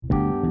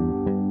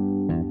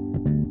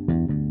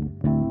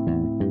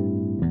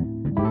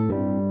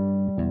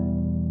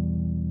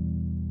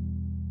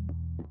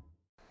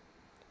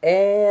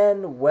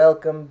And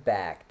welcome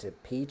back to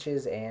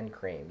Peaches and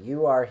Cream.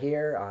 You are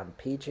here on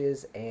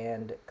Peaches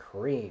and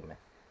Cream.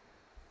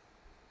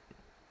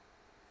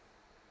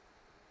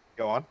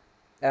 Go on.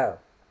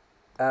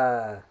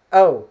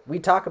 Oh, we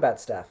talk about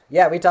stuff.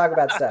 Yeah, we talk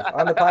about stuff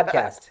on the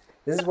podcast.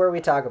 This is where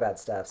we talk about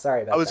stuff. Sorry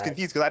I about was that.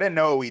 confused because I didn't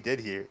know what we did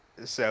here.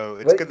 So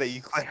it's What? good that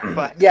you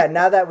clarified. Yeah,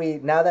 now that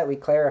we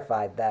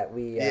clarified that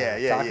we Yeah,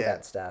 yeah, talk yeah.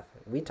 about stuff.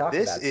 We talk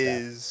This about stuff.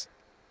 is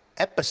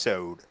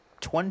episode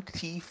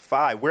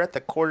 25. We're at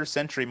the quarter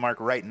century mark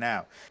right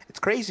now. It's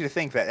crazy to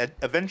think that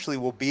eventually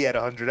we'll be at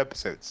 100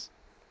 episodes.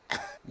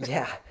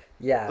 Yeah,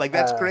 yeah. Like,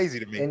 that's crazy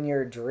to me. In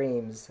your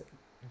dreams,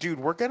 Dude,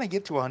 we're gonna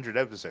get to 100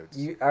 episodes.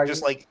 you are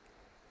Just you. like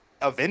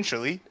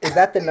eventually. Is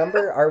that the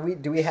number? Are we?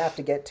 Do we have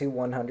to get to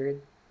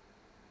 100?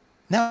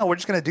 No, we're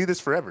just gonna do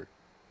this forever.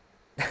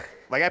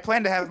 Like, I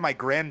plan to have my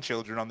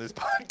grandchildren on this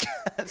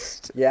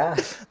podcast. Yeah.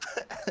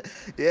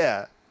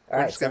 Yeah. All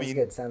We're right. just, I Sounds mean,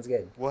 good. Sounds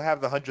good. we'll have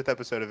the 100th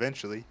episode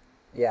eventually.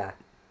 Yeah.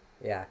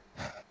 Yeah.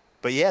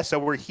 But yeah, so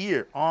we're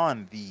here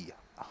on the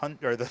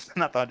or the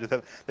not the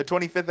 100th, the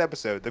 25th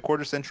episode, the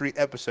quarter century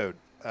episode.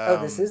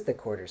 Oh, this Um, is the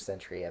quarter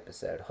century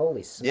episode.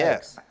 Holy yeah,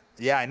 smokes.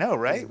 yeah, I know, This is a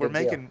right? We're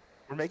big deal.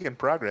 making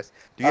progress.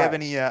 Do you All have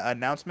right. any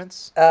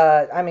announcements?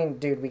 I mean,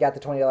 dude, we got the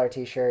 $20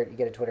 T-shirt. You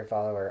get a Twitter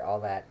follower, all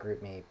that.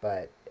 Group me,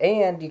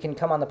 and you can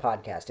come on the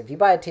podcast. If you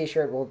buy a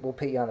T-shirt, we'll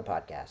put you on the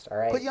podcast. All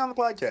Put right, you on the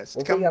podcast.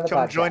 we'll put you on the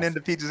Come join podcast. into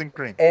Peaches and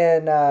Cream.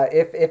 And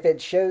if it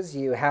shows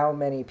you how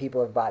many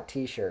people have bought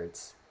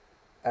T-shirts,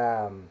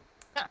 um,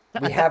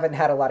 we haven't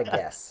had a lot of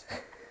guests.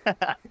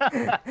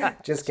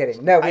 Just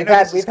kidding. No, I know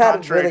this is we've had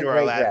contrary really to our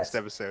great last guests.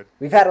 episode.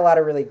 We've had a lot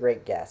of really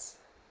great guests.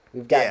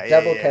 We've Yeah, got yeah,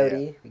 double yeah, yeah.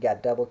 Cody. We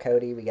got double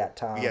Cody. We got We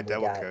Tom. got We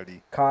double got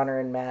Cody. Connor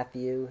and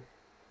Matthew.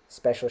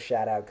 Special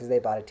shout out because they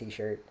bought a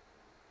T-shirt.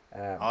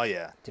 Oh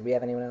yeah. Did we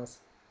have anyone else?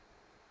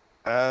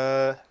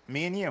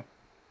 Me and you.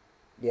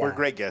 We're Yeah,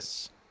 great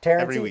guests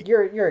Terrence, every week.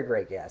 you're a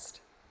great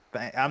guest.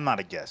 I'm not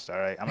a guest, all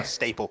right? I'm a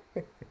staple.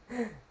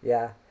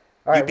 Yeah.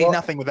 All You'd right. be Well,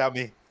 nothing without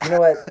me. you know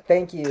what?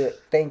 Thank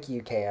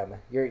you, Cam.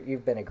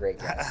 You've been a great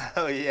guest.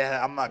 Oh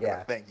yeah, I'm not gonna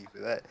Yeah. thank you for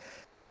that.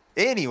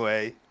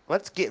 Anyway,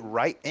 let's get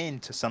right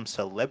into some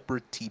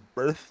celebrity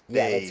Yeah.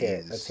 Let's hear it.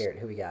 Let's birthdays. hear it.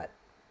 Who we got?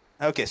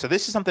 Okay, so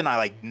this is something I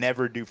like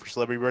never do for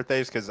celebrity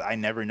birthdays because I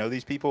never know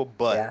these people. Yeah.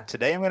 But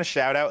today I'm gonna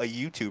shout out a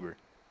YouTuber.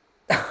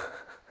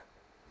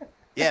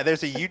 Yeah,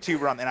 there's a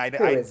YouTuber on, and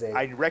Who is it?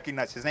 I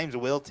recognize his name's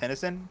Will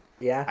Tennyson.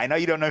 Yeah. I know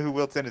you don't know who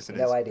Will Tennyson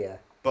No is, idea.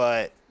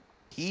 but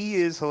he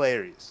is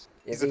hilarious.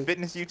 Is He's a he?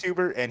 fitness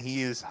YouTuber, and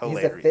he is He's a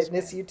hilarious,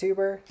 fitness man.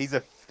 YouTuber. He's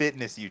a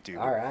fitness YouTuber,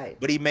 All right.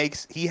 but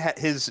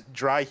his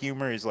dry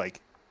humor is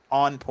like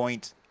on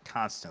point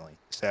constantly.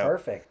 So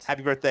Perfect.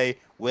 happy birthday,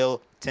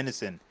 Will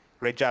Tennyson.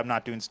 Great job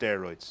not doing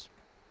steroids.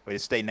 Way to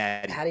stay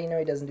natty. How do you know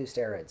he doesn't do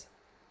steroids?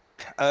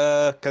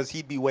 Cause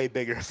he'd be way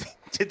bigger if he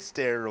did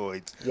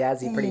steroids. Yeah,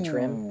 is he pretty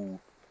trim? Ooh,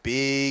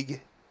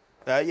 big.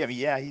 Yeah, I mean,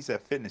 yeah, he's a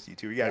fitness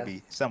YouTuber. You gotta Yeah.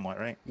 be somewhat,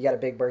 right? You got a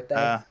big birthday?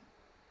 Uh,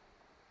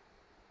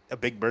 a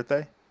big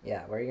birthday.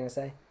 Yeah. What are you gonna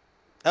say?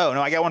 Oh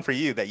no, I got one for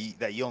you that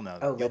you'll know.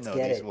 Oh, You'll let's know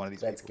get these it. one of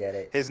these Let's people. get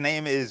it. His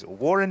name is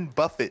Warren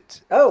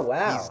Buffett. Oh He's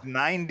wow, dude,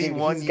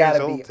 91 he's got years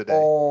to old be today.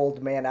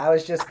 old, man. I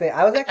was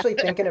actually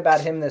thinking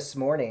about him this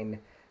morning.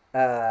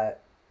 Uh,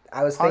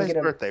 I was On his thinking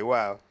of birthday.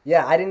 Wow.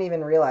 Yeah, I didn't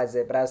even realize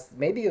it, but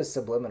maybe it was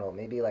subliminal.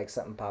 Maybe like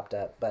something popped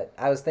up. But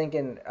I was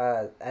thinking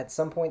at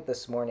some point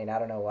this morning, I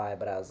don't know why,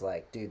 but I was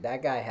like, dude,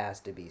 that guy has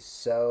to be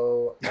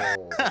so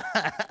old.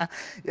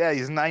 Yeah,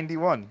 he's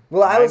 91.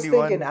 Well,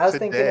 91 I was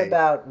thinking today.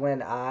 about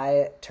when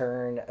I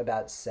turn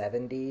about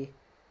 70,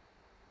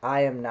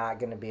 I am not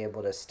going to be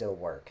able to still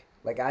work.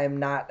 Like I am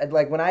not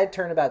like when I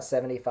turn about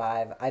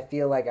 75, I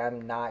feel like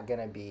I'm not going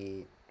to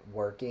be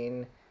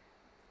working.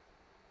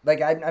 Like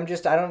I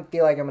don't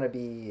feel like I'm going to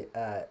be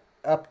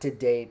up to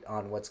date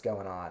on what's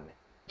going on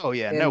Oh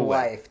yeah, no in way.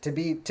 life to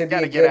be a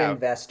Gotta get good out.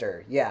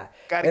 investor. Yeah.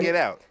 Gotta And get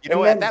out. You know and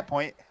what? At then that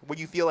point, when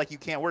you feel like you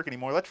can't work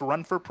anymore, let's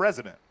run for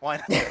president. Why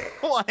not?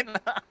 Why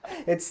not?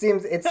 it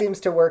seems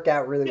to work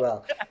out really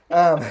well.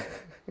 Um,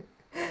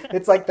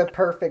 it's like the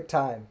perfect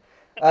time.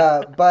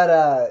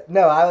 But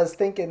no, I was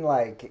thinking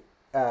like,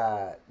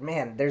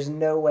 man, there's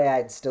no way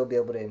I'd still be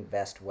able to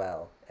invest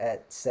well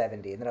at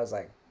 70. And then I was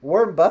like,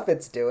 Warren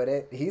Buffett's doing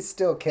it. He's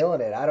still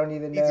killing it. I don't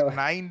even He's know. Yeah,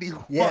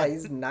 91.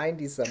 he's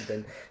 90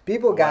 something. Wow.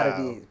 People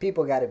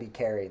gotta be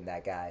carrying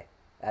that guy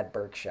at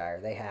Berkshire.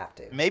 They have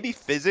to. Maybe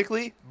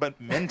physically, but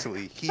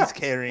mentally, he's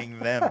carrying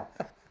them.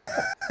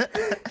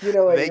 You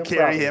know what? They You're carry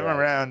probably him right.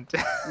 around.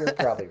 You're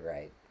probably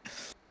right.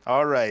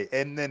 All right,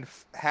 and then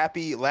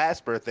happy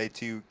last birthday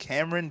to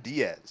Cameron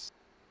Diaz.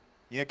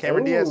 You know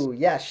Cameron Diaz? Oh,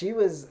 yeah, she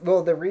was.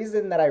 Well, the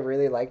reason that I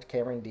really liked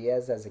Cameron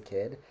Diaz as a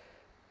kid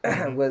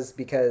Hmm. was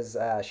because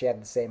she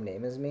had the same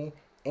name as me,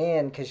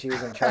 and because she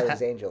was in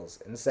Charlie's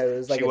Angels, and so it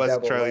was like She a was in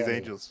double Charlie's whammy.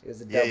 Angels. It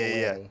was a Yeah, double yeah,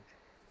 yeah. whammy.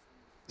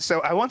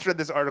 So I once read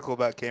this article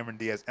about Cameron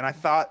Diaz, and I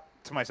thought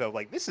to myself,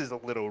 like, this is a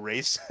little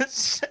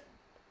racist.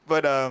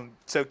 But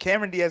so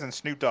Cameron Diaz and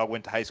Snoop Dogg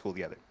went to high school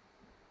together.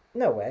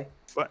 No way.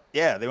 But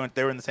yeah, they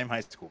were in the same high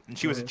school, and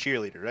she was a Hmm.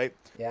 cheerleader, right?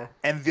 Yeah.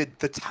 And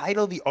the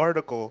title of the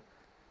article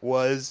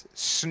was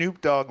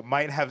Snoop Dogg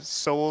might have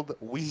sold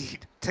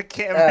weed to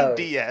Cameron Oh,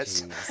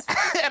 Diaz. jeez.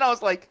 And I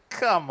was like,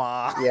 come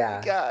on,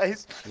 Yeah,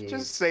 guys.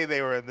 Just jeez. say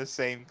they were in the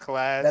same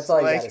That's class.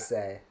 all you got to Like,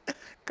 say.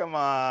 come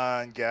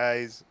on,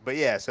 guys. But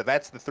yeah, so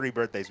that's the three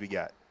birthdays we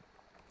got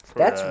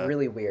for That's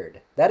really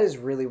weird. That is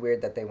really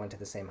weird that they went to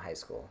the same high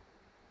school.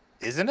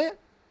 isn't it?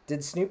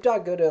 Did Snoop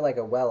Dogg go to like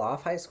a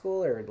well-off high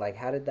school, or like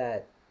how did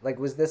that, like,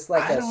 was this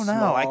like I a don't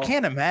know. I small,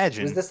 can't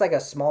was imagine. this like a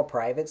small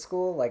private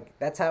school? Like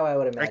that's how I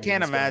would I imagine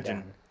can't this going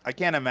imagine. down. I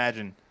can't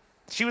imagine.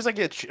 She was like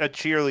a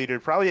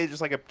cheerleader, probably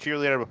just like a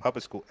cheerleader at a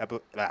public school.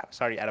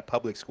 Sorry, at a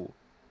public school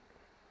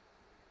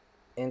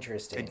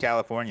in Interesting.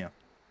 California.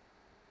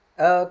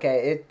 Oh,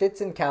 okay. If it's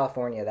in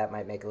California, that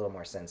might make a little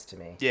more sense to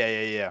me. Yeah,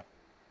 yeah,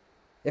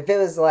 If it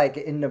was like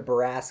in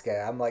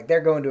Nebraska, I'm like,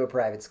 they're going to a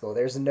private school.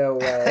 There's no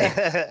way.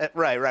 yeah.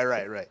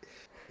 Right.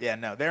 Yeah,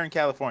 no, they're in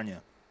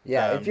California,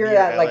 Yeah, if you're near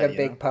at like LA. a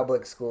You know. big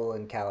public school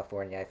in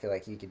California, I feel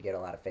like you could get a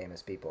lot of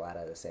famous people out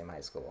of the same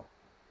high school.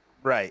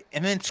 Right,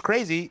 and then it's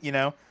crazy.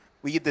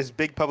 We get this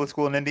big public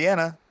school in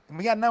Indiana, and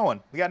we got no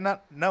one. We got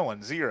not no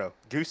one. Zero.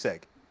 Goose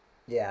egg.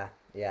 Yeah,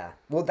 yeah.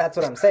 Well, that's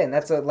what I'm saying.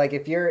 That's what like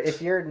if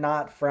you're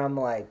not from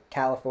like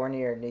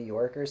California or New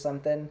York or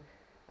something,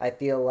 I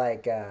feel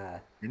like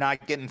You're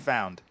not getting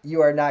found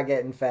you are not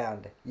getting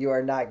found. You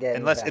are not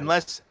getting unless found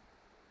unless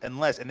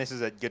unless, and this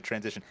is a good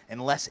transition.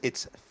 Unless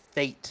it's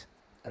fate.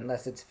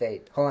 unless it's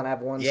fate. Hold on, I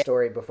have one Yeah.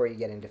 story before you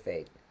get into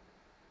fate.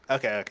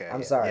 Okay.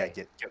 I'm Yeah. sorry.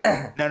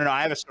 No.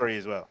 I have a story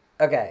as well.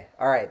 Okay,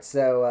 all right.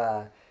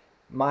 So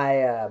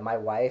my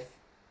wife,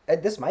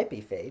 this might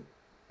be fate.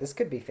 This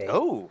could be fate.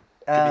 Oh,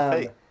 could be Um,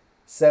 fate.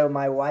 so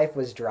my wife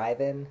was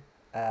driving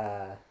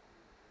uh,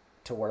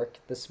 to work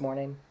this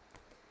morning,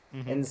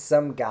 Hmm. and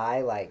some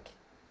guy like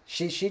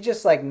she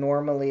just like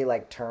normally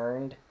like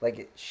turned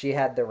like she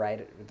had the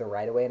right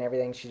of way and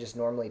everything. She just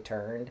normally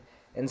turned,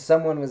 and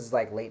someone was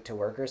like late to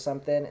work or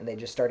something, and they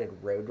just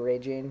started road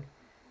raging,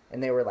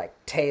 and they were like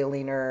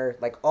tailing her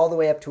like all the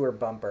way up to her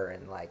bumper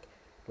and like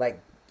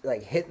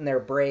like hitting their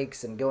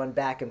brakes and going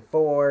back and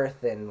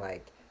forth and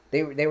like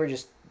they were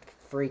just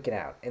freaking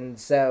out. And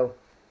so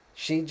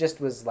she just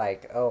was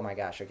like, "Oh my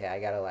gosh, okay, I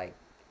got to like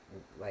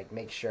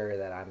make sure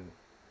that I'm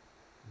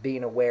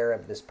being aware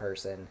of this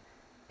person."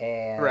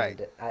 Right.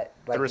 And I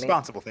The like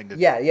responsible thing to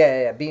do.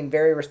 yeah, being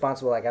very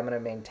responsible, like I'm going to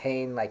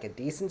maintain like a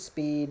decent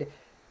speed,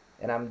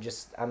 and I'm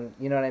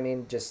you know what I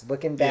mean, just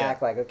looking Yeah.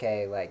 back like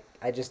okay, like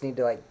I just need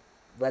to like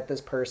let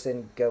this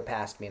person go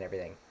past me and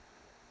everything.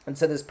 And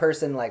so this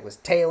person like was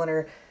tailing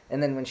her,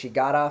 and then when she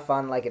got off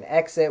on like an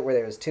exit where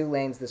there was two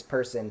lanes, this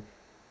person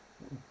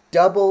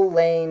double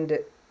laned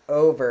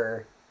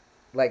over,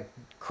 like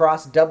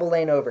crossed double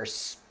lane over,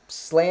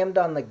 slammed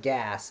on the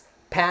gas,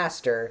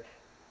 passed her,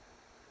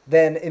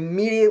 then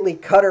immediately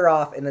cut her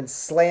off, and then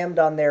slammed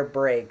on their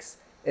brakes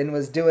and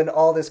was doing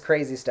all this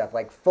crazy stuff,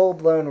 like full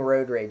blown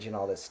road rage and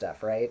all this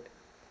stuff, right?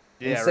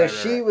 And Yeah. so Right.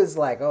 she was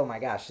like, "Oh my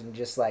gosh," and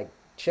just like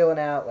chilling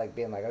out, like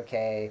being like,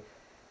 "Okay,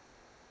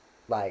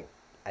 like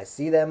I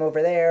see them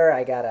over there.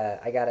 I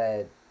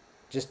gotta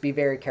just be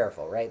very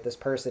careful, right? This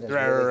person is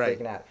really Right.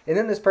 freaking out." And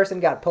then this person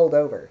got pulled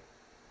over,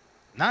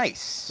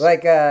 Nice.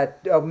 like a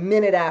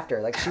minute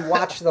after. Like she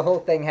watched the whole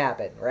thing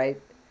happen,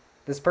 right?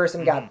 This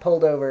person got Mhm.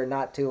 pulled over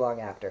not too long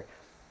after.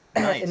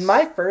 Nice. And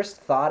my first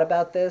thought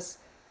about this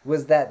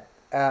was that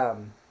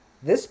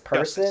this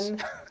Justice.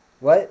 person,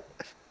 what?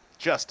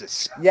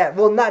 Justice. Yeah,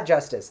 well, not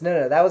justice.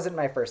 No, that wasn't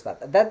my first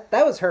thought. That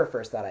was her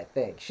first thought, I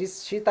think. She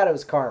thought it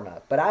was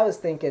karma, but I was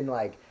thinking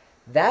like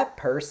that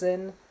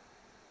person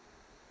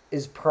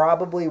is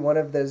probably one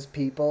of those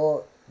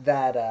people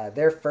that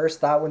their first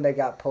thought when they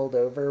got pulled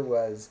over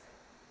was,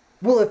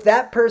 well, if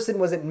that person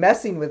wasn't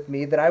messing with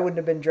me, then I wouldn't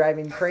have been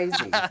driving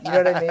crazy. You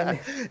know what I mean?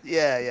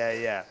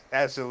 Yeah.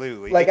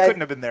 Absolutely. Like It I,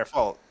 couldn't have been their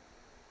fault.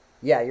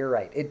 yeah, you're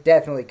right. It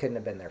definitely couldn't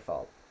have been their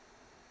fault.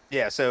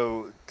 Yeah.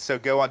 So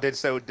go on. Did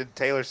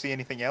Taylor see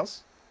anything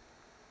else?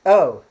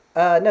 Oh,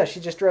 no, she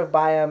just drove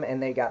by them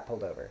and they got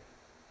pulled over.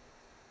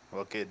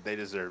 Well, good. They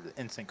deserved it.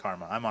 Instant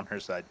karma. I'm on her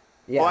side.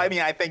 Yeah. Well, I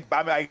mean, I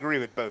agree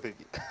with both of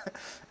you,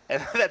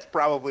 and that's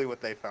probably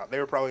what they thought. They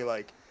were probably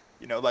like,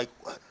 like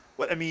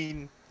what? I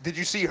mean, did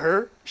you see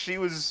her? She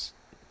was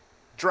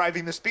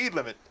driving the speed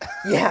limit.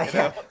 Yeah, You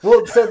yeah. know?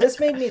 Well, so this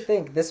made me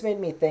think. This made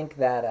me think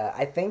that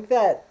I think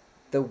that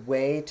the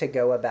way to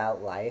go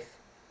about life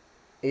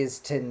is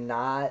to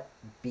not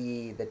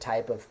be the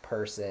type of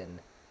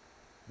person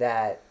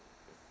that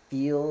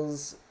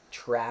feels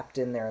trapped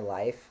in their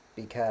life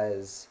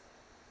because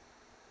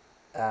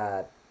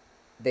uh,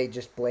 they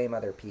just blame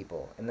other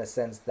people, in the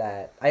sense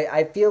that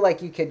I feel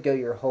like you could go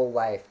your whole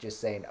life just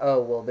saying,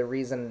 oh, well, the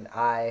reason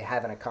I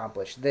haven't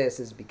accomplished this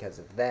is because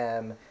of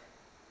them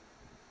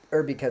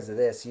or because of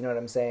this, you know what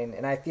I'm saying?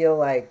 And I feel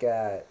like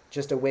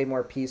just a way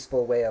more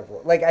peaceful way of,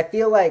 like, I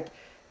feel like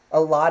a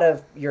lot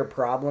of your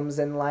problems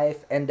in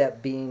life end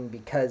up being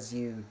because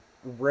you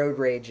road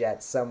rage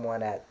at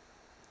someone at,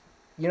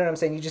 you know what I'm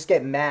saying? You just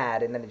get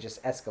mad and then it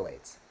just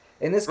escalates.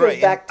 And this goes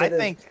Right. And back to I the,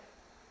 think.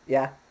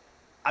 yeah,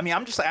 I mean,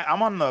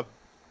 I'm on the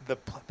the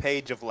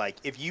page of like,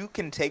 if you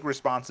can take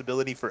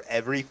responsibility for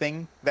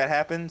everything that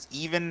happens,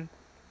 even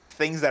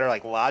things that are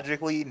like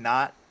logically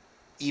not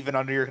even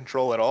under your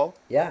control at all,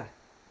 Yeah,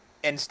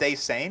 and stay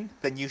sane,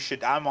 then you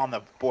should. I'm on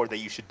the board that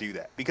you should do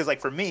that because,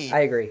 like, for me, I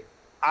agree.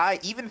 I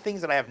even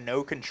things that I have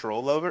no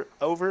control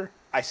over,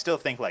 I still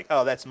think like,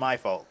 oh, that's my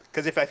fault.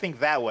 Because if I think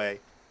that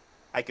way,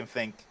 I can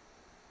think,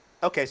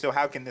 okay, so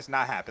how can this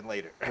not happen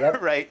later,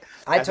 Yep, right?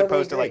 I As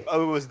totally opposed to like, agree.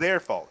 oh, it was their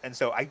fault, and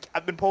so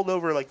I've been pulled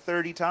over like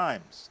 30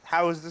 times.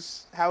 How is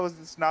this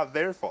not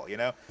their fault? You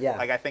know, Yeah.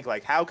 like I think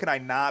like, how can I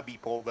not be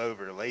pulled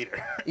over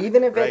later,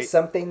 Even if it's right?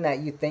 something that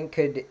you think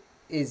could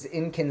is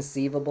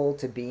inconceivable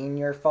to being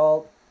your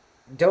fault,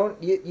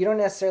 you don't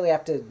necessarily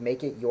have to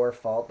make it your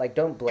fault. Like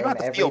don't You don't blame have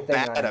to feel everything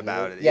bad on you.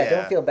 about it. Yeah,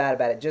 don't Yeah, feel bad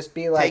about it. Just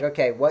be like, take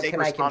okay, what take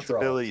can I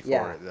control? responsibility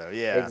for Yeah, it though.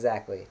 Yeah,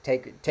 exactly.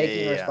 yeah, Taking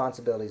yeah, yeah.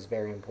 responsibility is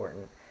very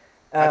important.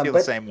 I feel the But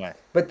same way.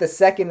 the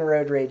second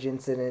road rage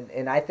incident,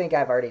 and I think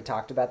I've already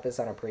talked about this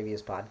on a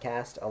previous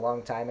podcast a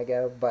long time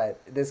ago,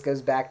 but this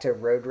goes back to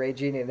road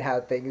raging and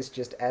how things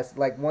just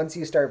like once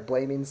you start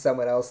blaming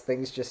someone else,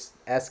 things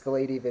just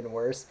escalate even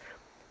worse.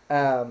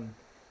 Um,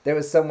 there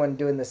was someone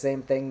doing the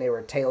same thing. They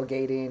were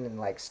tailgating and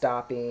like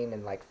stopping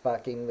and like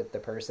fucking with the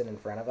person in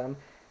front of them,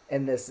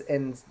 and this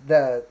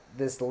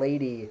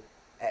lady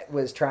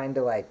was trying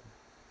to like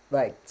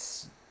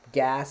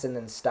gas and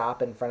then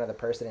stop in front of the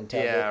person and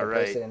tailgate Yeah, the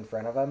right. person in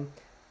front of them,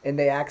 and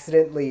they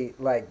accidentally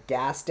like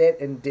gassed it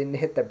and didn't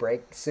hit the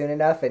brake soon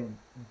enough and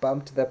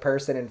bumped the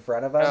person in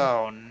front of them.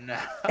 Oh no.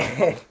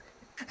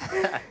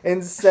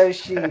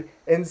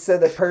 And so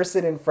the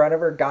person in front of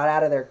her got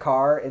out of their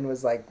car and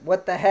was like,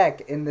 "What the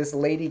heck?" And this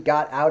lady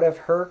got out of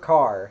her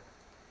car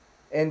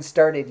and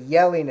started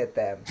yelling at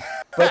them.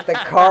 But the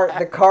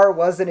car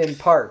wasn't in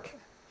park.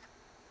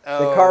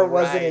 The Oh, car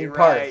wasn't right, in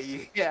park.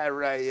 right. Yeah,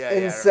 right. Yeah,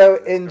 yeah. And I remember so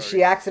this and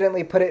she story.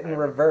 accidentally put it I in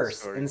remember this reverse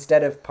story.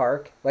 instead of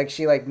park. Like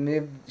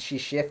she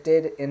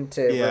shifted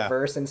into Yeah.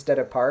 reverse instead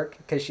of park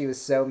because she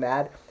was so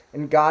mad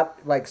and got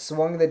like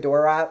swung the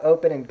door out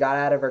open and got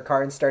out of her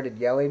car and started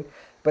yelling.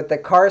 But the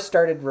car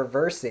started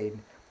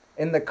reversing,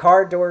 and the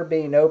car door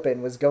being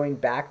open was going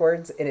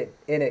backwards, and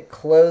it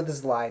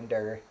clotheslined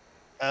her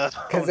Oh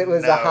because it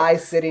was a no. high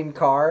sitting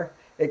car.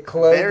 It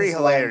Very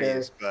clotheslined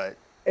her, hilarious, but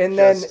and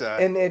then just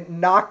and it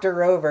knocked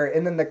her over,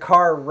 and then the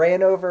car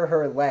ran over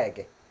her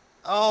leg.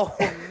 oh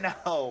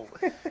no.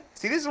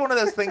 See, this is one of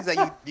those things that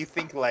you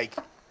think like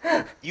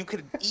you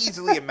could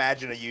easily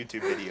imagine a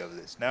YouTube video of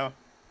this, no?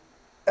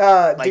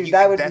 Like Dude, you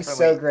that can would be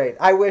so definitely. great.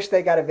 I wish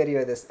they got a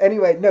video of this.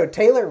 Anyway, no,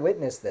 Taylor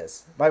witnessed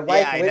this. My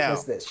Yeah, wife I know.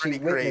 witnessed this. She Pretty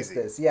witnessed crazy.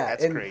 this. Yeah,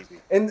 That's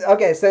crazy. and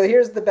okay, so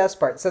here's the best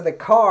part. So the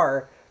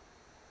car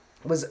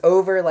was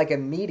over like a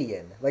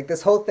median. Like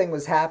this whole thing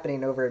was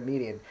happening over a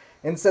median.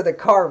 And so the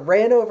car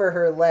ran over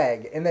her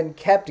leg and then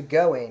kept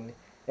going.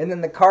 And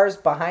then the cars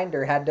behind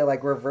her had to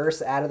like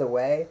reverse out of the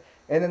way.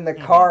 And then the Hmm.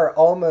 car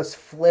almost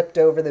flipped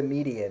over the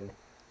median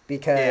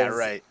Yeah, because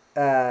right.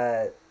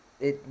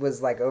 it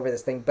was like over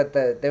this thing. But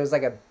there was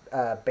like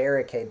a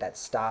barricade that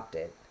stopped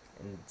it.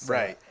 And so,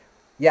 Right.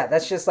 yeah,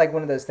 that's just like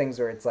one of those things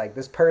where it's like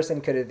this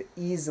person could have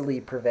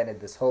easily prevented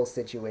this whole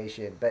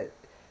situation. But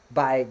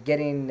by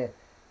getting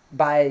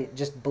by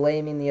just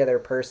blaming the other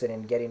person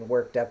and getting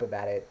worked up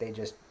about it, they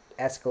just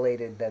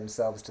escalated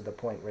themselves to the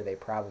point where they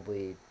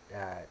probably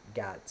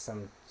got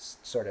some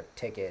sort of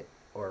ticket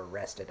or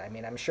arrested. I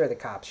mean, I'm sure the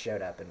cops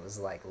showed up and was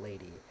like,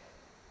 "Lady,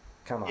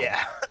 come on."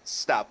 Yeah.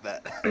 Stop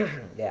that.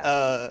 Yeah,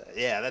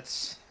 Yeah,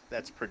 that's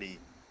pretty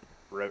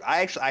rogue.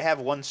 I have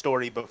one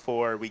story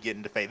before we get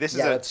into fate. This is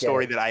yeah. a Let's get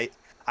story it. that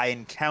I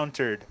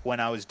encountered when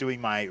I was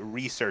doing my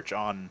research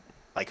on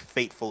like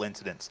fateful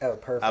incidents. Oh,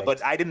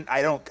 But perfect. I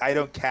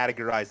don't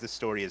categorize this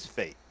story as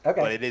fate,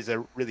 but Okay. it is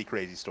a really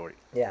crazy story.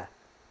 Yeah.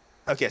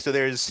 Okay, so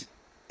there's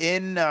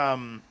in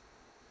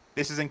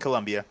this is in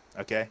Colombia,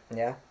 okay?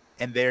 Yeah.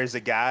 And there's a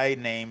guy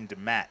named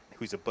Matt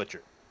who's a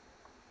butcher,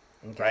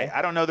 right? Okay.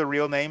 I don't know the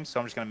real name, so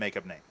I'm just gonna make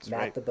up names, Matt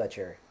right? the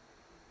butcher.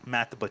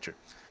 Matt the butcher.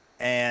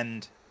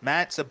 And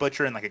Matt's a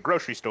butcher in like a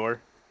grocery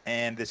store,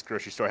 and this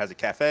grocery store has a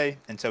cafe,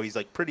 and so he's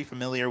like pretty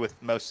familiar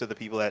with most of the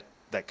people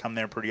that come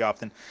there pretty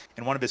often.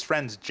 And one of his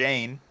friends,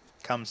 Jane,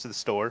 comes to the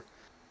store,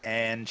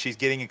 and she's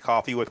getting a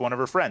coffee with one of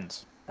her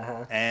friends. Uh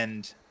huh.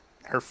 And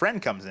her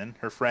friend comes in,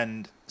 her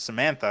friend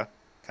Samantha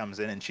comes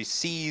in, and she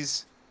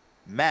sees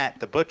Matt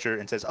the butcher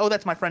and says, "Oh,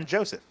 that's my friend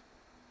Joseph.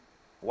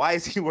 Why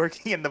is he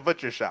working in the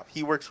butcher shop?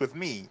 He works with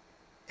me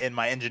in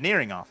my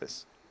engineering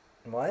office."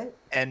 What?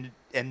 And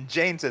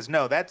Jane says,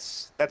 "No,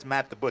 that's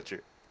Matt the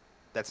butcher.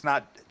 That's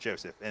not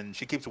Joseph." And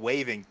she keeps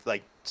waving,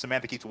 like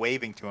Samantha keeps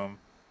waving to him,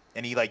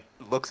 and he like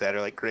looks at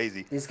her like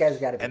crazy. These guys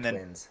got to be And then,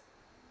 twins.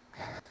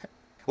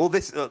 well,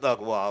 this,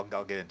 well,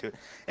 I'll get into it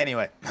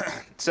anyway.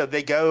 So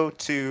they go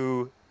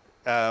to,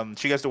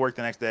 she goes to work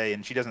the next day,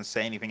 and she doesn't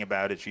say anything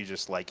about it. She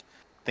just like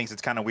thinks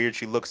it's kind of weird.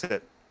 She looks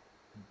at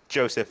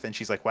Joseph, and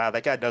she's like, "Wow,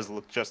 that guy does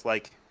look just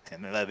like,"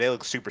 and they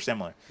look super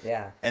similar.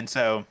 Yeah. And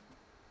so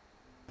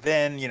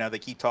then, they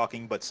keep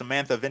talking, but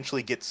Samantha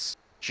eventually gets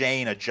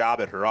Jane a job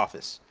at her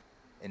office.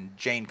 And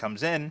Jane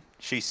comes in,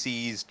 she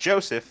sees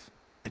Joseph,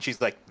 And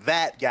she's like,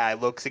 that guy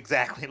looks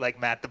exactly like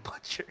Matt the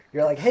Butcher.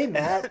 You're like, hey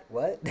Matt,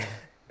 what?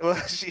 Well,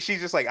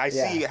 she's just like, I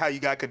see Yeah. how you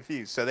got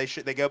confused. So they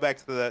go back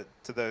to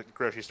the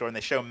grocery store and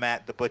they show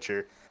Matt the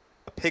Butcher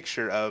a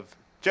picture of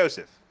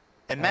Joseph.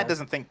 And Matt Uh,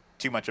 doesn't think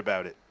too much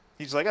about it.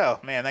 He's like, oh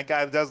man, that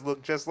guy does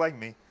look just like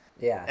me.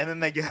 yeah. And then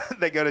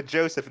they go to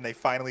Joseph and they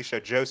finally show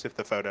Joseph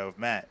the photo of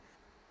Matt.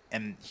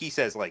 And he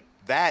says like,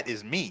 that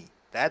is me.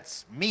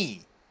 That's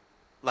me.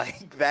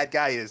 Like that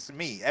guy is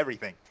me.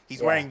 Everything.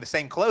 He's Yeah. wearing the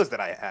same clothes that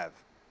I have,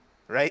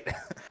 right? And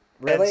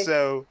Really?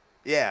 so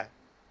yeah,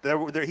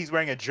 he's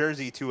wearing a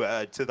jersey to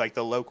like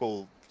the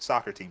local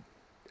soccer team.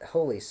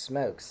 Holy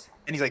smokes.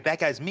 And he's like, that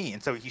guy's me.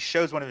 And so he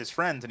shows one of his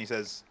friends and he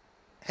says,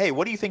 hey,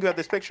 what do you think about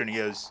this picture? And he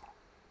goes,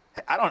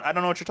 I don't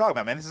know what you're talking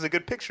about, man. This is a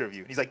good picture of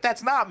you. And he's like,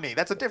 that's not me.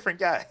 That's a different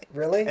guy.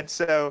 Really? And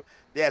so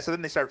yeah, so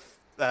then they start.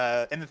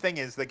 And the thing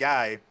is, the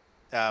guy,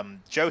 You,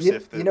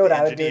 Joseph, you the, know what the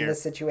I would do in engineer.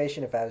 this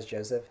situation if I was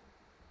Joseph?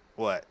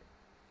 What?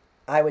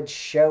 I would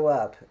show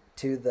up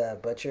to the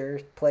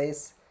butcher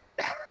place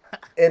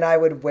and I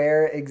would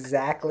wear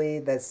exactly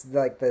that's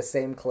like the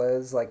same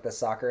clothes like the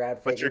soccer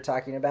outfit But you're you're.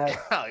 talking about.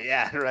 Oh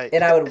yeah, right.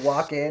 And I would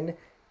walk in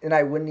and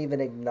I wouldn't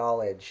even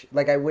acknowledge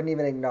I wouldn't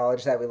even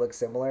acknowledge that we look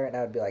similar and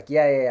I would be like,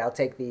 yeah, I'll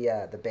take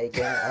the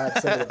bacon. I'll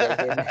have some of the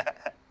bacon.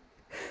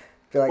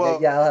 Be like, Well,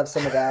 yeah, I'll have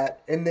some of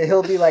that. And then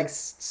he'll be like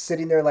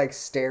sitting there like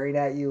staring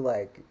at you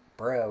like,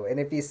 bro. And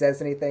if he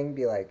says anything,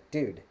 be like,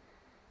 dude,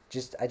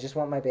 I just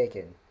want my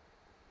bacon.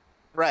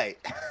 right.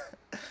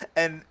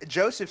 And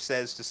Joseph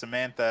says to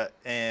Samantha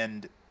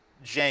and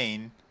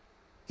Jane,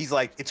 he's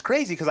like, it's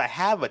crazy because I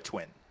have a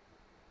twin.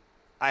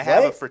 I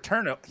have a What?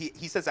 fraternal.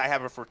 He says I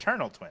have a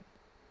fraternal twin.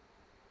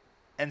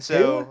 And Who?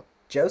 so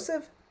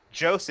Joseph?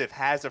 Joseph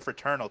has a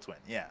fraternal twin.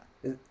 Yeah.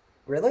 Is-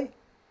 Really?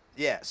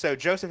 Yeah. So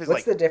Joseph is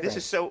What's like, the this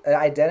is difference? so.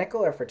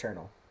 Identical or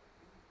fraternal?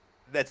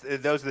 That's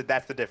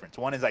the difference.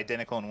 One is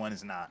identical and one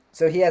is not.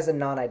 So he has a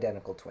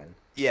non-identical twin.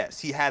 Yes,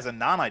 he has a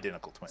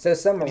non-identical twin. So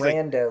some And he's like,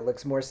 rando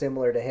looks more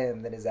similar to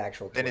him than his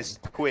actual than twin. his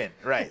twin,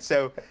 right?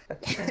 So,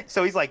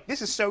 so he's like,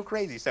 this is so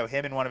crazy. So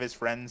him and one of his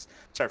friends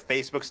start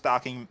Facebook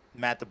stalking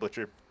Matt the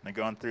Butcher. They're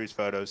going through his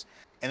photos,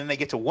 and then they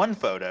get to one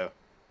photo,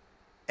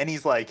 and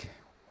he's like,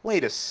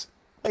 wait a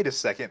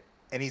second,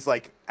 and he's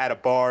like at a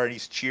bar and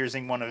he's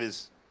cheersing one of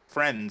his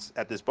friends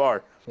at this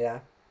bar, Yeah.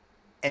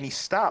 and he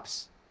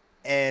stops,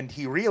 and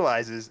he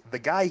realizes the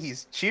guy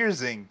he's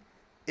cheersing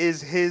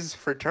is his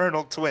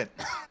fraternal twin.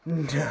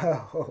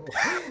 No.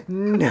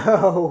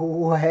 No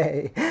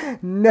way.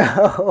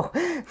 No.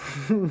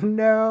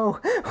 No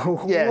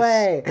Yes.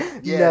 way.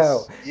 Yes.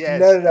 No. Yes.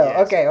 No.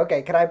 Yes.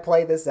 Okay. Can I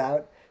play this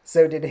out?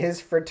 So did his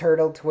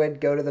fraternal twin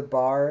go to the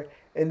bar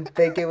and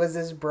think it was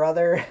his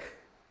brother?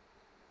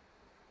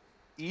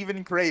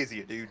 Even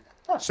crazier, dude.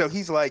 So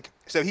he's like,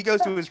 so he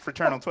goes to his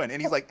fraternal twin,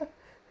 and he's like,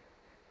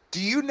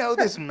 "Do you know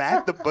this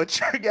Matt the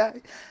Butcher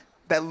guy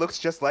that looks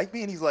just like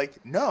me?" And he's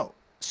like, "No."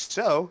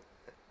 So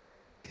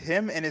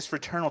him and his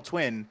fraternal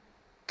twin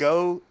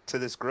go to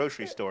this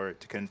grocery store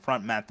to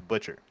confront Matt the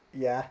Butcher.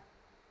 Yeah.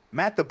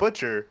 Matt the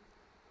Butcher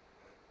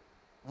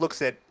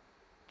looks at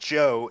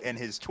Joe and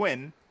his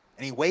twin,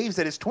 and he waves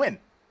at his twin,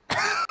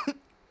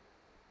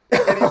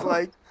 and he's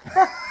like,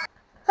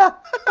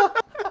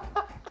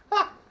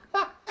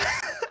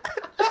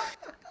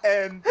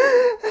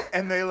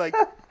 and they like,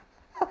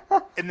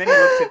 and then he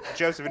looks at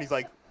Joseph and he's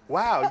like,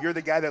 "Wow, you're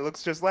the guy that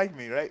looks just like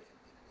me, right?"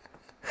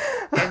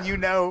 And you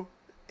know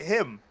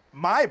him,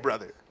 my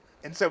brother.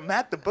 And so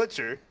Matt the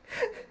Butcher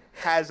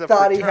has a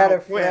Thought he had fraternal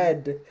a twin.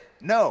 friend.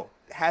 No,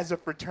 has a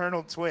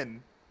fraternal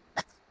twin.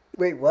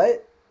 Wait,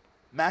 what?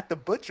 Matt the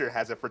Butcher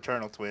has a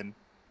fraternal twin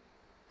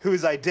who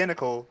is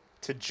identical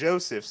to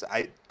Joseph's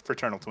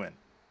fraternal twin.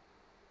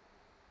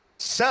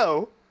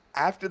 So,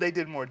 after they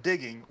did more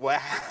digging, what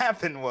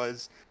happened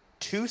was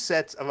two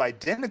sets of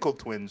identical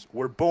twins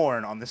were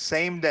born on the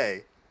same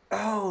day,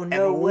 Oh,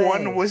 no and way.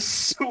 one was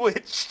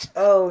switched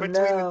Oh, between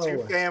no. the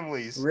two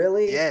families.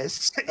 Really?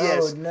 Yes, Oh,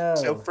 yes. no.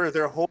 So for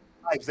their whole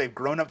lives, they've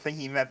grown up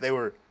thinking that they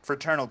were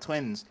fraternal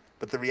twins,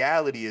 but the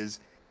reality is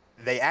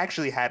they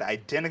actually had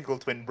identical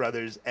twin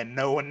brothers, and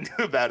no one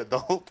knew about it the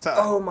whole time.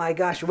 Oh my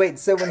gosh, wait,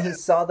 so when he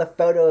saw the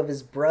photo of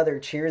his brother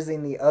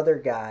cheersing the other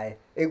guy,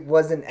 it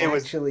wasn't It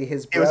was- actually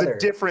his It was brother. a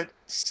different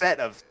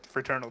set of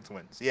fraternal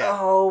twins. Yeah.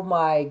 Oh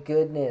my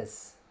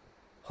goodness.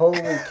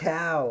 Holy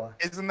cow.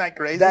 Isn't that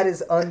crazy? That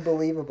is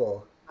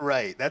unbelievable.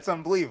 right. That's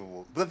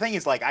unbelievable. The thing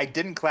is, like, I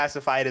didn't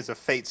classify it as a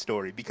fate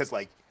story because,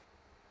 like,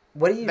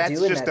 What do you that's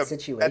do in just that a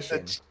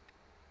situation?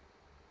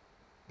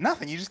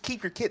 nothing. You just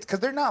keep your kids because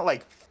they're not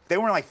like they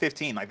weren't like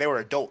 15, like they were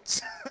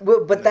adults.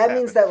 Well, but this that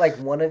means happened. that like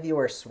one of you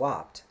are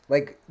swapped.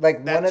 Like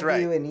one That's of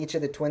right. you and each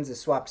of the twins is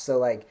swapped. So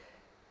like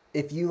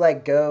if you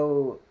like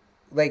go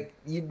like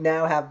you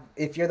now have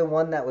if you're the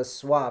one that was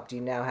swapped,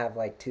 you now have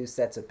like two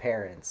sets of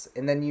parents.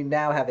 And then you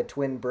now have a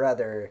twin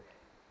brother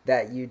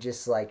that you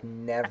just like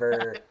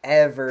never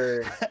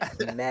ever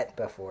met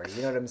before.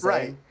 You know what I'm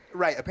saying?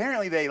 Right.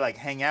 Apparently they like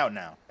hang out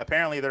now.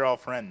 Apparently they're all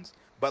friends.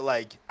 But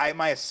like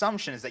my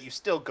assumption is that you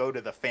still go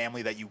to the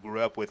family that you grew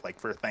up with like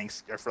for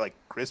thanks or for like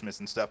Christmas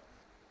and stuff.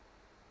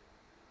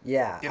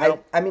 Yeah. You know,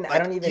 I mean, I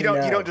like don't you even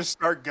don't know. just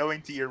start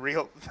going to your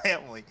real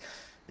family.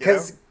 You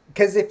know?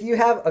 Because if you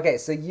have, okay,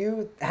 so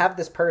you have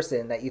this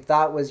person that you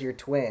thought was your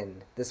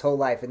twin this whole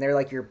life, and they're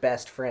like your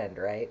best friend,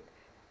 right?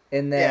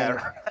 And Yeah, then,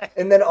 right.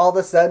 and then all of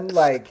a sudden,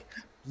 like,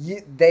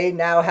 they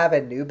now have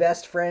a new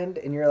best friend,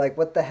 and you're like,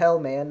 what the hell,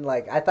 man?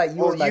 Like, I thought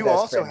you Well, were my you best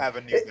also friend. have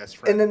a new best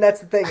And friend. then that's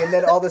the thing. And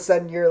then all of a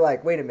sudden, you're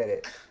like, wait a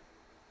minute.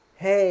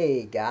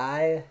 Hey,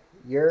 guy,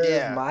 you're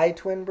Yeah, my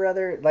twin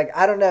brother? Like,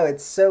 I don't know.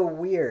 It's so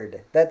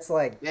weird. That's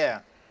like,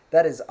 yeah.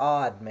 that is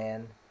odd,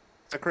 man.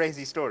 It's a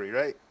crazy story,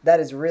 right? That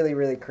is really,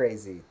 really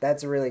crazy.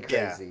 That's really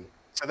Yeah. crazy.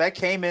 So that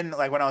came in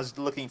like when I was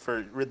looking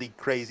for really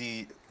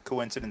crazy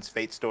coincidence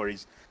fate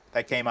stories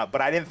that came up,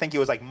 but I didn't think it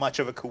was like much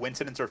of a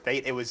coincidence or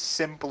fate. It was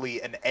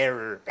simply an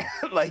error,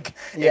 like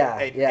Yeah,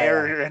 an yeah, yeah.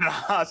 error in a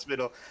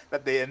hospital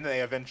that they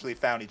eventually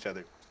found each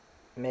other.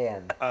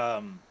 Man,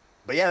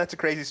 But yeah, that's a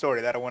crazy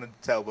story that I wanted to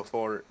tell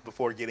before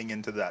getting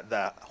into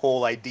the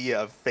whole idea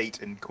of fate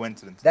and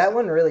coincidence and that stuff.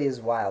 one really is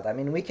wild. I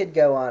mean, we could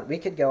go on. We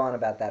could go on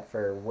about that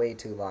for way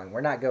too long.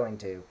 We're not going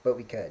to, but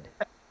we could.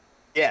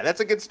 Yeah, that's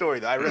a good story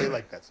though. I really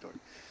like that story.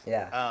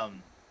 Yeah,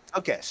 Um,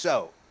 okay,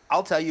 so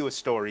I'll tell you a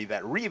story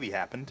that really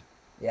happened,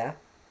 yeah.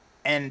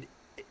 and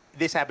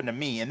this happened to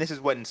me, and this is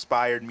what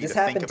inspired me This to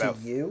think happened to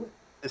about. you.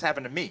 This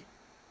happened to me,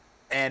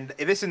 and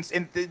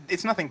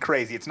it's nothing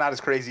crazy. It's not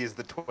as crazy as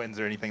the twins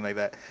or anything like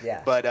that,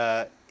 Yeah. but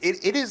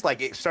it is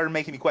like it started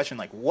making me question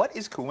like what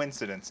is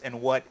coincidence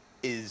and what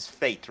is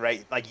fate,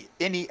 right? Like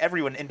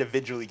everyone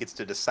individually gets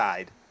to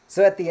decide,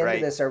 So at the end of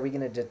right? this, are we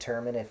going to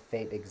determine if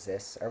fate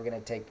exists? Are we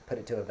going to put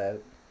it to a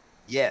vote?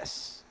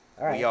 Yes,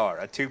 All we right. are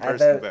a I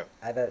two-person vote. vote.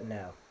 I vote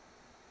no.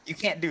 You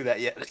can't do that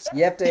yet.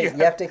 You have to. you You have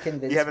have to you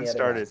convince me haven't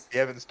started. otherwise. You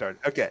haven't started.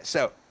 Okay,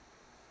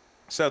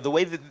 so the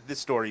way that this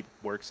story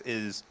works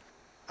is,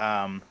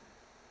 um,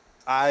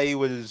 I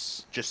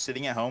was just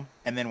sitting at home,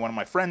 and then one of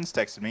my friends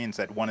texted me and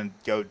said, "Want to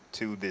go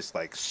to this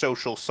like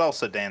social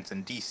salsa dance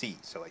in DC?"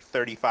 So like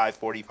 35,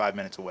 45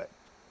 minutes away.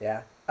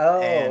 Yeah.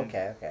 Oh, And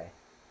okay, okay.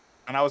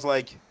 and I was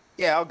like,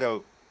 "Yeah, I'll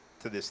go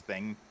to this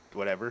thing,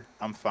 whatever.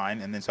 I'm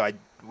fine." And then so I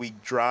we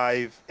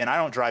drive, and I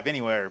don't drive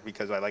anywhere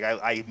because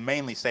I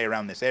mainly stay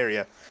around this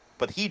area,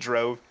 but he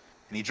drove.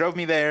 And he drove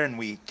me there, and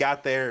we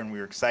got there, and we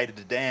were excited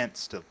to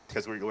dance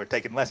because we're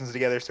taking lessons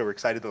together, so we're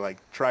excited to like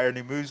try our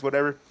new moves,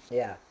 whatever.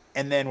 Yeah.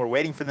 And then we're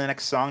waiting for the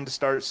next song to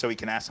start so we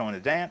can ask someone to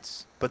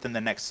dance. But then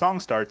the next song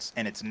starts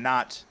and it's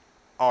not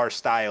our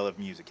style of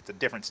music. It's a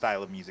different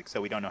style of music, so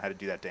we don't know how to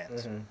do that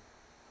dance. Mm-hmm.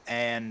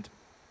 And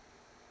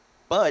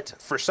but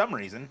for some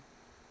reason,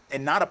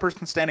 and not a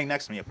person standing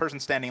next to me, a person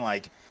standing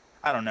like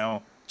I don't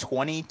know,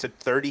 20 to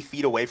 30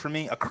 feet away from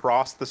me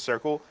across the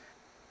circle,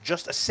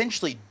 just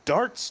essentially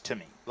darts to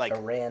me, A like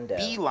rando.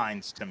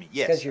 beelines to me.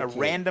 It's because Yes, you're a cute.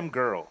 random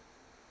girl.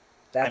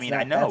 I That's mean,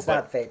 I not. know, That's but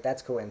not fate.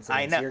 That's I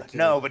coincidence. know, You're cute.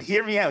 no, but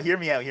hear me out, hear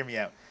me out, hear me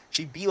out.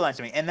 She beelines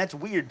to me, and that's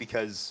weird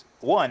because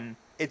one,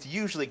 it's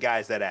usually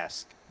guys that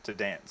ask to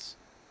dance.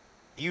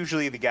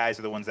 Usually the guys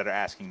are the ones that are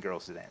asking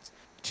girls to dance.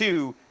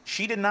 Two,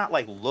 she did not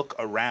like look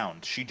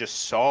around. She just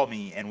saw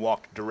me and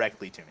walked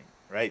directly to me,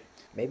 right?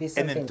 Maybe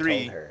And then something told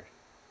three, her.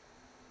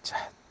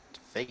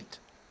 fate.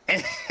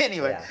 And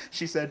anyway, Yeah.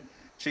 she said,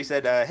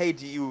 "Hey,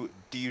 do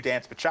you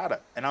dance bachata?"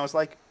 And I was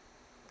like,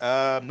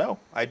 no,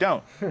 I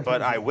don't,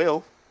 but I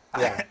will,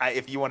 Yeah.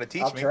 if you want to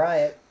I'll teach me." try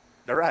it.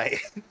 All right.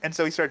 And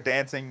so we start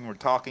dancing, we're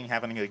talking,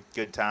 having a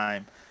good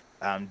time.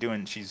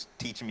 She's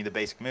teaching me the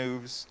basic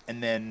moves.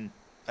 And then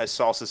a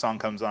salsa song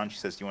comes on. She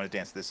says, "Do you want to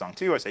dance to this song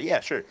too?" I say, "Yeah,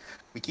 sure."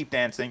 We keep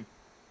dancing.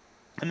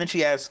 And then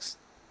she asks,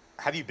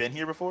 "Have you been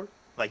here before?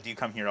 Like, do you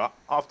come here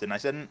often?" I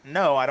said,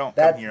 "No, I don't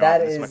come here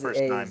That often. This is my is first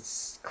a time."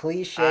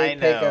 cliche I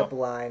pickup know.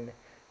 line. Do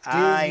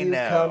I you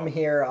come know.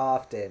 here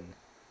often?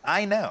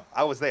 I know.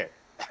 I was there.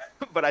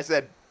 But I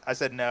said,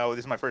 "No,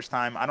 this is my first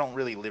time. I don't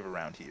really live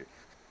around here.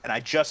 And I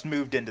just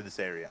moved into this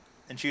area."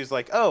 And she was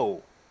like,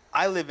 "Oh,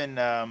 I live in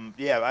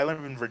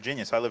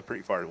Virginia, so I live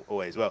pretty far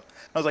away as well."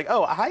 I was like,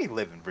 "Oh, I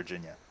live in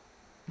Virginia."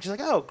 And she's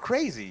like, "Oh,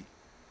 crazy."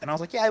 And I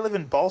was like, "Yeah, I live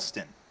in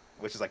Ballston,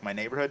 which is like my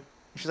neighborhood."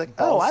 And she's like,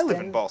 "Oh, I live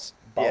in Ballston?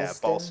 Ballston." Yeah,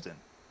 Ballston? Ballston.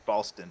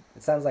 Ballston.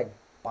 It sounds like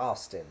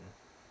Boston.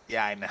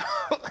 Yeah, I know.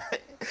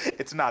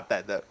 It's not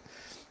that though.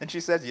 And she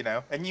says,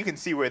 and you can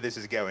see where this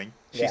is going.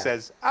 She Yeah.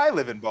 says, "I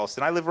live in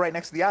Boston. I live right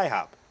next to the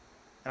IHOP."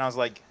 And I was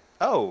like,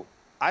 "Oh,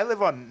 I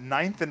live on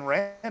Ninth and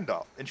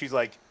Randolph." And she's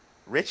like,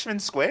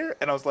 "Richmond Square?"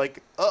 And I was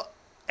like, "Oh."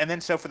 And then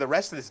so for the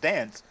rest of this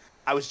dance,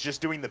 I was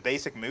just doing the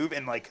basic move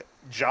and like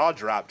jaw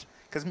dropped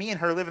because me and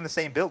her live in the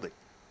same building.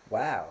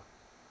 Wow.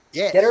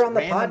 Get her Yes, on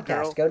the random podcast.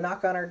 girl. Go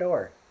knock on her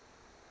door.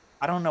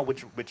 I don't know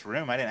which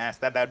room. I didn't ask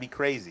that. That'd be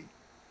crazy.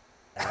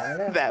 I don't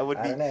know. that would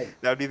I be don't know.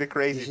 that would be the You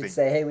crazy should thing.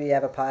 say, hey, we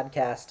have a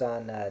podcast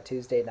on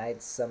Tuesday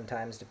nights,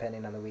 sometimes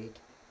depending on the week,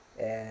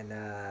 and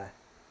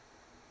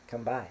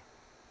come by.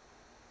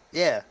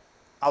 Yeah,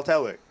 I'll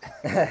tell her.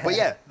 But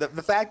yeah,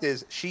 the fact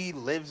is, she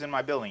lives in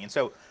my building, and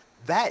so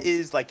that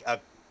is like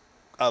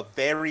a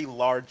very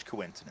large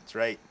coincidence,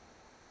 right?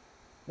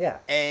 Yeah.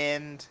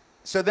 And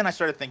so then I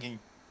started thinking,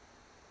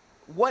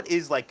 what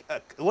is like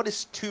what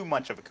is too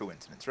much of a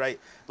coincidence, right?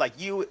 Like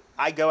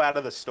I go out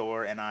of the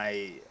store and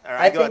I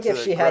I go out think to if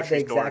the she had the grocery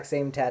store. exact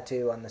same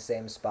tattoo on the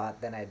same spot,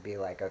 then I'd be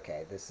like,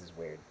 okay, this is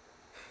weird.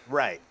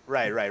 Right.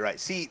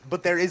 See,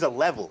 but there is a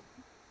level,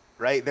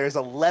 right? There's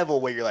a level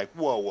where you're like,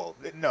 whoa,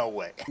 no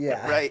way,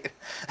 Yeah. right?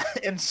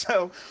 And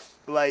so,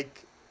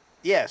 like,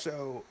 yeah,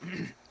 so,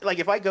 like,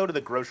 if I go to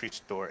the grocery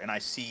store and I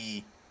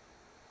see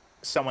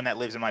someone that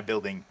lives in my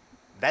building,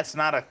 that's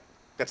not a,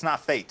 that's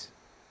not fate.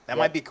 That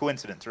might Yep. be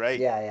coincidence, right?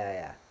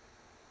 Yeah.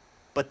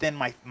 But then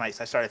I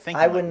started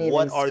thinking, like,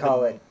 what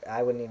are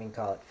I wouldn't even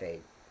call it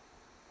fate.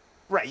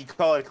 right? You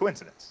call it a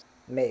coincidence,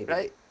 Maybe.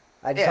 right?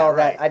 Yeah,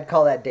 right. I'd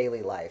call that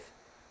daily life.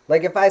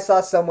 Like if I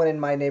saw someone in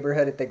my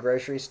neighborhood at the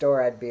grocery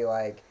store, I'd be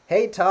like,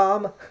 "Hey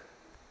Tom."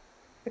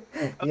 you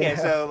Okay, know.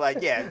 so like,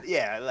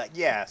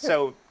 yeah.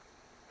 So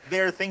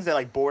there are things that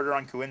like border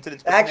on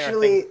coincidence, but then there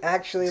are things.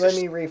 Actually, let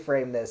me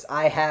reframe this.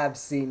 I have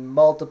seen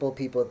multiple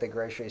people at the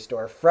grocery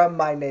store from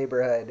my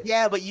neighborhood.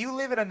 Yeah, but you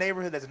live in a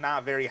neighborhood that's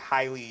not very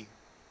highly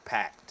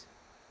packed.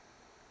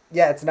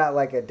 Yeah, it's not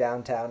like a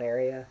downtown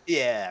area.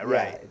 Yeah, Yeah,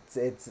 right.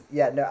 it's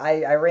yeah, no,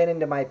 I ran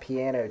into my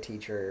piano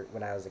teacher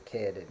when I was a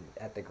kid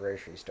at the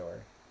grocery store.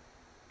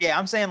 Yeah,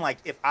 I'm saying like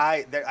if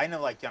I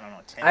know like I don't know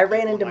I 10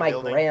 ran people in into my my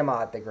building.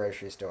 grandma at the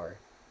grocery store.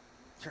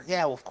 Sure,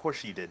 yeah, well of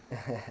course you did.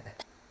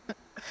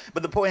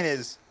 But the point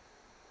is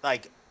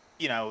like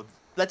you know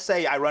let's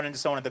say I run into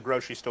someone at the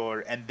grocery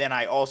store and then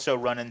I also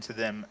run into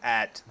them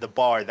at the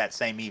bar that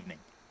same evening.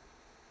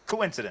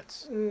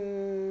 Coincidence,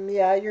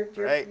 Yeah,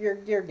 right?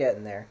 you're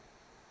getting there.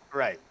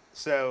 Right.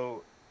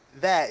 So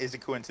that is a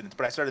coincidence.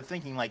 But I started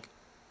thinking like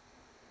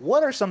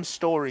what are some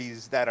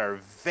stories that are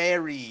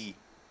very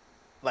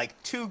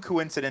like too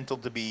coincidental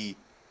to be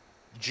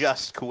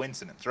just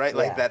coincidence, right?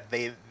 Like Yeah,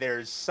 that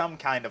there's some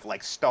kind of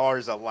like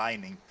stars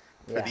aligning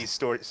for yeah. these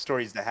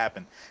stories to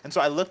happen. And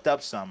so I looked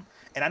up some,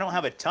 and I don't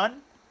have a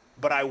ton,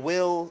 but I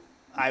will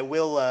You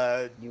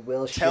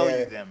will tell you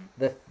share them.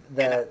 the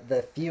And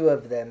the few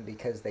of them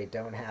because they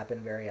don't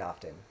happen very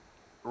often.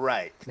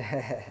 right.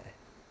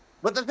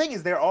 But the thing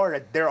is, there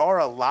are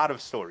a lot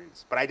of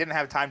stories, but I didn't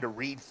have time to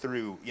read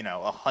through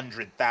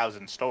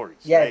 100,000 stories,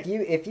 Yeah, right?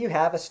 if you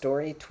have a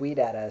story, tweet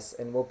at us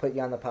and we'll put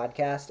you on the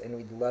podcast and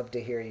we'd love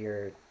to hear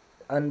your Your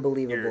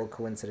unbelievable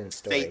coincidence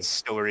fate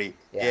story. story,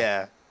 Yeah.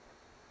 yeah,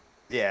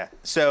 yeah.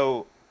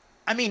 So,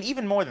 I mean,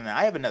 even more than that,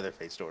 I have another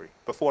fate story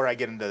before I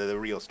get into the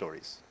real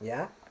stories.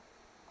 Yeah?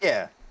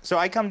 Yeah. So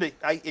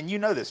and you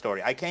know this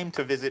story. I came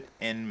to visit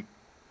in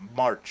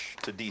March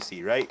to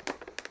DC, right?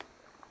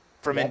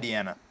 From Yep.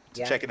 Indiana to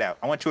Yeah. check it out.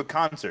 I went to a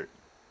concert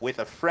with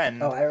a Oh,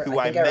 friend I who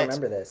I think I met.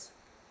 remember this.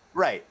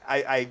 Right.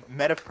 I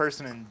met a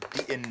person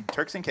in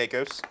Turks and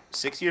Caicos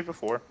 6 years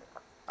before.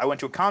 I went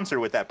to a concert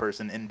with that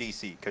person in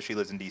DC because she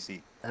lives in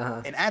DC.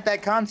 Uh-huh. And at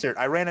that concert,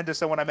 I ran into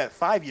someone I met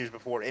 5 years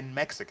before in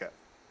Mexico.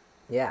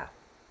 Yeah.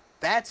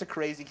 That's a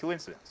crazy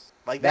coincidence.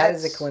 Like That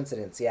is a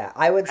coincidence. Yeah.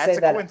 I would say that's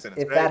a that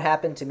coincidence, if that right?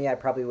 happened to me, I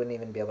probably wouldn't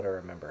even be able to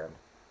remember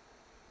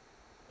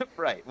him.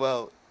 Right.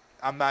 Well,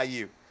 I'm not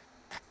you.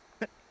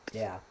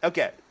 Yeah.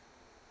 Okay.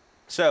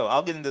 So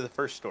I'll get into the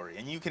first story,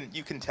 and you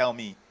can tell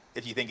me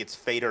if you think it's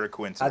fate or a I'll give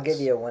coincidence.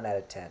 you a 1 out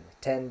of 10.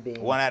 10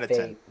 being 1 out of 10.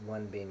 fate,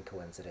 1 being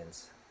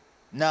coincidence.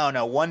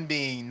 No, one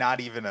being not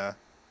even a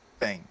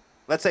thing.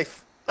 Let's say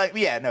like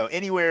yeah, no,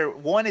 anywhere.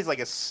 One is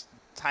like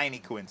tiny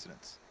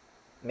coincidence,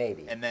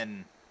 Maybe. and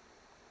then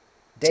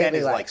 10 Daily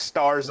is like life.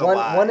 stars One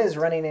is aligned.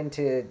 running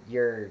into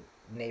your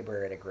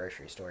neighbor at a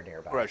grocery store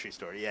nearby. Grocery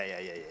store. Yeah.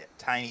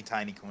 Tiny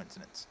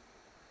coincidence.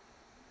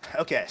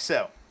 Okay,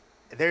 so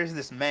there's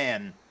this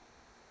man.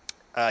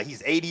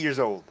 He's 80 years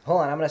old. Hold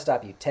on, I'm gonna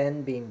stop you.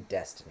 10 being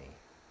destiny.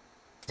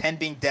 10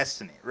 being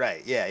destiny.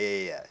 Right.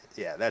 Yeah.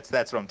 That's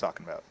what I'm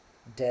talking about.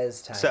 Des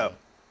So,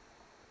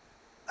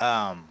 Tiny.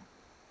 um,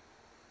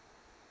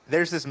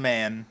 there's this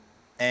man,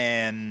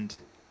 and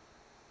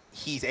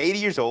he's 80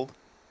 years old,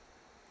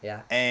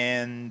 Yeah.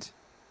 and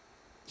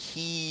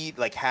he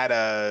like had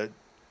an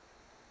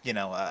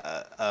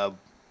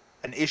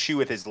issue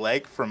with his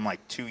leg from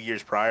like 2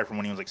 years prior, from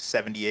when he was like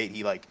 78.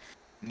 He like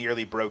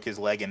nearly broke his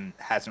leg and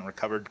hasn't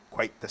recovered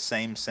quite the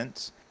same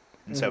since,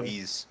 and so Mm-hmm.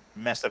 he's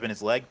messed up in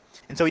his leg,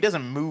 and so he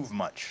doesn't move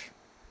much.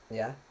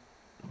 Yeah.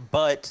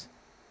 But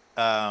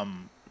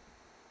um,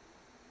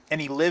 and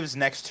he lives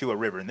next to a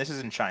river, and this is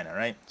in China,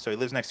 right? So he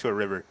lives next to a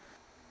river,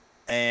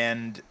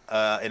 and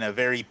in a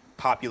very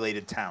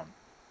populated town.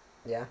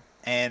 Yeah.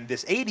 And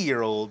this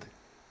 80-year-old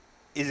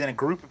is in a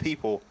group of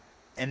people,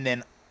 and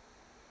then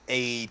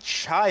a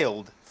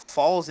child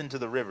falls into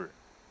the river,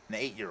 an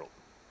 8-year-old,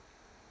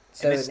 and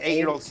So this an 80.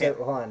 eight-year-old So can't.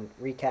 hold on.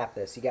 Recap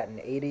this. You got an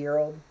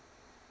 80-year-old.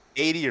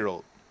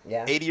 80-year-old,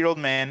 Yeah. 80-year-old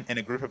man in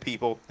a group of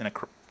people in a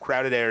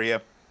crowded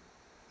area,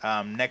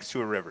 next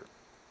to a river.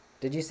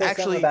 Did you say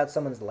something Actually, about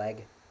someone's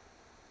leg?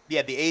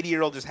 yeah, the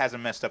 80-year-old just has a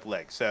messed up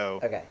leg, so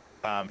Okay.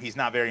 he's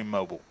not very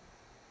mobile.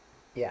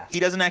 Yeah. He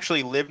doesn't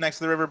actually live next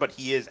to the river, but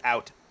he is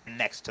out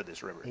next to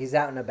this river. He's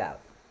out and about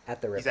at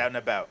the He's river. out and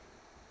about.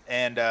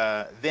 And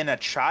then a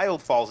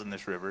child falls in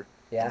this river. An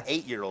Yeah.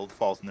 8-year-old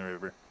falls in the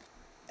river.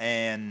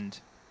 And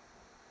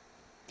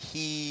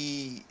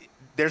he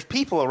there's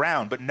people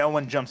around, but no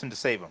one jumps in to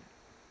save him.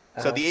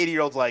 So Uh-huh. the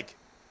 80-year-old's like,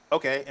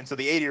 okay, and so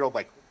the 80-year-old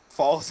like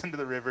falls into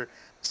the river,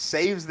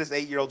 saves this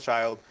 8-year-old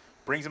child,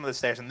 brings him to the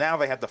stairs, and now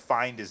they have to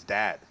find his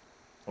dad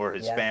or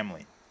his Yeah.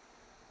 family.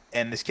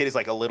 And this kid is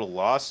like a little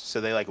lost,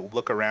 so they like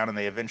look around and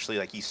they eventually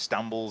like he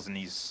stumbles and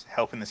he's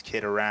helping this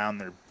kid around.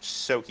 They're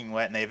soaking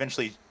wet, and they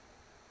eventually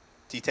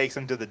he takes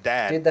him to the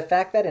dad. Dude, the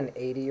fact that an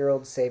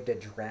 80-year-old saved a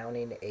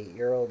drowning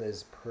 8-year-old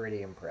is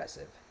pretty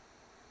impressive.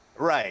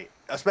 Right,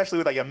 especially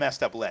with like a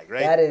messed up leg,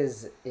 right? That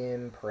is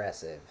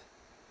impressive.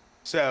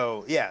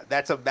 So yeah,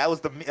 that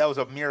was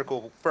a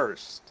miracle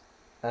first.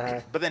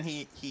 Uh-huh. But then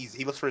he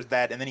looks for his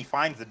dad, and then he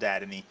finds the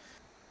dad, and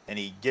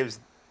he gives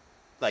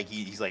like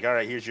he's like, all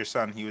right, here's your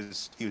son. He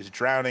was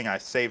drowning. I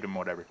saved him,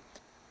 whatever.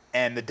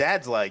 And the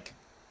dad's like,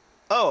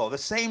 oh, the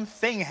same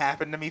thing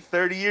happened to me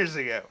 30 years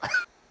ago.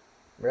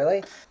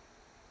 Really?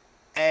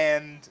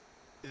 And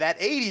that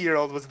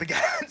 80-year-old was the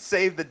guy that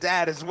saved the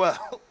dad as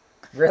well.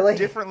 Really?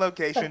 Different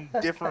location,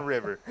 different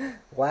river. But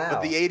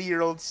Wow. the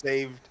 80-year-old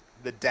saved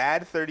the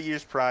dad 30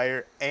 years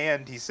prior,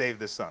 and he saved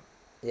the son.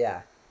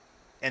 Yeah.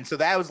 And so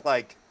that was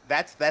like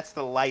that's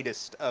the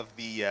lightest No, of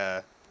the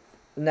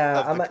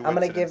I'm gonna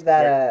coincidence. give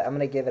that a I'm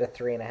gonna give it a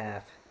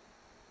 3.5.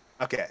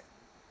 Okay.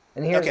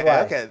 And here's Okay.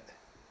 why. Okay.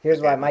 Here's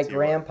why. Okay. My Let's hear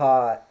why.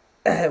 grandpa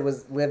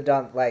lived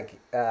on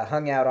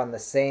hung out on the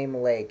same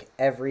lake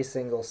every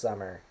single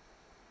summer,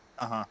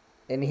 Uh-huh.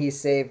 and he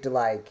saved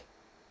like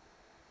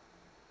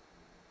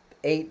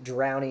 8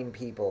 drowning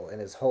people in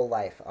his whole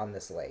life on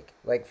this lake.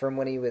 Like from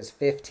when he was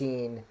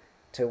 15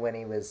 to when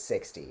he was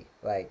 60.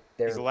 Like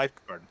He's there a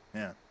lifeguard.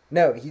 Yeah.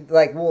 No, he was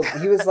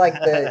like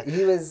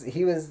he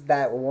was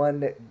that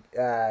one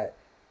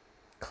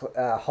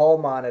hall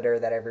monitor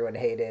that everyone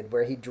hated,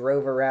 where he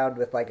drove around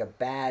with like a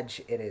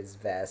badge in his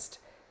vest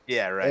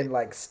Yeah, right. and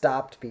like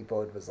stopped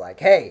people and was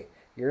like, "Hey,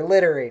 you're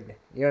littering."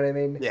 You know what I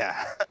mean?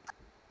 Yeah.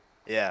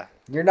 Yeah.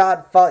 You're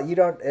not you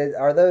don't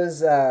are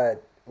those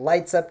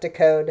lights up to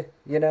code,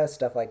 you know,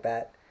 stuff like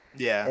that.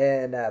 Yeah.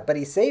 And but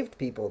he saved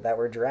people that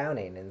were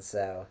drowning, and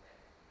so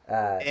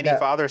Any no,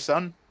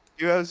 father-son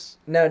duos?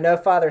 no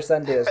father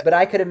son duos. But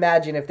I could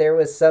imagine if there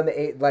was some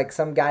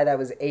guy that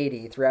was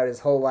 80 throughout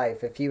his whole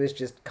life, if he was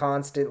just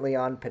constantly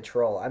on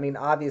patrol. I mean,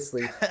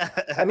 obviously,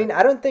 I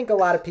don't think a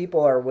lot of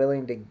people are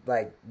willing to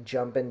like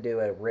jump into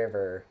a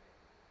river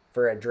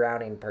for a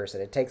drowning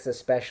person. It takes a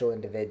special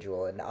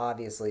individual, and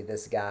obviously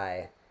this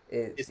guy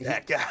It's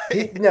that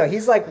guy. no,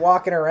 he's like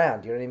walking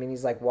around. You know what I mean?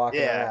 He's like walking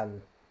Yeah.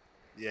 around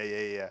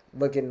Yeah.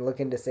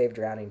 looking to save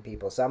drowning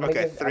people. So I'm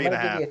Okay, gonna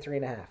give you a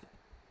 3.5.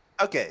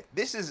 Okay.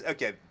 This is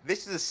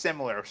a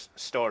similar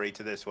story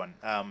to this one.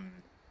 I'm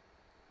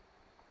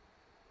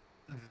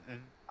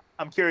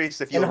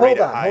curious if And you'll rate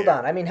it hold higher.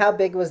 on. I mean, how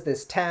big was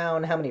this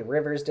town? How many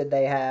rivers did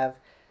they have?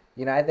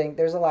 You know, I think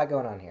there's a lot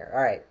going on here.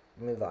 All right,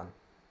 move on.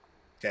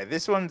 Okay,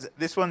 this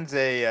one's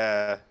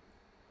a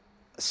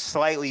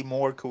slightly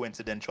more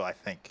coincidental, I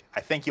think.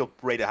 I think you'll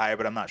rate it higher,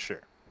 but I'm not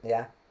sure.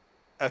 Yeah.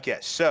 Okay,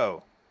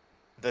 so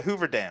the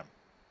Hoover Dam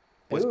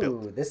was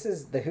built. Ooh,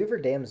 the Hoover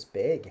Dam's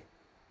big.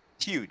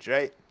 Huge,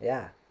 right?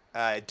 Yeah.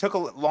 It took a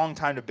long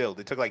time to build.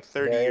 It took like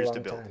 30 Very years long to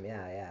build. time.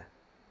 Yeah.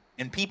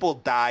 And people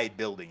died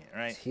building it,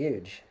 right? It's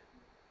huge.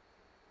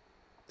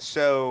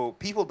 So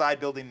people died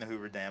building the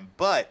Hoover Dam,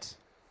 but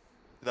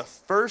the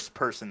first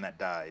person that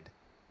died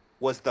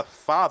was the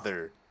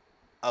father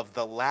of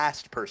the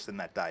last person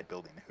that died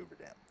building the Hoover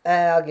Dam.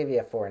 I'll give you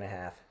a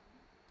 4.5.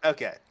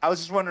 Okay. I was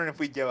just wondering if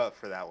we'd go up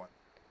for that one.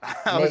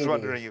 I was Maybe.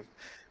 wondering if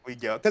we'd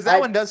go. Because that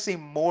one does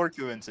seem more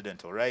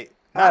coincidental, right?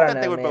 I Not don't that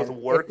know, they would man. both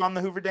work on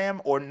the Hoover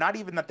Dam, or not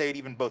even that they'd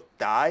even both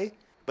die,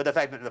 but the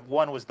fact that the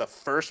one was the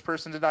first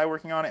person to die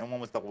working on it, and one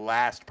was the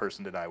last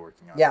person to die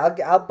working on it. Yeah,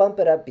 I'll bump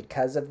it up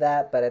because of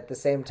that, but at the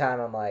same time,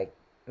 I'm like,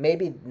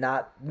 maybe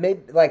not.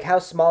 Maybe like how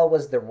small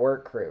was the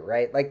work crew,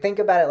 right? Like think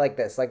about it like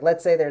this. Like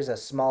let's say there's a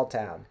small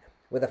town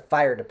with a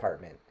fire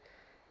department,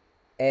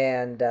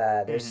 and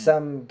there's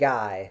some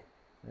guy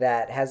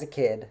that has a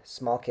kid,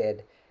 small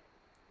kid,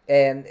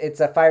 and it's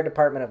a fire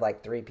department of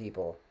like 3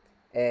 people.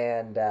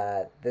 And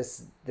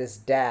this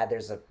dad,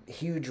 there's a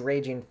huge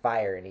raging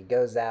fire, and he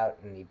goes out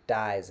and he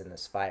dies in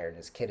this fire, and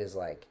his kid is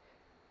like,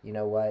 you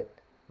know what?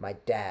 My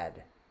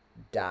dad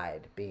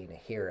died being a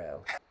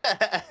hero.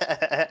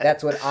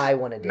 That's what I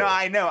want to do. No,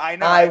 I know. I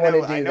I wanna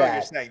know do what you're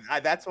that. saying.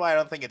 That's why I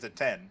don't think it's a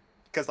 10.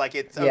 Because like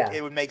Yeah.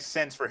 it would make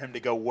sense for him to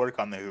go work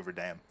on the Hoover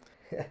Dam.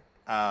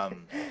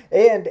 And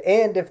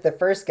if the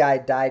first guy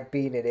died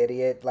being an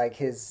idiot, like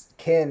his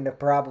kin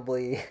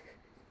probably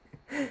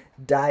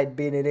died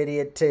being an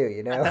idiot too,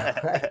 you know?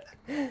 Like,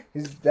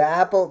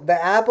 the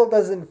apple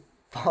doesn't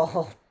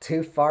fall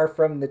too far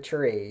from the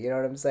tree, you know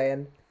what I'm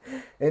saying?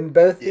 In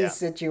both Yeah. these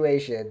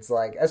situations,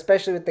 like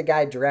especially with the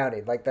guy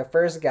drowning, like the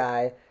first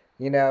guy,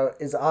 you know,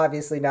 is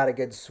obviously not a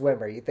good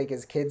swimmer. You think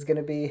his kid's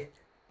gonna be?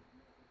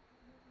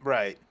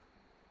 Right.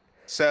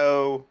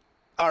 So,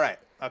 all right.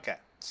 Okay.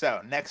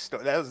 So next,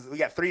 we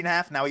got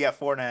 3.5. Now we got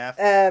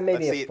 4.5.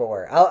 Maybe Let's a see.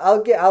 4.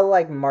 I'll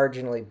like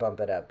marginally bump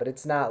it up, but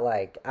it's not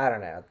like I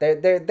don't know.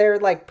 They're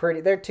like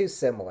pretty. They're too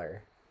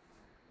similar.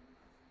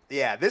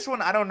 Yeah, this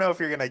one I don't know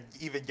if you're gonna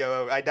even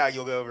go. I doubt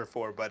you'll go over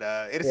 4, but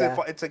Yeah.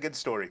 it's a good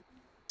story.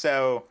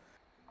 So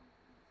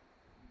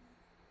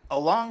a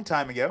long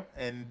time ago,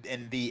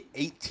 in the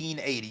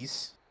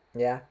 1880s,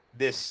 Yeah.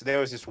 there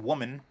was this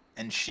woman,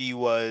 and she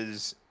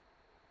was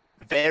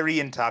very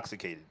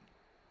intoxicated,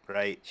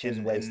 right, She was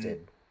and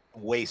wasted.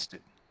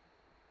 wasted.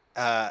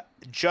 Uh,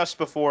 just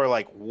before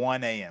like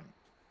 1 a.m.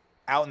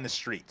 out in the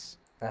streets,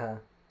 Uh huh.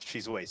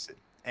 she's wasted,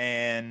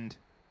 and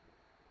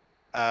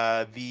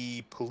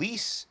the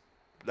police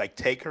like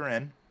take her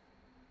in,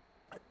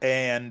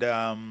 and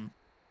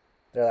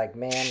They're like,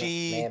 ma'am,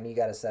 she ma'am, you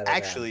got to settle down.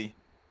 actually,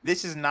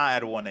 this is not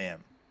at 1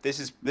 a.m. This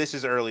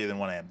is earlier than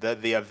 1 a.m.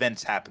 The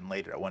events happen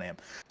later at 1 a.m.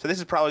 So this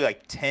is probably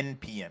like 10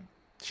 p.m.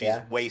 She's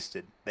Yeah.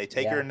 wasted. They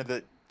take her Yeah.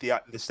 into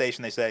the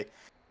station. They say,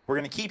 "We're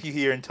gonna keep you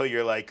here until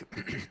you're like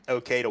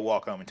okay to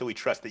walk home, until we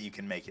trust that you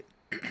can make it."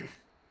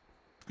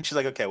 And she's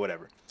like, "Okay,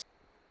 whatever."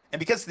 And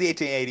because it's the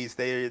 1880s,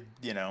 they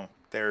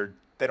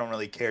don't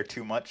really care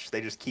too much. They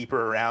just keep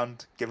her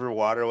around, give her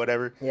water,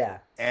 whatever. Yeah.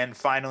 And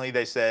finally,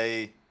 they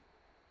say,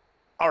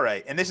 all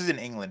right, and this is in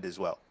England as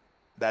well.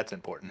 That's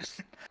important.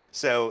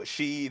 So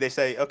they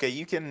say, okay,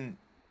 you can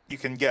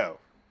go.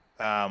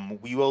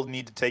 We will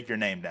need to take your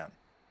name down.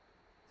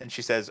 And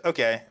she says,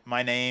 okay,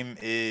 my name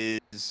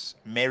is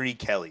Mary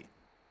Kelly.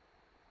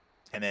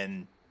 And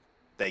then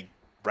they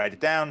write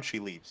it down. She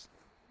leaves.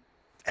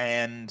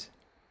 And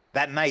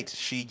that night,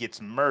 she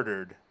gets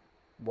murdered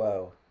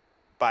Whoa.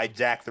 by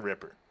Jack the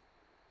Ripper.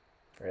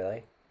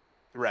 Really?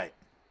 Right.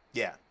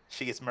 Yeah.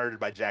 She gets murdered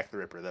by Jack the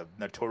Ripper, the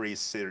notorious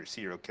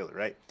serial killer,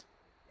 right?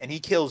 And he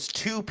kills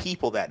 2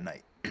 people that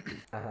night.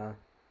 Uh huh.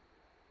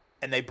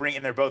 And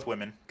they're both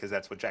women, because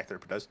that's what Jack the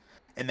Ripper does.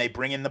 And they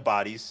bring in the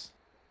bodies,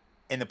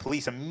 and the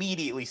police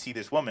immediately see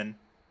this woman,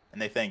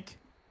 and they think,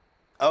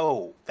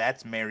 oh,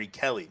 that's Mary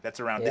Kelly. This is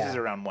Yeah.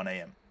 around 1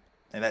 a.m.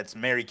 And that's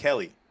Mary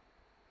Kelly.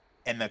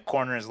 And the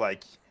coroner is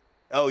like,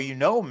 oh, you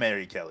know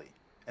Mary Kelly?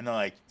 And they're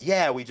like,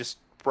 yeah, we just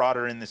brought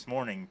her in this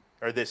morning,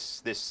 or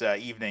this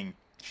evening.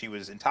 She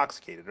was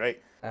intoxicated,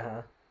 right? Uh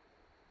huh.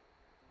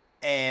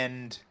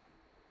 And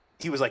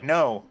he was like,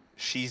 no,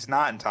 she's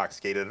not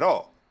intoxicated at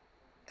all.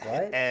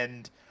 What?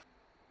 And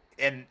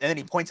and then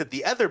he points at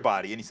the other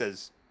body and he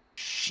says,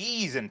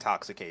 she's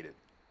intoxicated.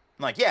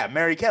 I'm like, yeah,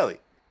 Mary Kelly.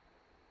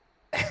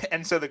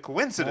 And so the Huh?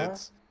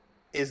 coincidence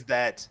is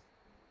that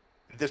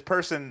this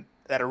person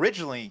that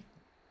originally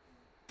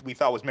we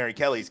thought was Mary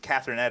Kelly's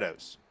Catherine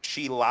Eddowes.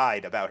 She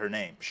lied about her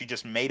name. She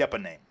just made up a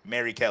name,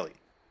 Mary Kelly.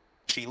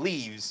 She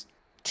leaves.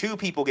 2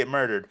 people get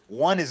murdered.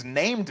 One is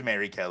named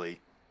Mary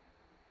Kelly,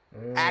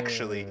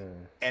 actually,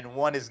 Mm. and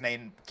one is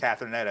named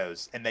Catherine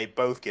Eddowes, and they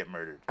both get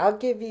murdered. I'll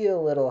give you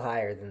a little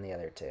higher than the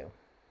other two.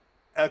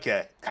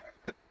 Okay, I'll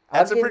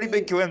that's a give pretty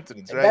big you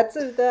coincidence, right? that's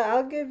a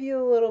I'll give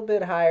you a little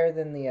bit higher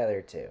than the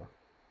other two.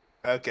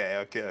 Okay,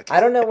 okay,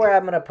 I don't know okay. where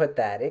I'm gonna put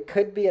that. It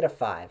could be at a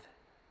 5.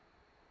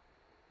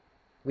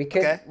 We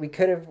could Okay, we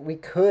could have we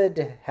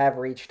could have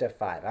reached a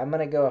 5. I'm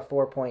gonna go a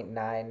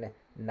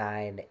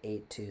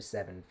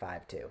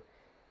 4.998275 2.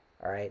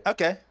 All right.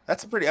 okay,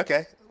 that's a pretty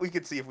okay. We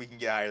could see if we can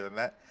get higher than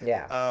that.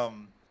 Yeah.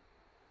 Um,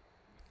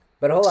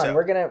 But hold on, so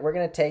we're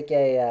gonna take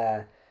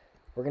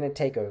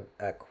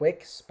a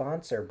quick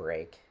sponsor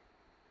break,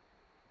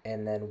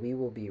 and then we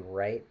will be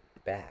right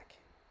back.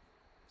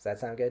 Does that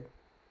sound good?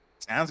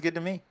 sounds good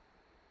to me.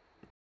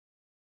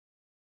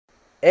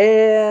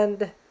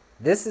 And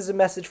this is a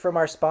message from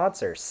our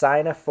sponsor,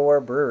 Sina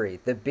 4 Brewery,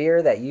 the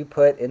beer that you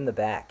put in the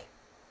back.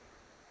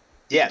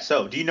 Yeah.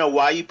 So, do you know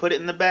why you put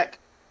it in the back?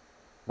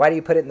 Why do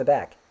you put it in the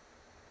back?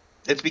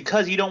 It's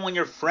because you don't want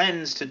your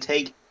friends to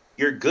take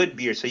your good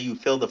beer, so you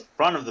fill the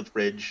front of the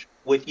fridge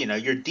with,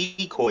 your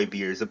decoy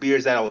beers, the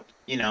beers that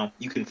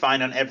you can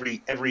find on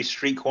every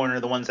street corner,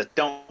 the ones that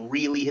don't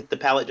really hit the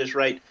palate just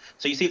right.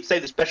 So you see, say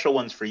the special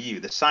ones for you,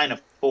 the Sign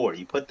of Four,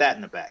 you put that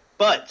in the back.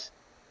 But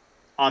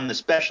on the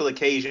special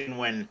occasion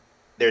when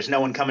there's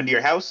no one coming to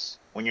your house,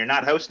 when you're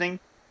not hosting,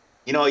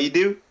 you know what you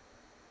do?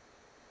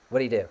 What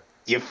do you do?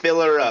 You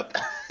fill her up.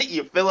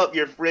 You fill up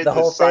your The fridge with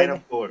whole Sign of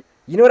thing? Four.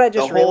 You know what I The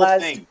just whole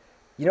realized? thing.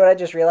 You know what I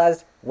just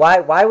realized?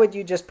 Why would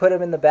you just put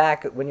them in the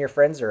back when your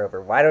friends are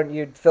over? Why don't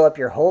you fill up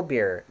your whole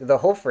beer, the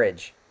whole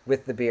fridge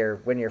with the beer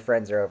when your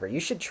friends are over? You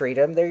should treat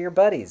them. They're your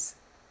buddies.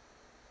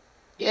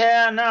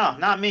 Yeah, no,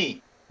 not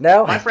me.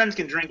 No? My friends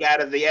can drink out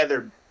of the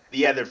other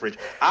fridge.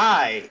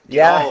 I get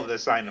Yeah. all of the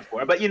Sign of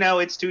Four, but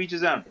it's to each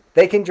his own.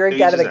 They can To drink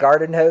each out of his the own.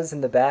 garden hose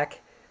in the back.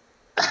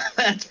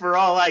 That's for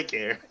all I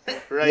care,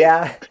 right?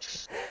 Yeah.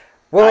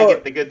 I Well,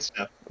 get the good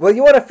stuff. well,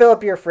 you want to fill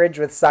up your fridge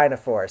with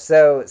Sinophore.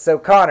 So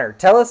Connor,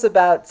 tell us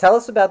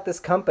about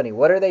this company.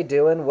 What are they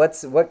doing?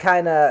 What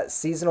kind of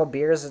seasonal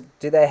beers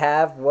do they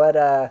have?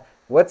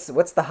 What's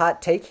the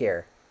hot take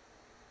here?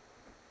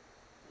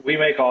 We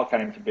make all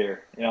kinds of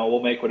beer.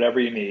 We'll make whatever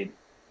you need.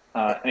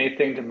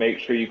 Anything to make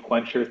sure you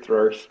quench your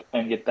thirst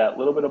and get that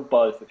little bit of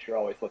buzz that you're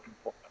always looking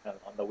for on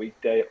the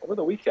weekday or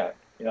the weekend.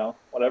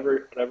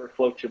 Whatever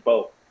floats your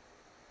boat.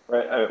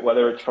 Right?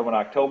 Whether it's from an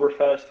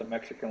Oktoberfest, a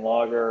Mexican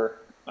lager,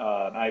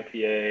 an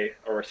IPA,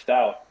 or a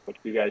stout, which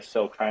you guys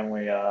so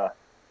kindly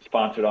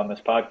sponsored on this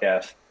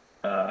podcast,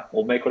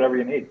 we'll make whatever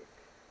you need.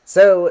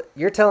 So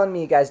you're telling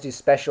me you guys do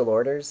special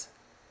orders?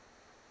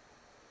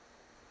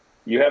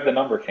 You have the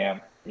number,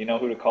 Cam. You know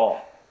who to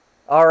call.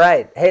 All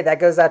right. Hey, that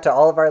goes out to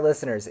all of our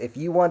listeners. If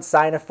you want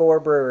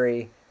Sinophore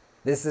Brewery,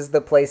 this is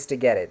the place to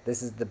get it.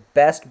 This is the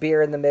best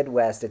beer in the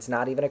Midwest. It's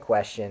not even a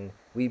question.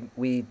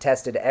 We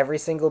tested every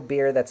single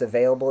beer that's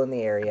available in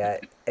the area,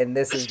 and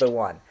this is the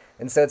one.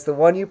 And so it's the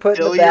one you put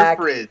in the back.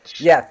 Fill your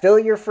fridge. Yeah, fill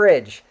your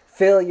fridge.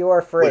 Fill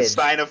your fridge. With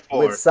Sinophore.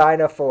 With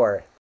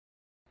Sinophore.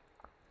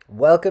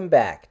 Welcome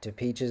back to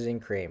Peaches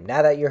and Cream.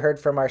 Now that you heard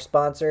from our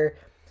sponsor,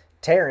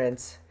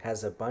 Terrence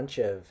has a bunch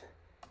of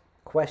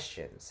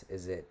questions.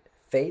 Is it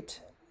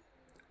fate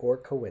or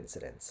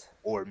coincidence?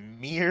 Or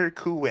mere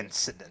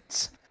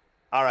coincidence.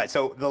 All right,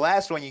 so the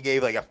last one you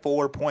gave like a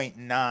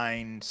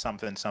 4.9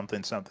 something.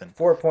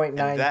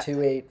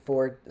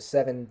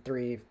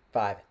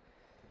 4.9284735.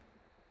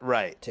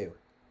 Right. 2.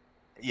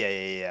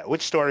 Yeah.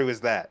 Which story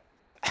was that?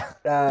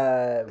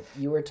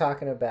 You were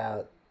talking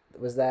about,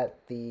 was that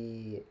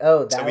the,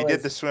 oh, that So we was,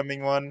 did the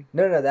swimming one,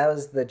 no, that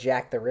was the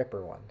Jack the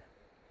Ripper one.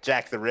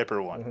 Jack the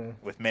Ripper one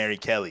with Mary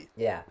Kelly.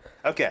 Yeah.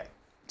 Okay,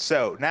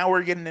 so now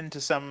we're getting into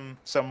some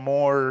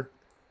more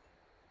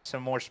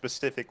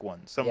specific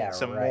ones, some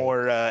right.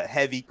 more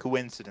heavy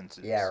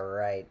coincidences. Yeah,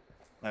 right.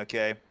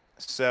 Okay,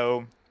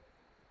 so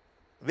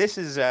this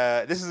is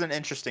an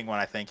interesting one,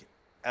 I think,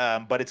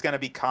 but it's gonna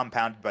be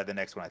compounded by the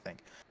next one, I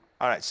think.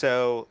 All right,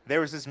 so there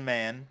was this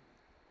man,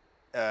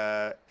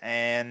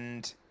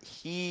 and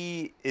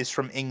he is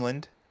from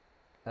England,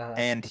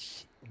 and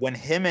when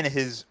him and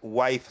his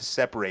wife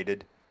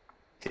separated,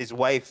 his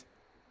wife,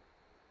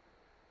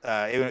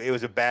 it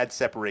was a bad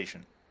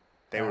separation.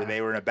 They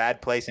were in a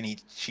bad place,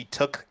 and she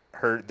took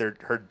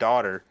her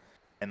daughter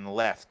and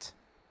left.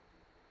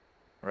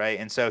 Right,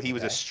 and so he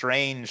was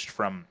estranged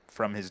from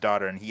his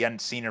daughter, and he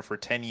hadn't seen her for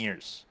 10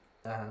 years.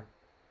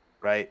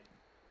 Right,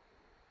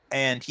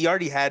 and he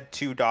already had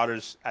 2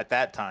 daughters at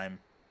that time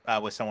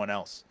with someone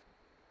else,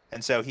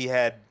 and so he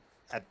had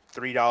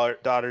 3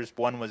 daughters.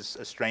 One was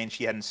estranged;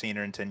 he hadn't seen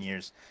her in 10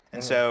 years,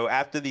 and so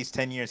after these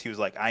 10 years, he was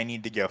like, "I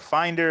need to go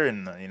find her,"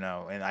 and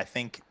and I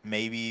think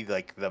maybe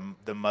like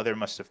the mother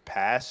must have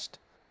passed,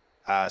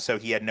 so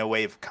he had no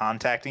way of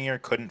contacting her,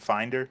 couldn't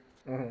find her.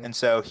 And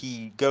so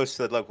he goes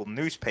to the local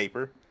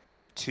newspaper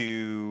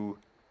to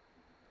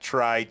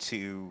try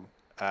to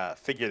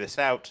figure this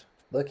out.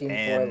 Looking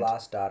for a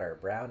lost daughter,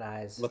 brown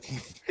eyes.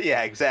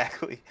 Yeah,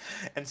 exactly.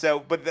 And so,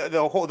 but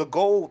the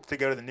goal to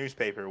go to the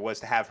newspaper was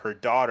to have her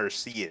daughter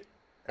see it,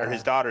 or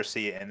his daughter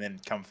see it, and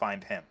then come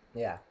find him.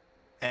 Yeah.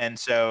 And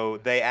so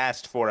they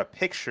asked for a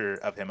picture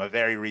of him, a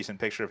very recent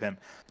picture of him.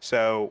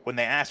 So when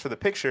they asked for the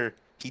picture,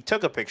 he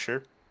took a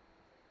picture,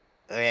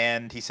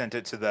 and he sent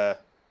it to the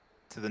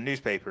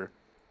newspaper,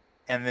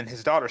 and then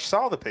his daughter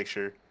saw the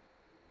picture,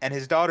 and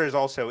his daughter is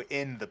also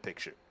in the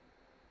picture.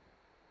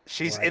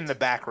 She's in the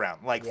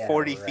background, like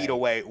 40 feet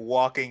away,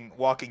 walking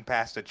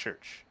past a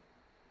church.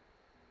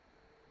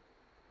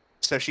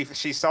 So she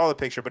saw the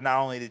picture, but not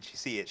only did she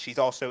see it, she's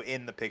also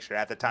in the picture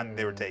at the time that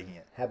they were taking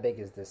it. How big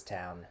is this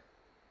town?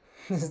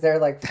 Is there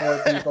like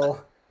 4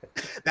 people?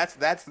 That's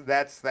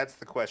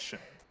the question.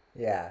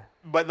 Yeah.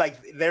 But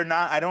like they're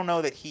not. I don't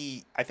know that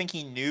I think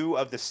he knew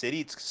of the city.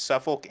 It's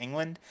Suffolk,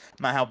 England.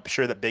 I'm not how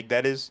sure that big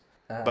that is.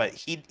 But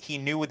he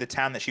knew the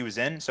town that she was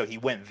in, so he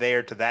went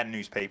there to that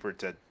newspaper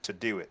to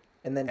do it.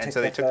 And then so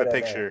they took the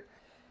picture,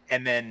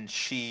 and then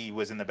she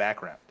was in the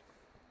background.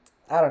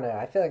 I don't know.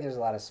 I feel like there's a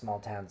lot of small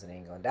towns in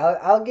England.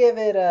 I'll give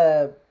it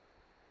a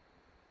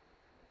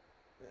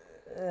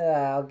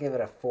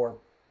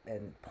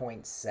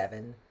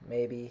 4.7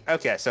 maybe.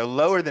 Okay, so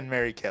lower than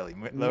Mary Kelly.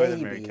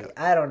 Than Mary Kelly.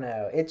 I don't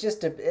know. It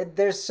just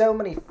there's so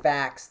many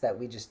facts that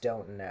we just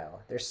don't know.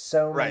 There's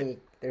so many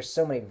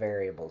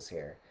variables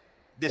here.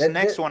 This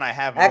next one I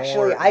have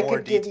actually more I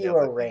could give detail, you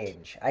a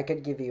range. I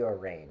could give you a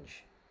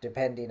range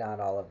depending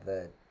on all of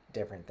the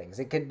different things.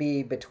 It could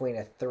be between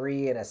a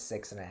 3 and a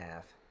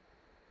 6.5.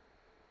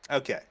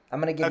 Okay.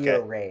 I'm gonna give you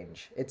a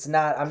range. It's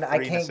not.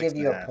 I can't give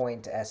you a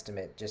point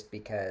estimate just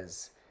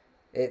because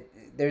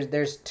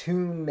there's too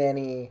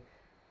many.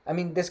 I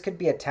mean, this could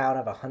be a town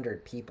of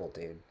 100 people,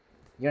 dude.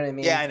 You know what I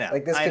mean? Yeah, I know.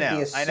 Like this could be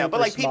a super I know, but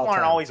like people aren't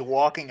town. always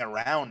walking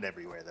around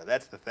everywhere though.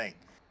 That's the thing.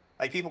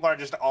 Like people aren't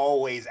just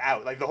always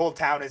out. Like the whole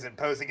town isn't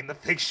posing in the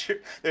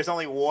picture. There's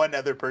only one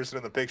other person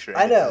in the picture.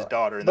 And I know. It's his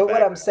daughter in but the what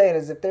I'm background. saying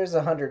is, if there's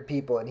 100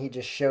 people and he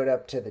just showed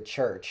up to the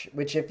church,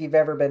 which if you've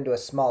ever been to a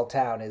small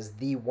town is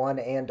the one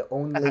and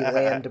only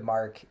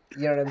landmark.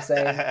 You know what I'm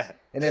saying?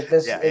 And if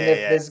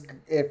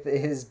if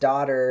his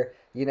daughter,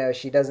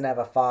 she doesn't have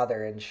a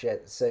father and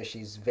shit, so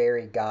she's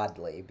very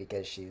godly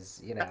because she's,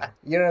 you know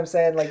what I'm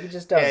saying? Like you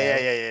just don't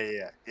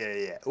know.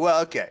 Yeah. Well,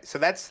 okay. So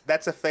that's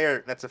a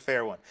fair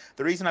one.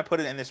 The reason I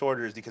put it in this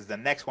order is because the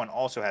next one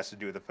also has to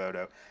do with the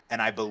photo,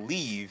 and I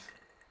believe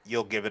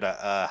you'll give it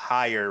a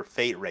higher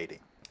fate rating.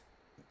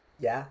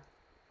 Yeah.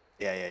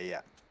 Yeah.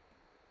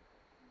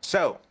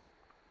 So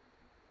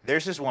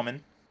there's this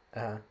woman,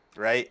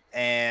 right?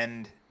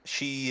 And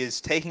she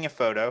is taking a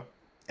photo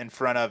in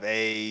front of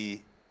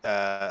a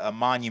a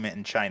monument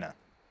in China,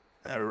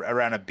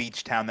 around a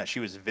beach town that she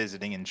was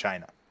visiting in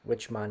China.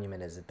 Which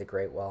monument is it? The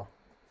Great Wall?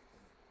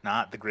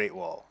 Not the Great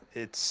Wall.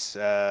 It's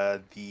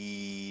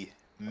the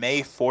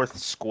May 4th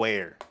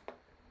Square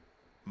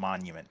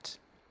monument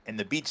in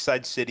the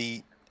beachside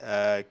city,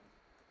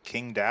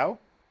 Qingdao,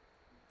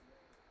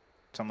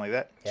 something like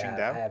that. Yeah,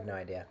 Qingdao. I have no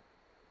idea.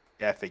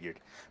 Yeah, I figured.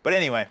 But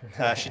anyway,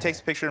 she takes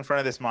a picture in front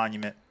of this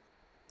monument,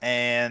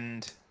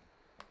 and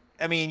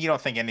I mean, you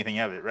don't think anything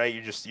of it, right?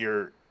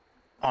 You're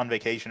on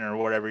vacation or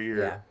whatever.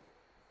 You're Yeah.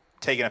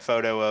 taking a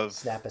photo of.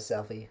 Snap a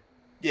selfie.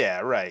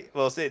 Yeah, right.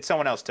 Well, it's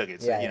someone else took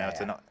it, so Yeah, you know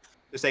yeah, yeah.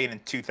 it was taken in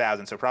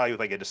 2000, so probably with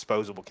like a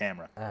disposable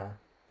camera.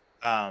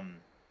 Uh,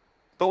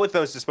 But with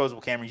those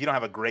disposable cameras, you don't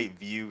have a great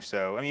view.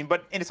 So I mean,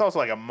 and it's also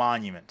like a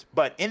monument.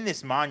 But in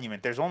this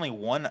monument, there's only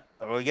one.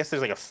 Well, I guess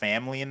there's like a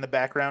family in the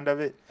background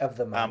of it. of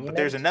the monument? But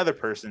there's another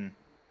person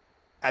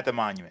at the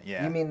monument.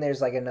 Yeah. You mean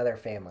there's like another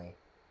family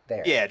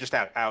there? Yeah, just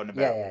out and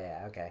about.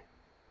 Yeah, okay.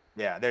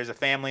 Yeah, there's a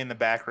family in the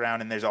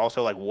background, and there's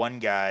also like one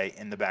guy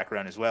in the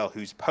background as well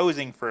who's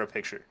posing for a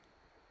picture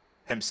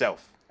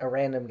himself. A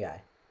random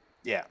guy.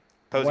 Yeah,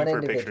 posing One for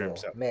a picture individual,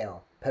 himself.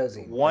 male,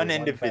 posing. for One photo.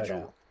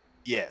 individual.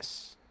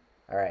 Yes.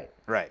 All right.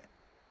 Right.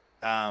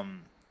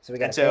 So we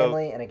got And a so-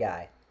 family and a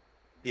guy.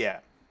 Yeah.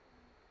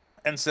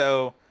 And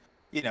so,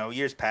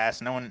 years pass.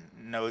 No one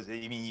knows.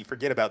 I mean, you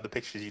forget about the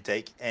pictures you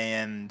take,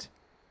 and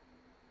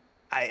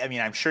I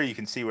mean, I'm sure you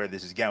can see where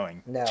this is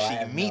going. No, I she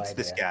have no meets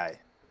this idea. guy.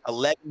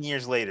 11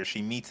 years later,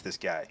 she meets this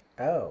guy.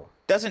 Oh,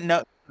 Doesn't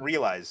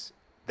realize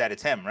that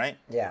it's him, right?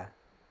 yeah.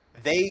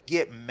 They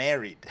get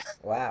married.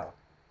 Wow.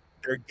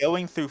 They're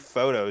going through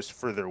photos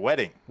for their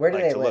wedding. Where do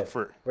like, they to live? Look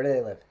for. Where do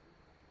they live?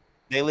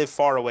 They live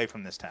far away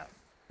from this town.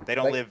 They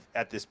don't Like- live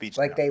at this beach.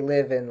 Like town. they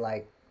live in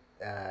like,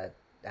 I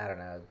don't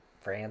know,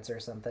 France or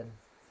something.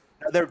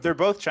 No, they're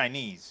both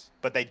Chinese,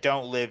 but they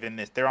don't live in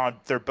this.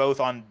 They're both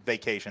on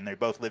vacation. They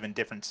both live in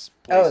different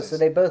places. Oh, so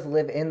they both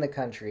live in the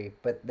country,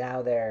 but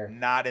now they're.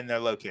 not in their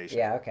location.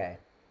 Yeah. Okay.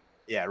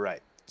 Yeah,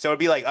 right. So it'd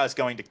be like us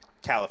going to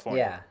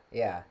California.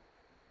 Yeah.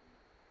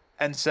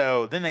 And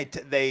so then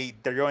they're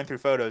going through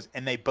photos,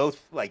 and they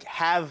both like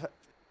have.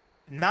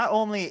 Not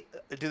only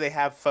do they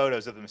have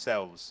photos of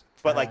themselves,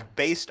 but like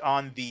based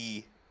on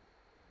the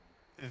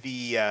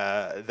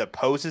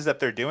poses that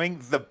they're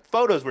doing, the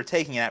photos were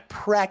taken at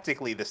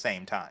practically the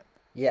same time.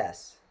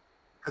 Yes.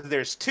 Because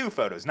there's two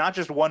photos, not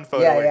just one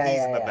photo Yeah, where yeah, he's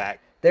yeah, in the yeah. back.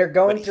 They're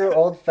going But- through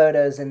old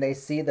photos and they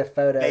see the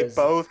photos. They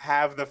both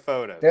have the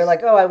photos. They're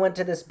like, "Oh, I went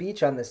to this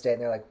beach on this day,"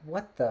 and they're like,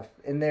 "What the?"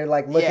 And they're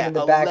like looking in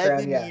the background.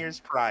 11 Yeah. years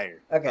prior.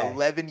 Okay.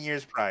 11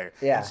 years prior.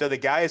 Yeah. And so the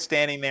guy is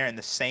standing there in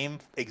the same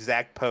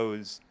exact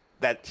pose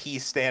that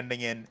he's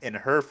standing in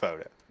her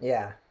photo.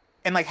 Yeah.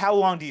 And like, how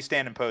long do you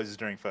stand in poses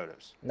during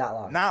photos? Not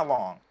long. Not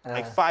long.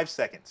 Like 5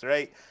 seconds,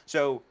 right?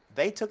 So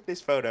they took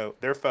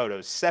their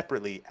photos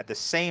separately at the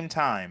same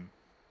time,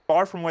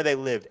 far from where they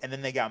lived, and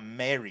then they got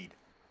married.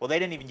 Well, they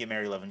didn't even get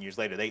married 11 years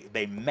later.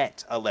 They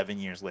met 11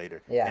 years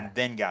later, Yeah. and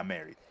then got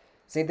married.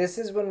 See, this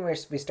is when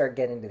we start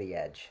getting to the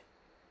edge.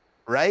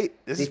 Right?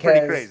 This is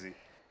pretty Because- crazy.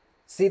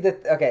 See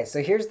okay,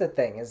 so here's the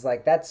thing: is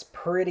like that's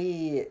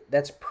pretty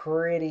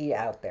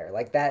out there.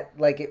 Like that,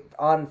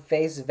 on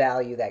face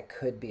value, that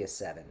could be a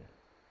 7.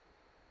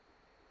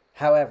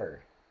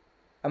 However,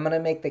 I'm gonna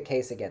make the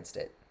case against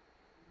it.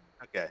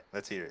 Okay,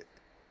 let's hear it.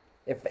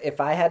 If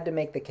I had to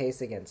make the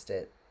case against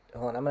it,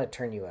 hold on, I'm gonna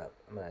turn you up.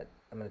 I'm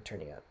gonna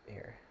turn you up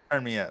here.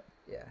 Turn me up.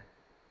 Yeah.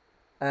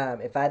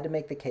 If I had to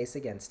make the case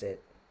against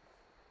it,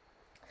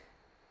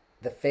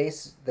 the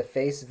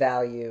face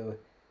value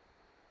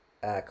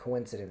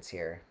coincidence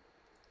here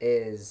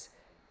is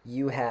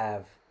you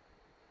have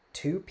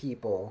two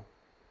people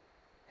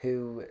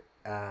who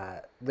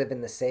live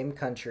in the same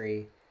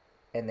country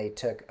and they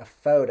took a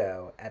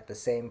photo at the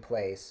same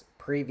place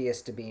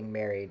previous to being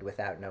married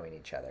without knowing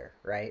each other,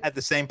 right? At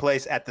the same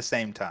place at the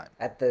same time.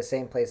 At the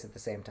same place at the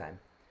same time.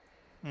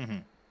 Mm-hmm.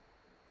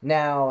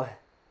 Now,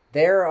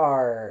 there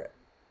are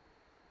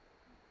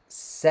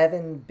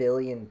 7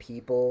 billion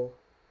people,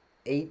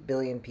 8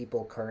 billion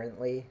people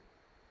currently,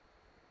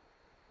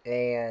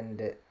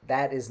 and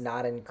that is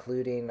not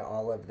including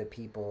all of the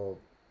people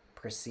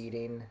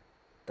preceding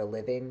the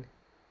living,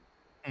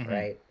 Mm-hmm.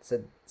 right?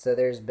 So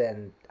there's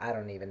been, I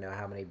don't even know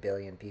how many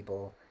billion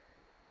people.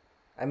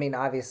 I mean,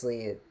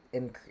 obviously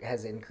it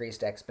has increased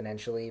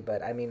exponentially,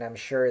 but I mean, I'm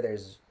sure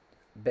there's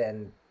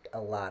been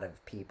a lot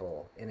of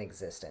people in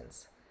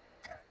existence.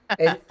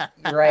 And,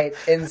 right,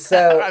 and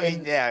so I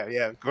mean, yeah,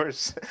 of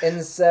course.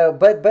 and so,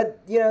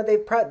 but you know,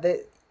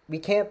 we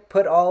can't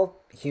put all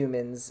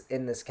humans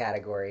in this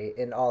category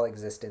in all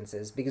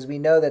existences because we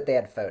know that they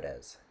had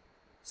photos.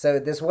 So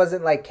this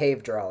wasn't like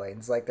cave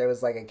drawings. Like there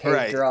was like a cave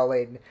Right.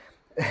 drawing,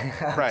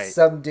 of Right.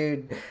 some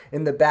dude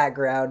in the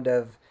background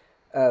of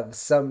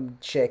some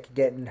chick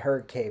getting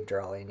her cave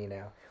drawing. You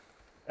know.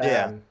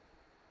 Yeah.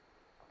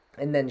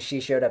 And then she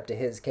showed up to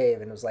his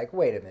cave and was like,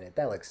 "Wait a minute,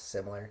 that looks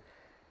similar."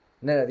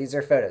 No, these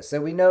are photos. So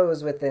we know it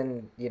was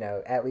within,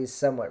 at least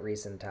somewhat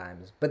recent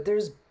times. But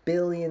there's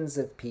billions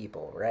of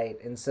people,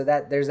 right? And so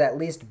that there's at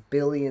least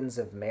billions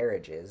of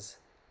marriages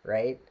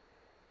right?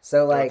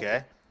 So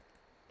Okay.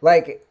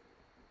 like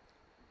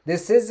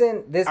this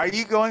isn't this Are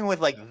you going with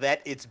like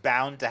that it's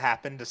bound to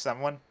happen to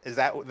someone? Is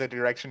that the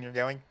direction you're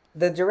going?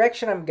 the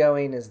direction I'm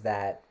going is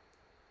that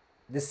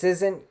this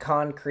isn't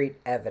concrete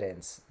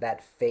evidence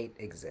that fate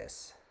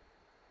exists.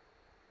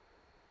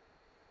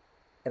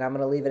 And I'm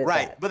going to leave it at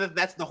Right, that. but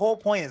that's the whole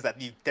point is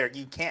that you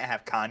can't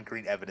have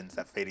concrete evidence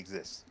that fate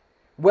exists.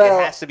 It Well,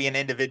 has to be an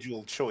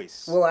individual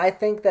choice. well, I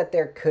think that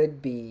there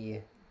could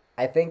be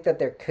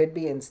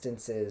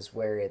instances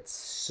where it's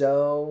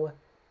so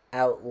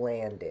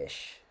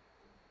outlandish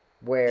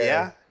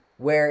Yeah.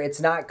 where it's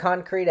not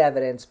concrete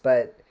evidence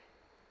but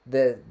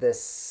the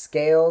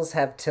scales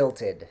have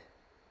tilted.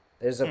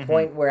 There's a Mm-hmm.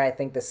 point where I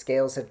think the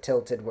scales have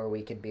tilted where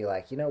we could be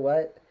like, you know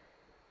what?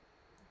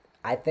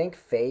 I think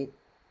fate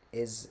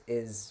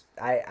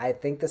I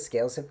think the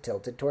scales have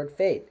tilted toward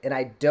fate. And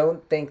I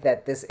don't think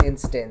that this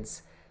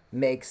instance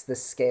makes the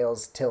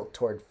scales tilt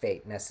toward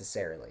fate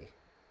necessarily.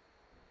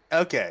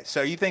 Okay,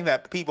 so you think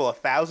that people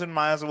 1,000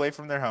 miles away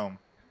from their home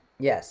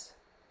Yes.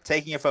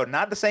 taking a photo,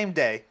 not the same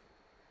day,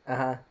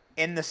 Uh-huh.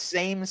 in the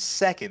same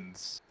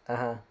seconds,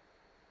 Uh-huh.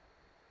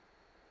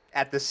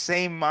 at the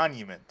same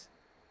monument,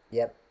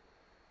 Yep.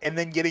 and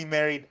then getting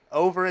married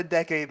over a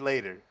decade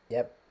later.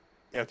 Yep.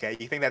 Okay,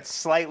 you think that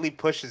slightly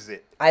pushes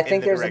it I in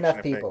think the there's direction enough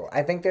of fate? people.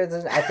 I think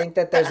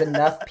that there's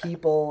enough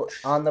people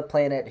on the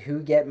planet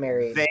who get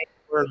married. They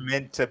were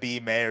meant to be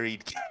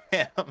married,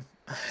 Cam.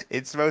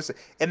 It's supposed to.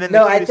 And then the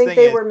No, I cutest think thing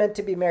they is, were meant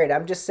to be married.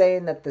 I'm just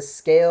saying that the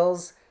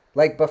scales,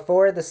 like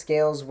before the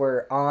scales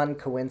were on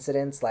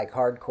coincidence, like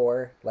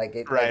hardcore, like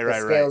the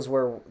right. scales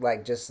were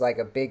like just like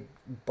a big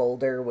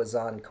boulder was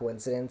on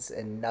coincidence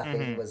and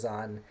nothing Mm-hmm. was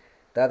on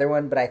the other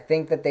one. But I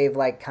think that they've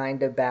like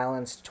kind of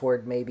balanced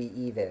toward maybe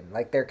even.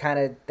 Like they're kind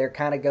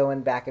of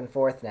going back and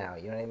forth now.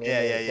 You know what I mean?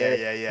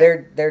 Yeah.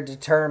 They're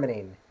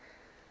determining.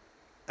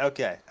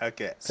 Okay.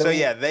 So So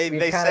yeah, they we've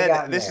kind of said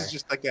gotten this there. is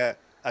just like a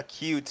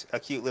cute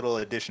little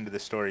addition to the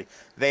story.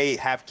 They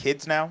have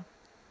kids now,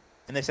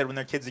 and they said when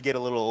their kids get a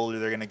little older,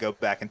 they're gonna go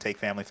back and take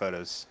family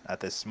photos at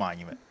this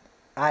monument.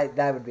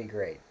 That would be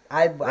great.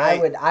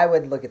 Right? I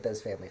would look at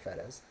those family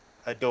photos.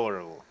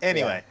 Adorable. Yeah.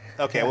 Anyway,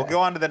 okay, we'll go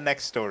on to the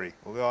next story.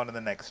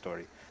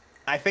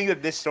 I think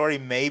that this story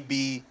may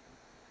be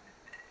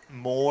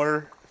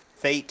more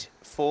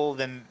fateful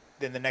than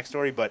the next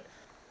story, but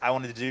I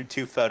wanted to do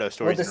two photo Well,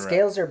 stories the in a row.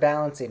 scales are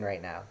balancing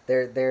right now.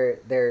 They're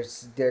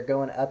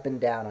going up and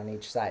down on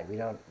each side.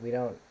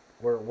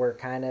 We're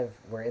kind of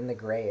we're in the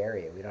gray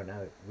area. We don't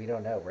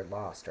know. We're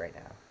lost right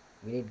now.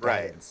 We need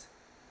Right. guidance.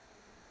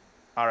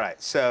 All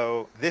right.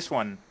 So this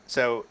one.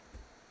 So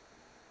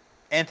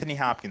Anthony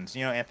Hopkins.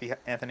 You know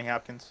Anthony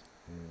Hopkins?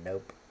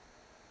 Nope.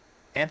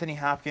 Anthony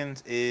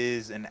Hopkins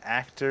is an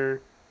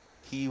actor.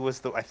 He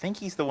was the. I think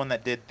he's the one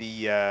that did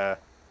the.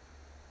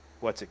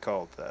 What's it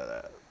called?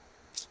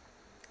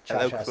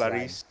 Hello, Cha-Cha Slide.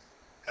 Clarice.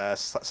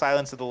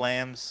 Silence of the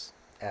Lambs.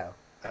 Oh.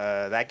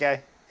 That guy. You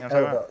know what I'm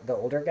talking about? Oh, the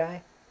older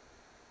guy,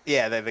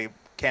 Yeah, the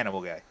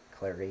cannibal guy.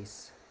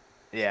 Clarice.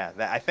 Yeah,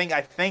 I think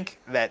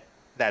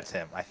that's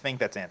him. I think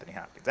that's Anthony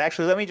Hopkins.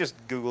 Actually, let me just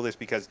Google this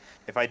because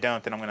if I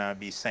don't, then I'm gonna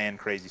be saying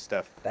crazy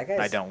stuff. I don't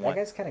That want.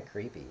 guy's kind of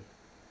creepy.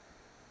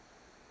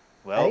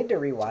 I Well, need to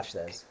rewatch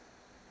those.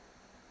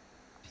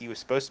 he was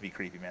supposed to be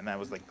creepy, man. That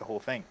was like the whole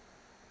thing.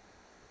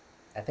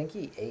 I think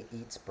he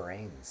eats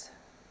brains.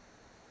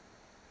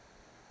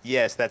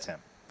 Yes, that's him.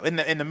 In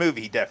the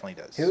movie, he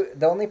definitely does.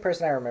 The only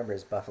person I remember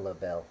is Buffalo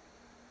Bill.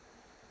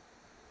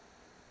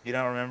 You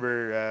don't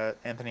remember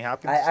Anthony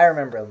Hopkins? I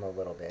remember him a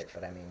little bit,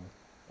 but I mean,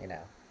 you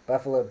know,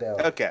 Buffalo Bill.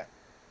 Okay.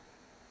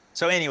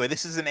 So anyway,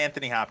 this is an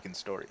Anthony Hopkins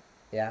story.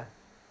 Yeah.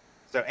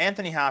 So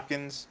Anthony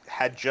Hopkins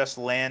had just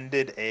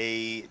landed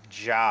a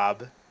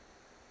job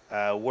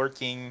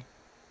working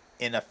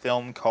in a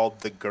film called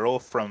The Girl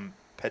from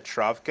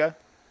Petrovka.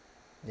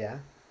 Yeah.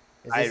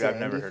 Is I've this an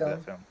never indie heard film?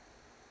 of that film.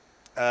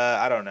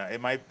 I don't know. It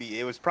might be.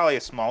 It was probably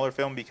a smaller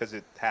film because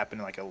it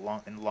happened like a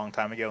long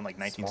time ago in like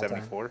Small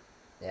 1974.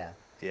 Yeah.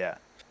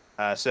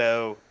 Yeah.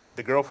 So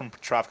The Girl from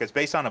Petrovka is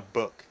based on a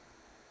book,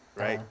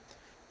 right? Uh-huh.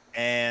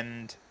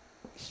 And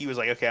he was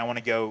like, okay, I want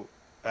to go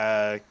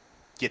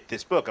get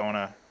this book. I want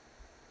to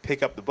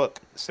pick up the book.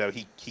 So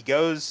he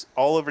goes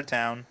all over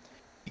town.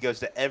 He goes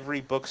to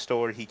every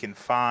bookstore he can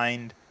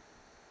find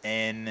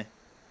in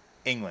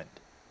England,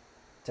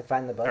 To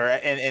find the book. or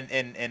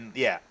in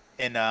yeah,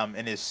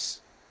 in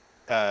his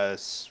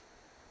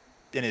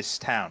in his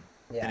town,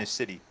 Yeah. in his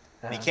city,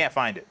 and he Uh-huh. can't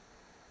find it.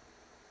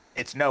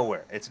 It's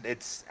nowhere.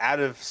 It's out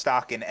of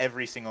stock in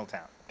every single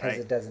town, Because right?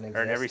 it doesn't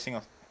Or in every exist.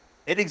 single.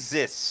 It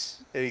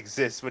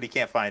exists, but he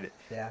can't find it.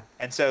 Yeah.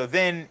 And so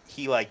then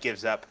he like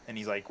gives up and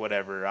he's like,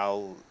 whatever,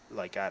 I'll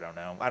like I don't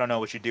know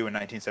what you do in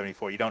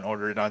 1974. You don't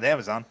order it on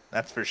Amazon,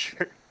 that's for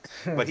sure.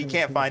 But he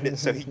can't find it,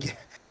 so he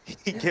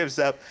gives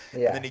up.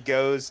 Yeah. And then he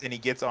goes and he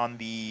gets on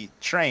the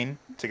train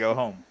to go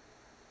home.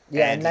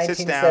 Yeah, and in he sits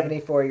down-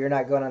 1974, you're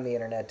not going on the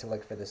internet to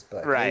look for this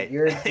book. Right.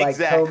 You're like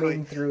Exactly.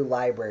 combing through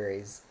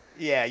libraries.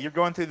 Yeah, you're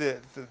going through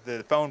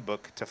the phone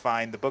book to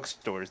find the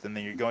bookstores, and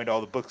then you're going to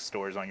all the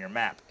bookstores on your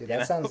map. Dude, you that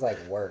know? sounds like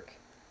work.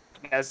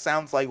 That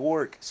sounds like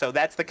work. So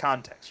that's the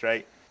context,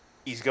 right?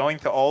 He's going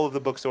to all of the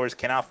bookstores,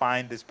 cannot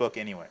find this book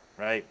anywhere,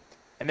 right?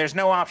 And there's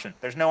no option.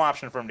 There's no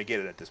option for him to get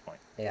it at this point.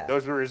 Yeah.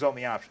 Those were his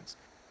only options.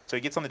 So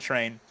he gets on the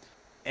train,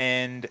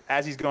 and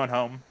as he's going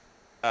home,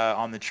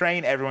 on the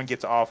train, everyone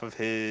gets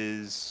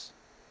his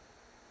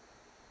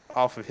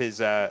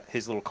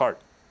little cart.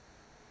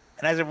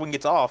 And as everyone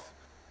gets off,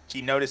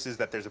 he notices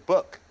that there's a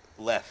book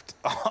left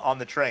on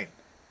the train.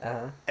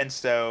 Uh-huh. And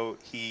so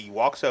he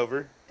walks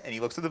over and he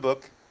looks at the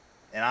book,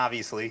 and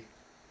obviously,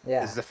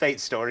 Yeah. this is a fate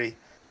story.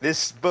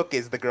 This book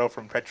is The Girl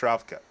from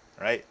Petrovka,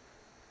 right?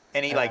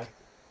 And he like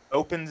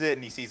opens it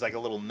and he sees like a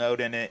little note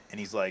in it, and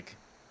he's like,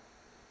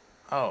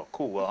 "Oh,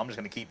 cool. Well, I'm just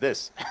gonna keep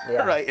this."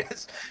 Yeah.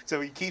 Right?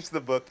 So he keeps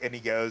the book and he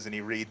goes and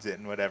he reads it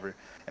and whatever,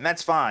 and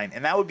that's fine.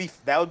 And that would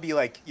be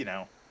like, you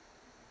know,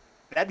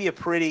 that'd be a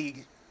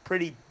pretty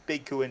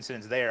big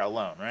coincidence there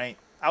alone, right?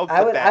 I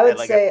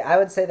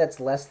would say that's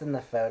less than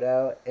the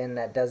photo, and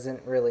that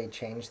doesn't really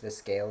change the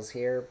scales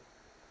here.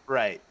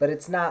 Right. But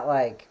it's not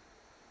like,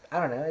 I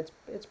don't know.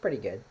 It's pretty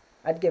good.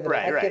 I'd give it.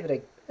 Give it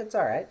a. It's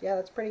all right. Yeah,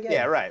 that's pretty good.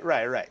 Yeah.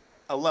 Right.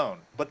 Alone,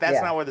 but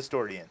that's not where the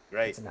story ends,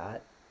 right? It's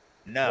not.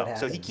 No.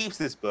 So he keeps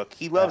this book.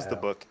 He loves the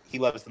book. He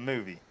loves the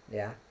movie.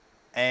 Yeah.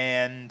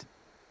 And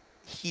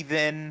he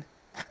then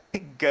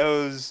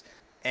goes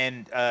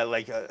and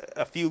like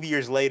a few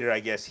years later, I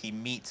guess he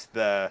meets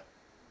the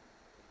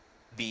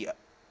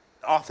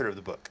author of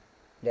the book.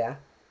 Yeah.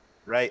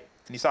 Right?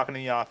 And he's talking to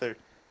the author,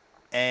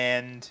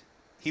 and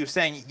he was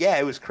saying, "Yeah,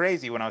 it was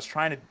crazy when I was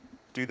trying to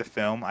do the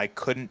film. I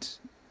couldn't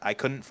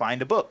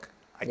find a book.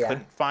 I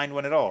couldn't find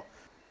one at all."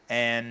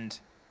 And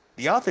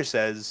the author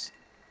says,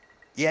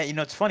 "Yeah, you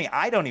know, it's funny.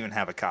 I don't even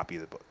have a copy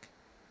of the book.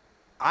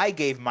 I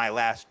gave my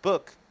last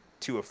book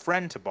to a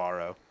friend to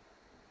borrow,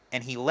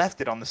 and he left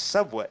it on the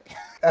subway."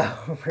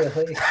 Oh,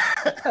 really?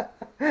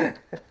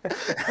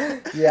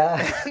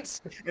 Yeah.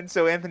 And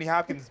so Anthony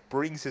Hopkins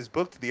brings his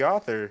book to the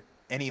author,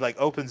 and he like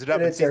opens it up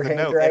And and it's sees her the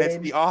note, and it's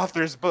handwriting? the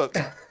author's book.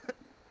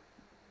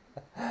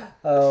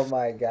 Oh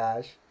my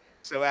gosh.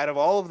 So out of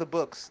all of the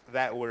books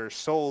that were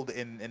sold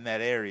in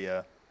that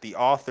area, the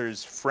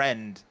author's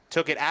friend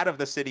took it out of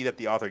the city that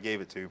the author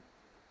gave it to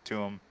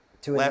him,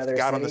 To another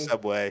got city? on the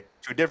subway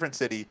to a different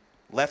city,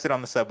 left it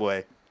on the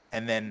subway,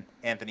 and then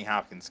Anthony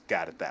Hopkins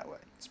got it that way.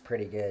 It's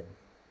pretty good.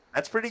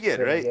 That's pretty good,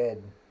 Pretty right?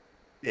 good.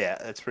 Yeah,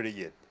 that's pretty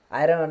good.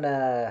 I don't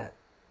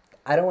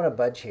want to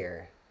budge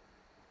here.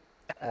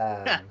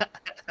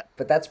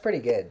 But that's pretty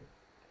good.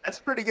 That's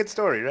a pretty good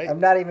story, right? I'm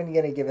not even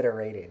gonna give it a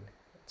rating.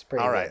 It's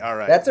pretty All good. right, all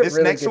right. That's a This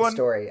really next good one-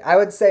 story. I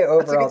would say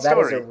overall good that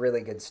is a story.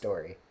 really good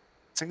story.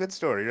 It's a good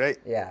story, right?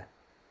 Yeah.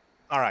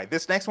 All right,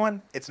 this next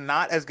one, it's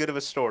not as good of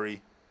a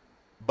story,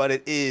 but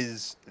it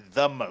is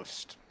the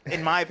most,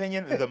 in my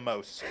opinion, the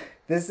most.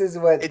 This is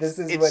what It's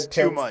what too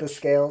tilts the much.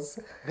 scales.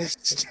 This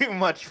is too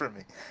much for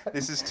me.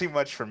 This is too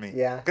much for me.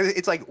 Yeah. Because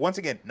it's like, once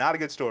again, not a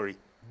good story,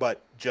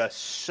 but just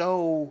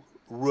so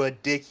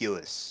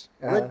ridiculous.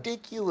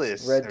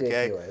 Ridiculous. Okay.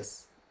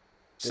 Ridiculous.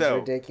 This is So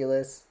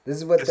ridiculous. This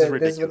is what This is the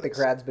ridiculous.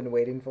 crowd's been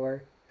waiting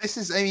for. this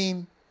is, I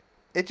mean,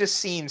 it just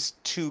seems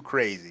too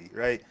crazy,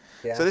 right?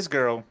 Yeah. So this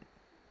girl,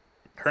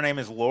 her name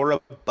is Laura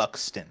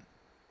Buxton.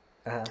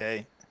 Uh-huh.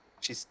 Okay.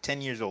 She's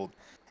 10 years old.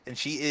 And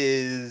she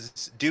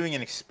is doing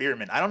an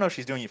experiment. I don't know if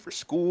she's doing it for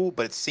school,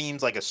 but it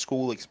seems like a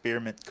school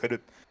experiment. It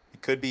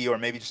could be, or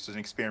maybe just an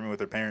experiment with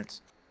her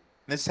parents.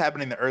 And this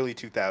happened in the early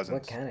 2000s.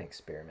 What kind of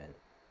experiment?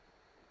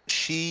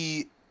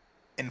 She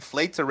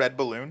inflates a red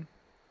balloon.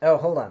 Oh,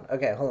 hold on.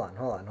 Okay, hold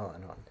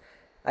on.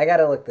 I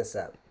gotta look this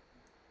up.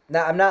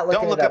 No, I'm not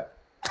looking Don't look it up.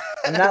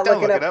 I'm not Don't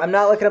looking look up. it up. I'm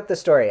not looking up the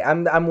story.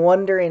 I'm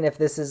wondering if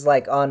this is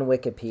like on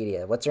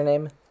Wikipedia. What's her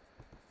name?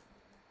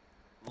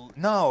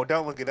 No,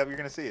 don't look it up. You're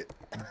going to see it.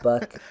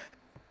 Buck.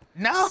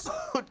 No,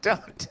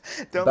 don't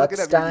look it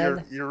up.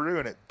 Buckstein? You're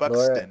ruining it. Laura-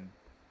 Buxton.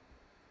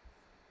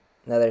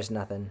 No, there's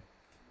nothing.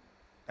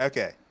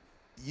 Okay.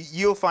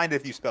 You'll find it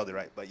if you spelled it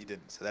right, but you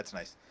didn't, so that's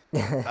nice.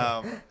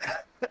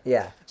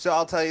 Yeah. So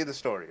I'll tell you the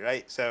story,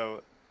 right?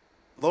 So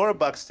Laura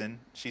Buxton,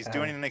 she's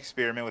doing an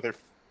experiment with her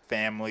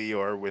family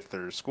or with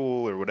her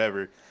school or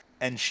whatever,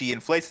 and she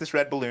inflates this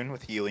red balloon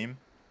with helium,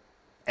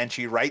 and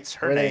she writes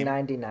her Were there name.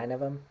 99 of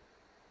them?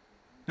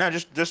 No,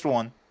 just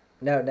one.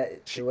 No,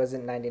 it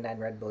wasn't 99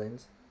 red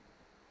balloons.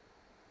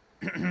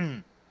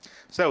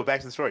 So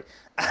back to the story.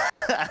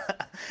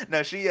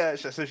 No, she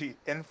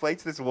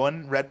inflates this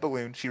one red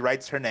balloon. She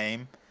writes her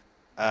name,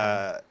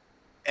 and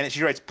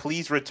she writes,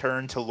 "Please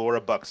return to Laura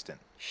Buxton."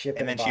 Ship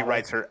And in a then she bottle.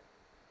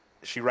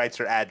 writes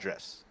her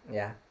address.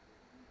 Yeah.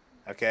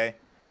 Okay,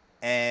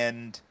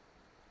 and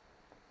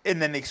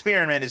then the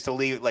experiment is to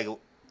leave, like,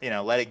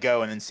 let it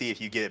go and then see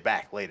if you get it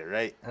back later,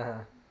 right? Uh-huh.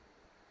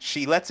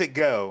 She lets it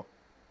go.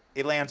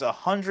 It lands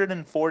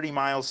 140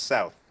 miles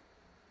south.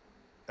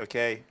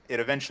 Okay, it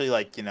eventually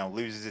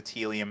loses its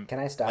helium. Can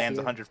I stop Lands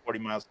you? 140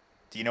 miles.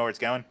 Do you know where it's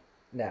going?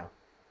 No.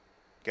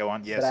 Go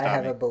on. Yes. But I Stop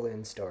have me. a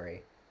balloon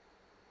story.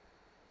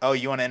 Oh,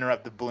 you want to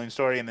interrupt the balloon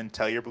story and then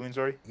tell your balloon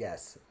story?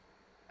 Yes.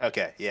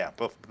 Okay. Yeah.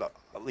 Both.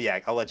 Yeah.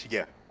 I'll let you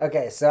go.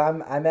 Okay, so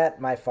I'm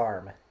at my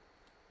farm.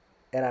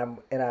 and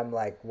I'm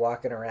like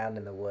walking around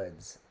in the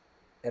woods,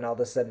 and all of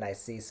a sudden I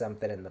see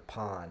something in the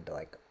pond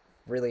like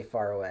really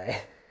far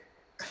away,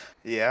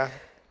 Yeah.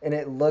 and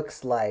it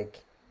looks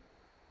like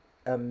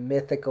a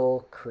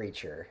mythical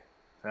creature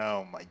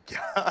Oh my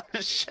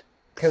gosh.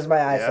 because my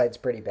Yeah. eyesight's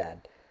pretty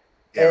bad.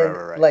 Yeah. Right. And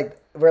Right. Right. like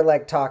we're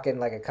like talking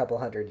like a couple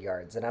hundred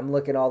yards, and I'm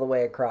looking all the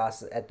way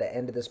across at the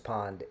end of this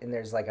pond, and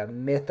there's like a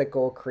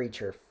mythical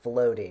creature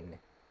floating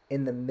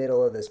in the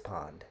middle of this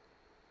pond.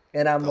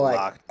 And I'm The like,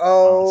 Loch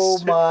 "Oh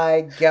Monster.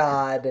 my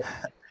god,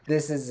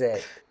 this is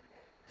it."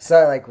 So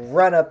I like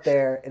run up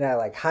there and I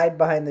like hide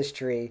behind this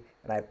tree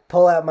and I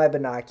pull out my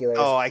binoculars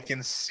Oh, I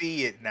can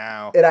see it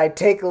now. and I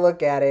take a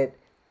look at it,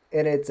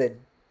 and it's a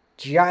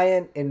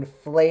giant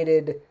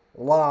inflated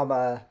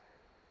llama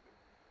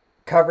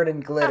covered in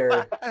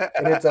glitter,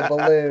 and it's a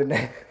balloon.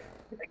 I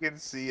can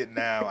see it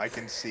now. I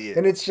can see it.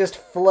 And it's just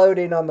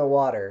floating on the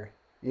water,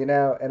 and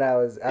I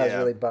was Yeah.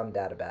 really bummed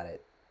out about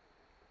it.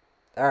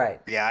 All right.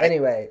 Yeah.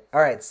 Anyway,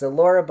 all right. So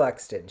Laura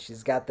Buxton,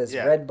 she's got this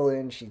Yeah. red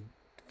balloon. She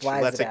She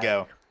flies lets it it out.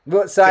 go.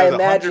 Well, so I Goes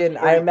imagine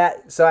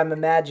 140. so I'm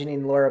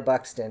imagining Laura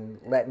Buxton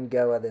letting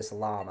go of this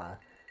llama.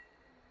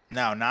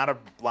 No, not a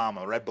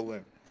llama, red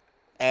balloon.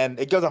 And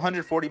it goes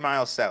 140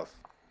 miles south.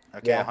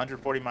 Okay, Yeah.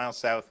 140 miles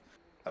south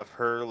of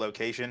her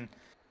location,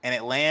 and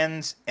it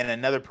lands in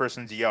another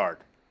person's yard.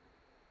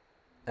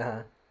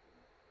 Uh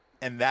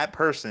And that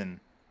person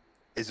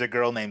is a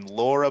girl named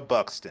Laura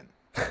Buxton.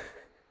 huh.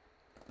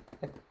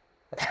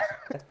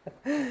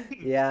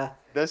 Yeah.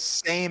 The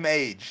same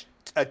age,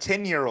 a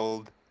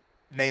 10-year-old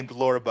named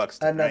Laura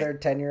Buxton. Another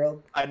right?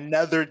 10-year-old.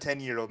 Another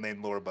 10-year-old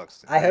named Laura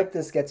Buxton. I right? hope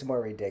this gets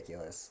more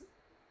ridiculous.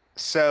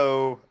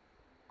 So,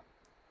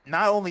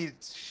 not only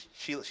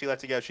she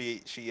lets it go,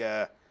 she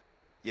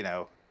you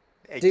know,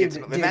 it Dude, gets,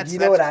 dude, and that's you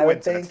know what I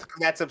would coincidence. think?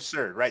 That's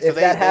absurd, right? If so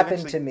that they happened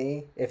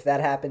eventually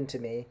to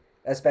me,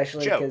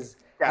 especially joke. because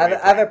Gotta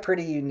be a I have a prank.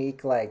 pretty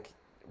unique like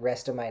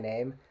rest of my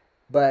name,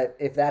 but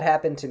if that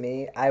happened to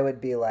me, I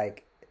would be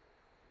like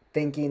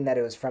thinking that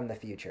it was from the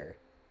future.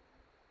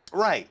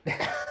 Right.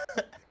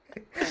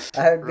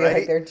 I would be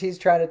like, Right? he's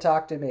trying to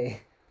talk to me.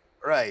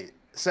 Right.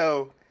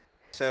 So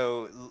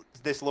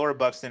this Laura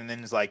Buxton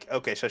then is like,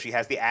 okay, so she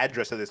has the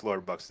address of this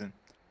Laura Buxton.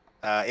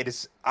 It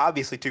is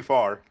obviously too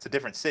far. It's a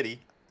different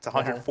city. It's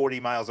 140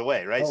 miles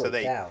away, right? So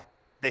Holy cow!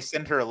 they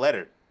send her a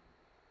letter,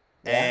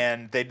 Yeah,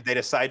 and they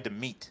decide to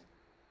meet,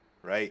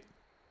 right?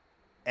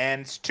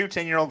 And it's two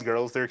 10-year-old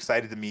girls. They're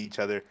excited to meet each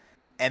other,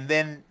 and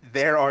then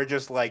there are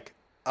just like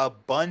a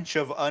bunch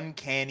of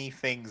uncanny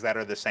things that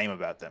are the same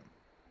about them,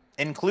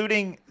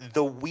 including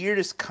the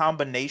weirdest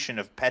combination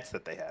of pets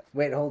that they have.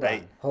 wait,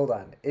 Right? hold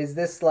on. Is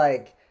this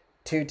like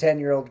two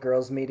 10-year-old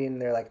girls meeting?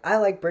 And they're like, I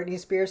like Britney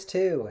Spears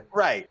too.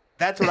 Right.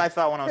 That's what I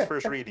thought when I was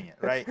first reading it,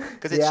 right?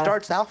 Because it Yeah.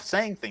 starts off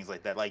saying things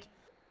like that. Like,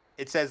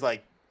 it says,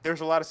 like,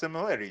 there's a lot of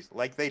similarities.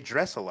 Like, they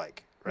dress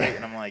alike, right?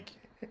 And I'm like,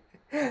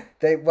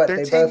 They what? they're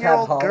They both have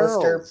 10-year-old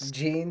Hollister girls.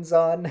 jeans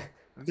on.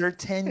 They're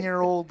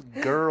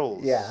 10-year-old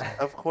girls. Yeah.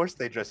 Of course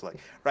they dress alike.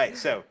 Right.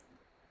 So,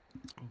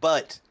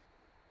 but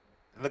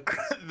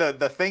the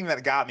the thing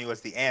that got me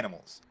was the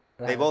animals.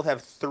 They Uh-huh. both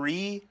have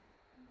three.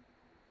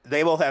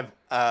 They both have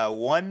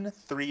one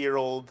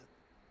 3-year-old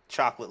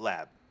chocolate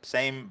lab.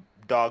 Same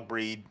dog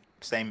breed,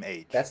 same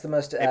age. That's the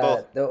most. They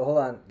both Hold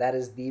on. That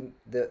is the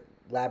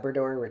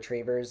Labrador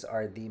Retrievers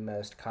are the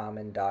most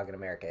common dog in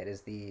America. It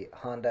is the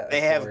Honda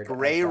They have Accord of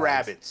gray dogs.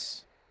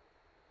 rabbits.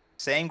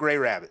 Same gray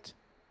rabbit.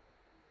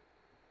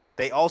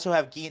 They also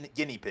have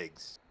guinea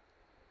pigs.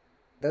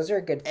 Those are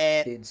a good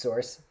And food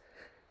source.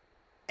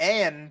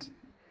 and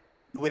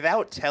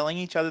without telling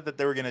each other that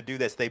they were going to do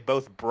this, they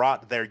both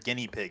brought their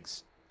guinea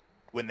pigs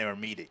when they were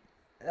meeting.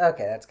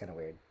 Okay, that's kind of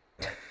weird.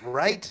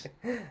 Right?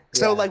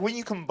 So Yeah. like when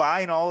you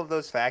combine all of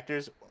those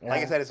factors, like I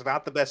Uh-huh. said, it's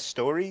not the best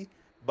story,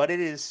 but it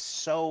is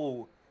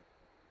so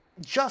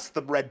just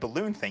the red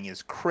balloon thing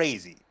is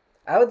crazy.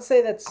 I would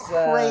say that's.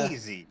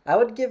 Crazy. I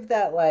would give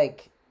that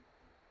like.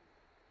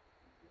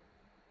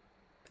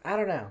 I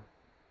don't know.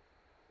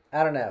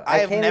 I don't know. I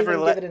have can't never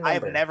even give it a I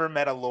have number. never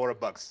met a Laura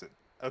Buxton.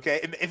 Okay,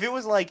 if it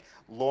was like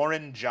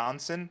Lauren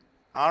Johnson,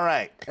 all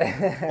right,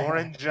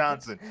 Lauren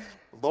Johnson,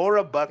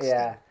 Laura Buxton,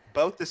 Yeah.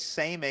 both the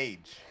same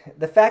age.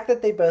 The fact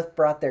that they both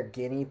brought their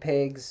guinea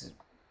pigs,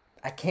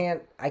 I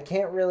can't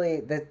really.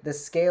 The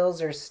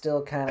scales are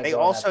still kind of. They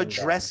going also up and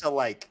down. dress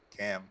alike,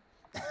 Cam.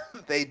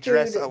 They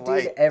dress Dude,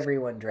 alike.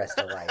 everyone dressed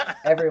alike.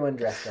 Everyone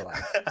dressed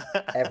alike.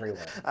 Everyone.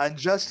 I'm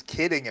just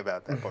kidding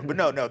about that part, but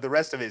no, the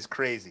rest of it is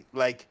crazy.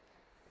 Like,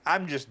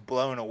 I'm just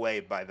blown away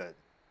by the,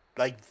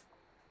 like,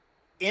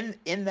 in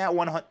that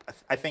one.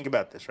 I think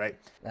about this right.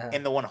 Uh-huh.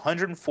 In the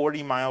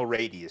 140-mile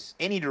radius,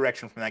 any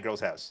direction from that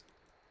girl's house,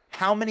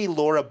 how many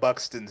Laura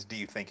Buxtons do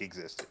you think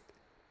existed?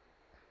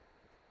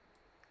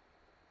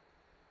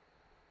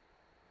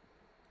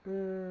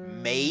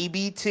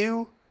 Maybe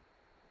 2,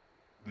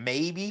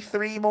 maybe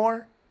 3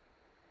 more.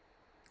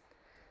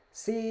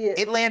 See,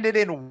 It landed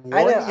in one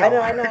I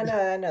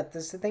yard. know.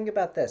 Think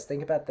about this.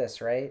 Think about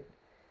this, right?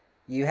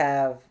 You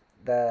have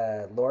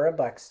the Laura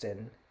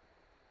Buxton.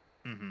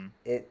 Mm-hmm.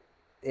 It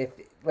if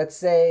let's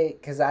say,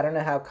 because I don't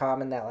know how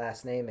common that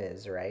last name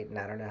is, right? And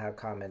I don't know how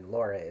common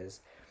Laura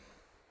is.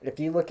 If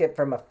you look at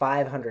from a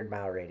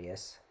 500-mile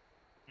radius,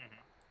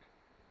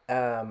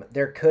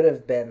 there could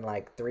have been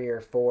like 3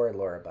 or 4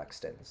 Laura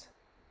Buxtons,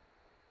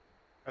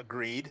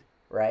 Agreed.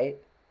 right?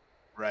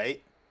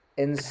 Right.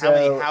 And And how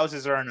many so,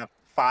 houses are in a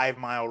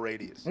 5-mile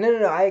radius?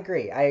 no, I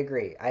agree.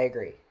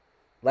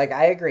 Like,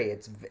 I agree.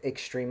 It's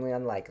extremely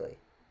unlikely.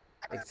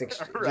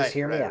 Just Right,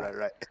 hear me right, out. right,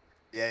 right.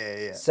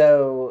 Yeah.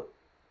 So,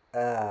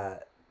 uh,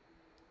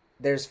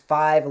 there's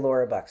 5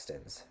 Laura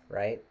Buxtons,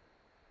 right?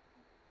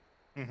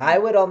 Hmm. I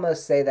would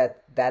almost say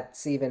that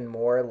that's even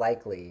more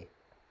likely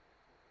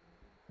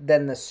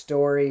than the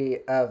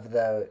story of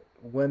the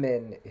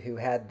woman who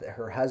had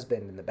her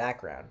husband in the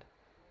background.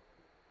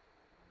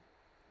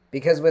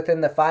 Because within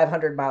the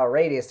 500-mile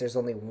radius, there's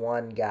only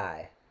one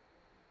guy.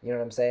 You know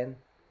what I'm saying?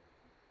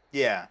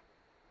 Yeah.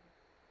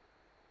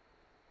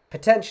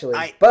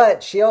 Potentially, I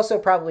but she also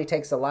probably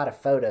takes a lot of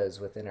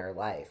photos within her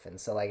life, and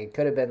so like it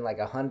could have been like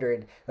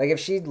 100. Like if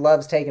she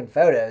loves taking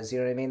photos, you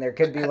know what I mean. There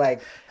could be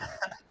like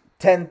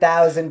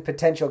 10,000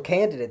 potential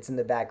candidates in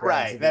the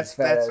backgrounds right. of these That's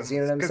photos. You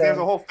know what I'm because there's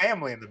a saying? whole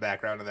family in the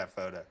background of that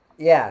photo.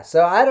 Yeah.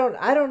 So I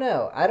don't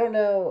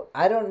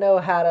know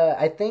how to.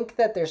 I think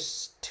that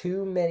there's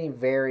too many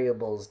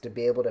variables to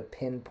be able to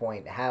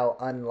pinpoint how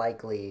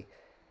unlikely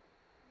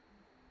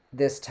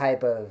this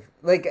type of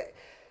like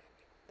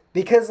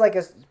because like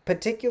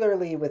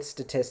particularly with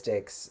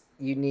statistics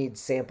you need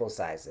sample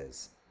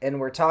sizes, and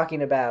we're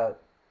talking about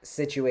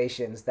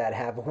situations that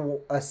have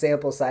a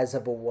sample size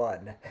of a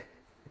 1.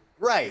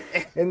 Right.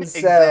 And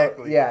so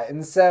Exactly. yeah,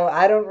 and so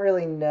I don't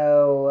really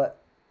know.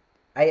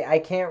 I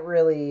can't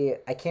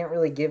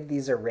really give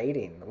these a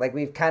rating. Like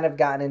we've kind of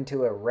gotten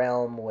into a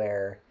realm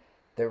where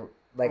the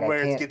like I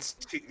Where it can't. gets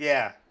too,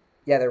 yeah.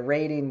 Yeah, the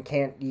rating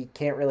can't you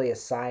can't really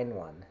assign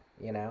one,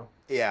 you know?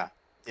 Yeah.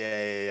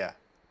 Yeah.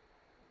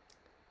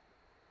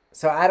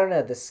 So I don't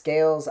know, the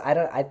scales,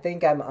 I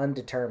think I'm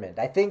undetermined.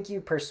 I think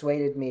you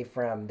persuaded me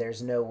from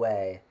there's no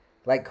way.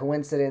 Like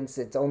coincidence,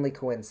 it's only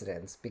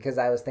coincidence because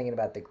I was thinking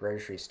about the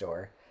grocery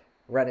store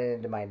running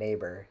into my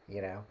neighbor,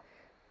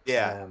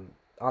 Yeah.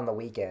 on the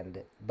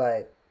weekend.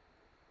 But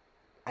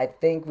I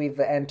think we've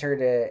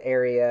entered an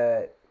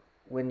area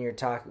when you've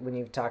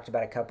talked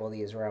about a couple of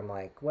these where I'm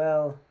like,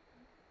 well,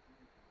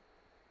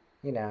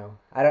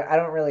 I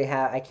don't really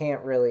have I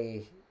can't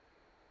really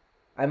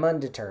I'm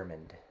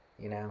undetermined,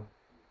 you know.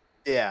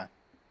 Yeah.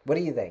 What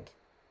do you think?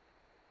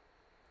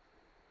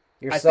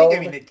 You're I think I sold?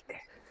 mean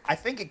I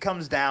think it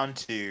comes down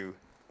to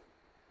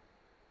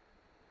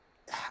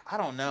I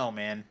don't know,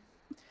 man,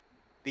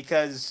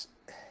 because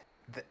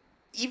the,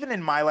 even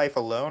in my life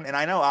alone, and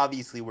I know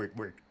obviously we're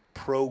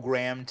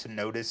programmed to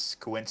notice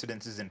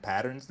coincidences and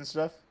patterns and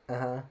stuff.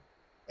 Uh-huh.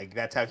 Like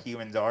that's how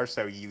humans are,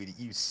 so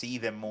you see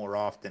them more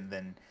often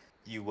than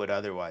you would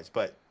otherwise.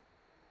 But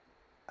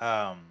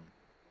um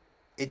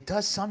it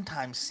does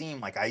sometimes seem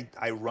like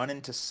I run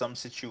into some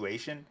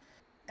situation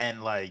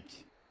and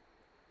like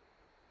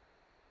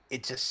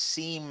it just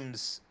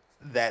seems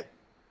that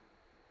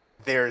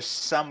there's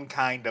some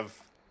kind of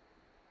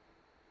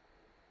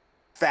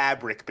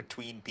fabric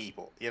between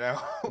people, you know?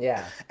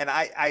 Yeah. And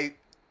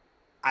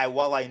I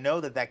while I know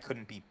that that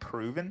couldn't be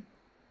proven,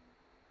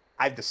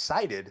 I've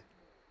decided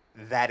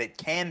that it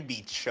can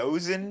be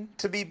chosen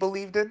to be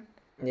believed in.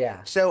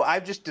 Yeah. So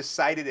I've just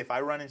decided if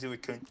I run into a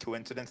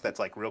coincidence that's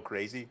like real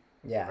crazy,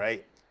 Yeah.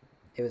 right?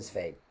 It was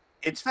fate.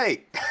 It's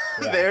fate.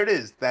 Yeah. There it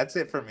is. That's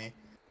it for me.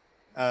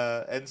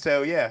 And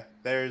so yeah,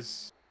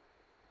 there's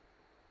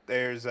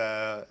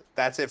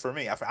that's it for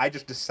me. I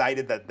just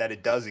decided that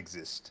it does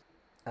exist.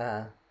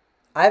 Uh-huh.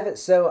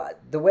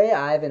 The way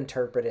I've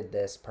interpreted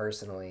this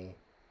personally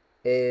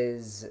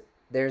is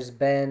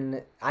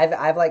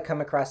I've like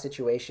come across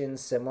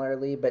situations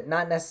similarly, but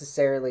not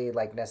necessarily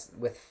like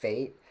with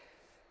fate.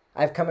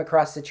 I've come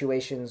across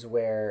situations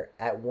where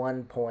at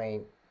one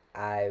point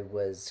I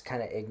was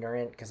kind of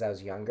ignorant because I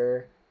was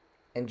younger,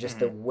 and just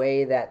the Hmm.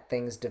 way that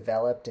things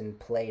developed and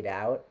played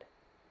out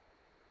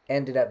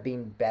ended up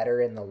being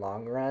better in the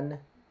long run,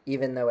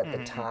 even though at the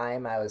Hmm.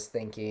 time I was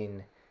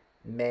thinking,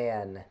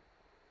 man,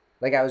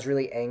 like I was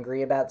really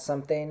angry about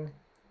something,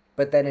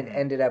 but then it Hmm.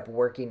 ended up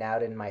working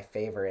out in my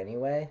favor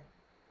anyway.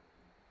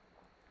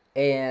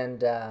 And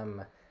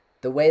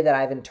the way that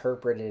I've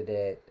interpreted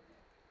it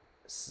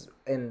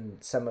in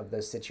some of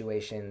those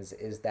situations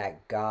is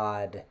that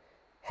God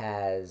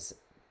has,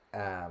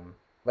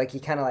 like, he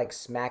kind of like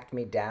smacked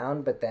me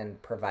down, but then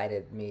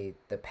provided me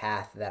the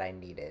path that I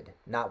needed,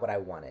 not what I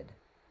wanted,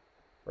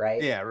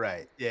 right? Yeah.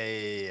 Right.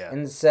 Yeah.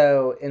 And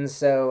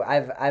so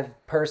I've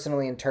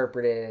personally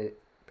interpreted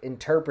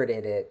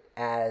it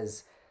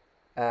as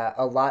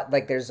a lot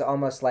like there's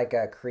almost like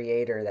a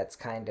creator that's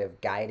kind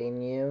of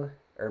guiding you,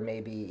 or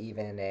maybe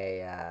even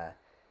a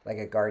like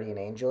a guardian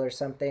angel or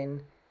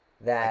something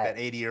Like that that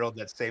 80-year-old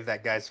that saved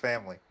that guy's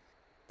family,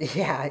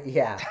 yeah,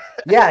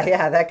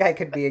 that guy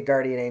could be a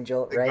guardian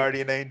angel, the right?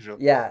 guardian angel.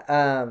 Yeah,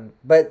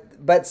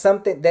 but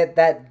something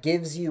that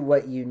gives you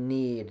what you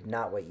need,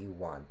 not what you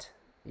want,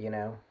 you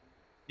know.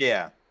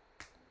 Yeah.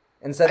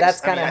 And so I mean, I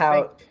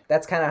think,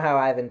 that's kind of how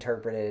I've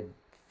interpreted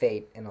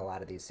fate in a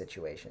lot of these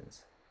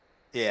situations.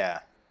 yeah,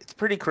 it's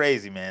pretty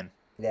crazy, man.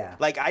 Yeah.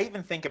 Like I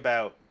even think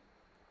about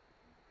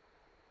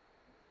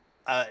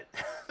uh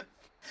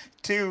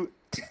two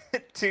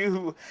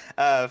two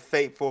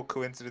fateful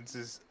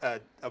coincidences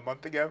a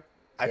month ago.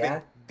 I think Yeah.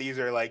 these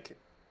are like,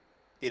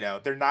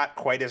 they're not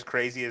quite as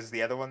crazy as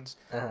the other ones,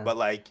 Uh-huh. but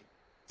like,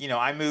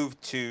 I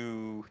moved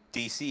to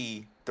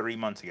DC 3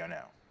 months ago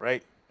now,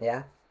 right?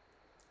 Yeah.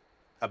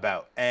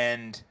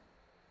 And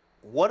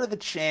what are the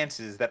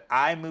chances that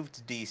I moved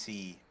to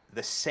DC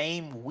the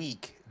same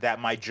week that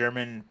my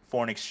German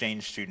foreign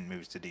exchange student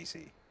moves to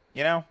DC?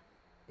 You know,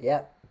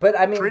 Yeah. But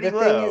I mean, the pretty thing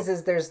low.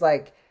 is there's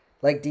like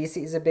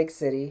DC is a big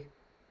city.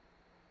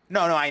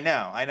 No, no, I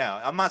know.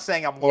 I'm not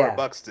saying I'm Laura Yeah.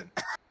 Buxton.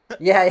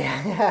 Yeah,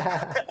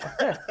 yeah.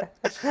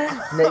 No,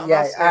 I'm not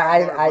yeah, saying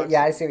I'm Laura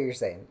yeah, I Buxton. see what you're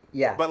saying.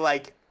 Yeah. But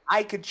like,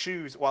 I could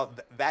choose. Well,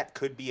 that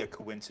could be a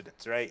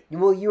coincidence, right?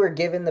 Well, you were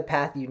given the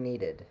path you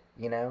needed,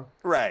 you know?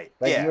 Right.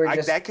 Like you Yeah. were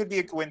just That could be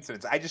a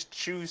coincidence. I just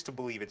choose to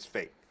believe it's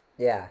fate.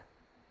 yeah.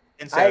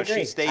 And I so she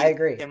agree. I stayed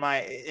agree. in my.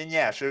 And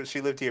yeah, she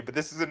lived here. But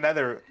this is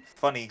another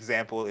funny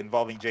example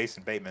involving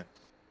Jason Bateman,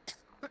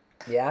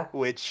 Yeah.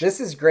 which, This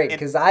is great and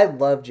cuz I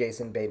love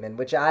Jason Bateman,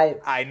 which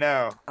I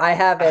know. I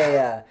have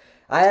a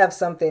I have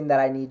something that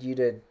I need you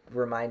to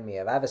remind me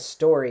of. I have a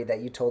story that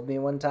you told me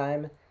one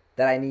time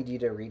that I need you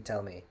to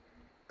retell me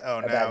Oh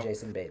about no.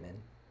 Jason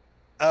Bateman.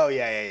 Oh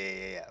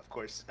yeah. Of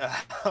course.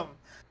 Um,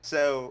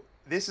 so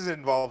this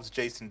involves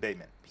Jason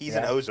Bateman. He's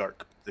in Yeah.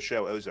 Ozark, the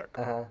show Ozark,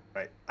 Uh-huh.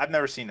 right? I've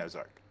never seen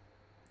Ozark,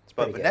 It's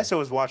but pretty good. Vanessa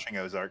was watching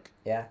Ozark,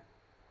 Yeah.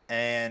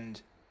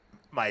 and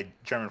my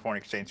German foreign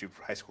exchange student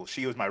for high school.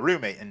 She was my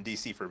roommate in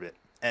DC for a bit,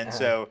 and Uh-huh.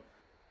 so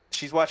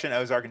she's watching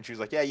Ozark, and she was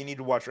like, "Yeah, you need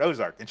to watch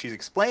Ozark," and she's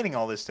explaining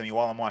all this to me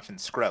while I'm watching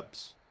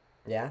Scrubs,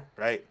 Yeah.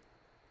 right?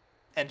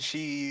 And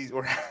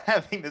we're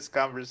having this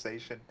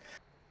conversation,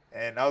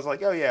 and I was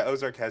like, "Oh yeah,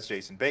 Ozark has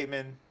Jason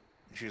Bateman."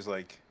 And she was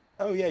like,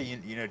 "Oh yeah,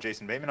 you know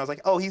Jason Bateman?" I was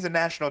like, "Oh, he's a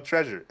national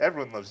treasure.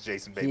 Everyone loves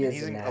Jason He Bateman.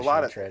 is a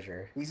national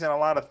treasure. He's in a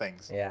lot of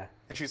things." Yeah.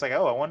 And she's like,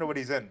 "Oh, I wonder what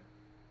he's in."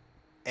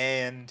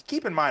 And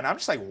keep in mind, I'm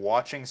just like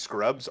watching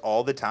Scrubs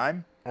all the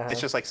time. It's Uh-huh.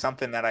 just like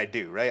something that I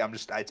do, right?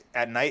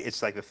 At night,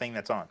 it's like the thing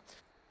that's on.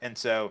 And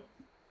so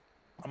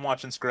I'm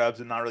watching Scrubs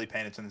and not really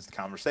paying attention to the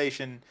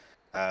conversation.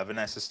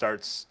 Vanessa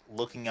starts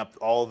looking up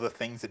all the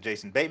things that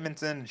Jason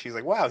Bateman's in, and she's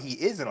like, "Wow, he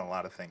is in a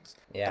lot of things."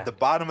 At Yeah. the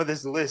bottom of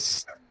this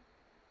list,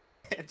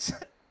 it's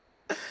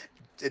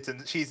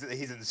he's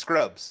in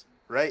Scrubs,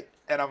 right?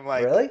 And I'm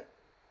like, Really?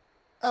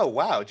 "Oh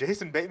wow,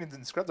 Jason Bateman's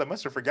in Scrubs. I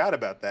must have forgot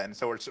about that." And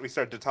so we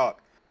started to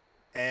talk,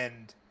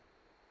 and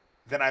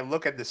then I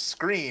look at the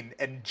screen,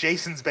 and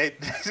Jason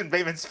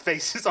Bateman's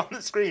face is on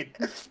the screen,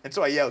 and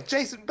so I yell,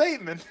 "Jason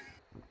Bateman!"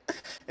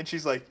 And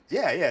she's like,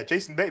 yeah,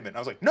 Jason Bateman. I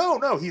was like, no,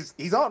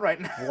 he's on right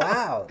now.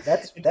 Wow. And so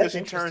That's she turns,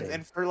 interesting.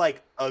 and for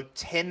like a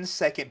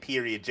 10-second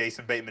period,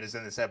 Jason Bateman is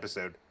in this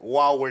episode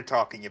while we're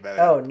talking about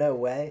it. Oh, no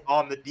way.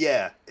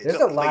 It's There's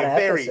a like lot a of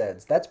very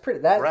episodes. That's pretty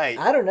that right.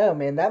 I don't know,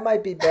 man. That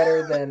might be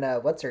better than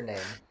what's her name?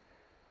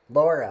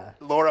 Laura.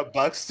 Laura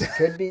Buxton,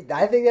 Could be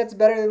I think that's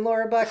better than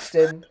Laura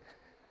Buxton.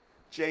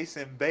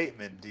 Jason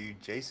Bateman,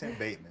 dude, Jason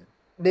Bateman.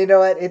 You know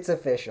what? It's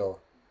official.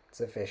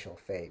 It's official.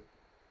 Fate.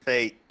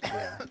 Fate.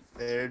 Yeah.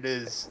 There it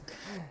is.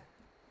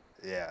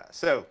 Yeah.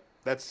 So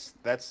that's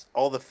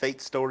all the fate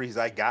stories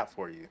I got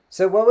for you.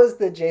 So what was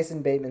the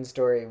Jason Bateman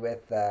story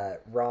with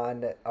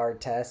Ron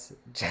Artest?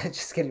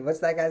 Just kidding. What's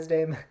that guy's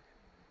name?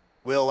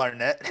 Will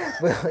Arnett.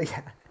 Well,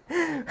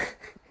 yeah.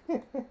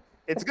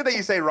 It's good that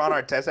you say Ron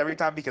Artest every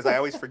time because I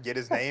always forget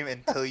his name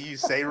until you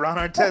say Ron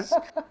Artest,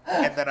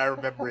 and then I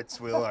remember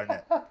it's Will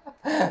Arnett.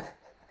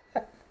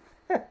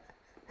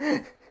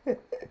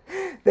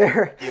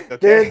 They're You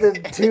they're okay?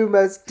 the two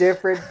most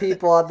different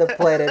people on the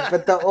planet,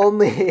 but the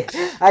only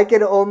I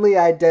can only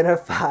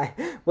identify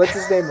what's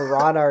his name?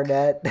 Ron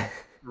Arnett.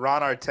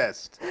 Ron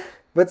Artest.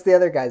 What's the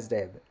other guy's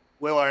name?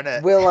 Will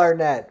Arnett. Will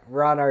Arnett,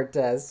 Ron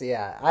Artest.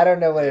 Yeah, I don't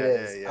know what it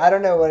is. Yeah. I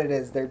don't know what it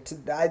is.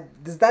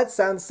 Does that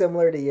sound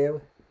similar to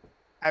you?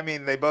 I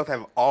mean, they both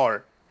have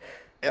R.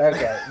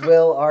 Okay,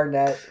 Will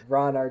Arnett,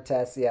 Ron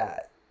Artest. Yeah.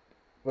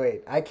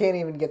 Wait, I can't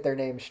even get their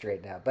names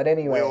straight now. But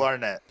anyway, Will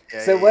Arnett.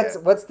 so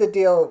what's the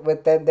deal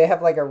with them? They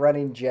have like a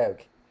running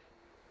joke.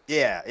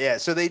 Yeah.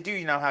 So they do,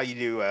 you know how you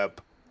do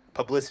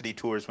publicity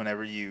tours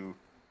whenever you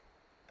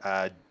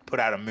put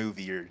out a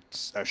movie or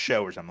a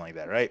show or something like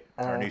that, right?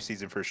 Or a new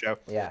season for a show.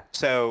 Yeah.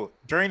 So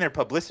during their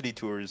publicity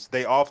tours,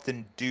 they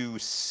often do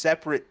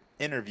separate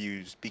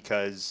interviews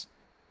because,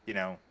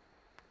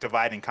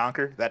 divide and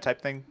conquer, that type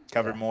of thing,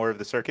 cover Yeah. more of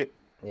the circuit.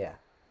 Yeah.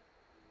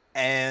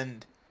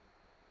 And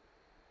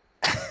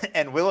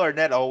and Will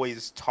Arnett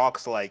always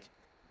talks like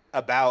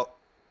about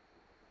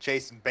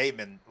Jason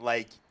Bateman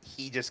like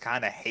he just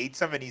kind of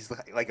hates him and he's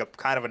like a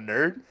kind of a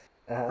nerd,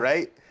 Uh-huh.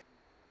 right?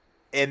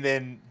 And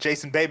then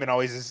Jason Bateman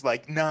always is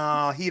like,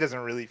 no, he doesn't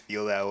really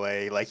feel that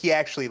way. Like he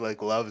actually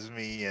like loves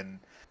me and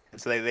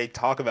so they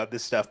talk about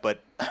this stuff,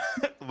 but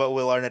but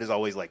Will Arnett is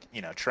always like,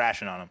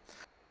 trashing on him.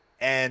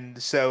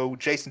 And so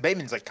Jason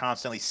Bateman's like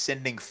constantly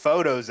sending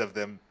photos of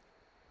them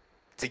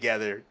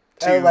together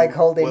Oh, to like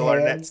holding Will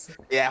Arnett. hands.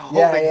 Yeah, Yeah,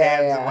 holding yeah,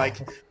 hands and yeah.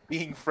 like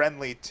being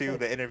friendly to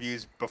the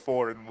interviews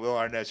before, and Will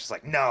Arnett's just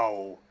like,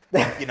 no,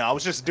 I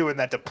was just doing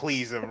that to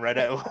please him, right?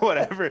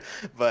 Whatever.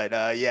 But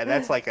yeah,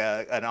 that's like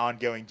an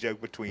ongoing joke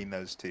between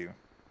those two.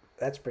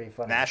 That's pretty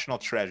funny. National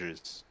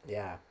treasures.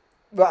 Yeah.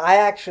 Well, I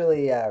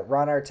actually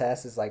Ron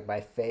Artest is like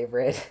my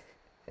favorite,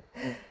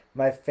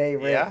 my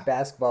favorite Yeah.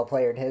 basketball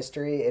player in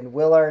history, and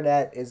Will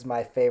Arnett is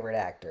my favorite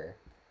actor.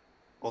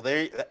 Well,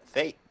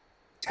 fate.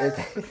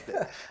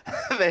 It-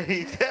 There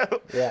you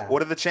go. Yeah.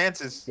 What are the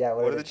chances? Yeah,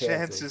 what are What are the the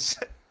chances? chances?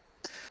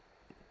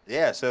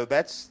 Yeah. So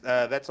that's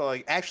all.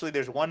 Actually,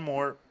 there's one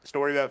more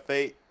story about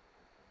fate.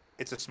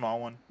 It's a small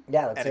one,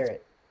 Yeah, let's and hear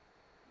it.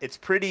 it's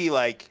pretty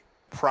like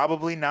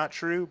probably not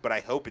true, but I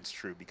hope it's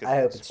true because I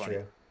hope it's it's funny.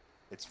 true.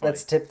 It's funny.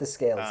 Let's tip the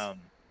scales. Um,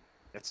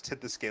 let's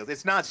tip the scales.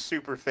 It's not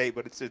super fate,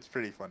 but it's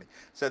pretty funny.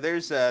 So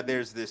there's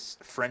this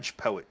French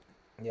poet,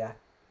 Yeah.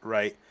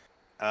 right?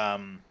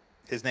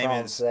 His name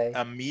is Francais.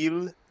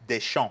 Émile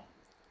Deschamps,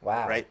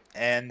 Wow. right?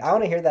 And I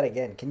want to hear that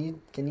again. Can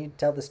you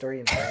tell the story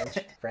in French?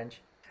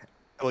 French.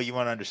 well, you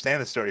want to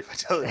understand the story if I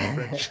tell it in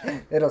French.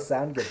 It'll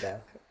sound good though.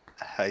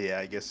 Yeah,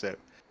 I guess so.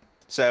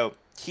 So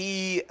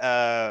he,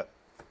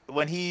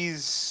 when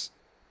he's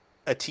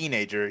a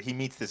teenager, he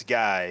meets this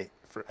guy,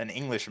 an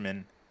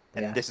Englishman,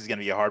 and Yeah. this is going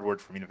to be a hard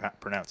word for me to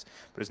pronounce,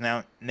 but his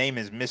name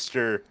is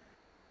Mr.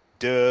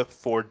 de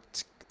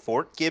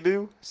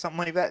Fortgibu, something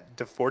like that.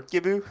 De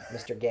Fortgibu,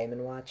 Mr. Game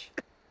and Watch.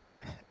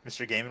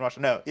 Mr. Game and Watch.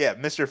 No, yeah,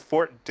 Mr.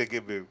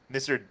 Fortgibu,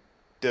 Mr.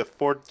 de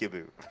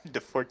Fortgibu, de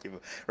Fortgibu.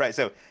 Right.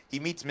 So he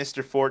meets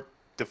Mr.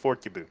 de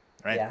Fortgibu,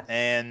 right? Yeah.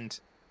 And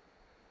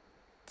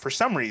for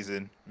some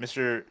reason,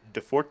 Mr.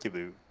 de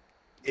Fortgibu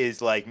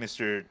is like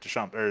Mr.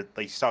 Deschamps, or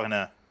like he's talking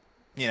to,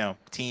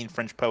 teen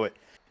French poet.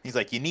 He's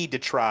like, you need to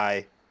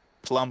try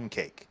plum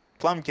cake.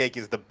 Plum cake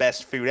is the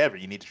best food ever.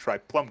 You need to try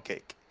plum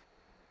cake.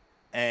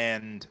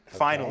 And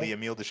finally, Okay.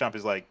 Emile Deschamps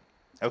is like,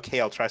 okay,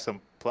 I'll try some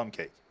plum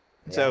cake.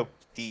 Yeah. So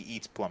he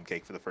eats plum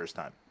cake for the first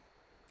time,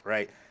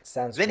 right?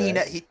 Sounds Then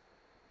gross. he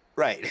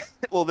right.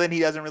 Well, then he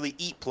doesn't really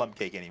eat plum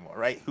cake anymore,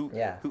 right? Who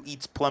Yeah.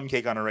 eats plum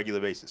cake on a regular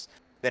basis?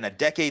 Then a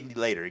decade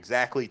later,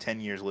 exactly 10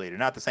 years later,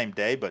 not the same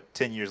day, but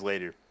 10 years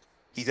later,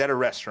 he's at a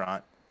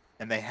restaurant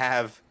and they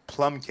have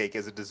plum cake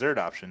as a dessert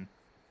option.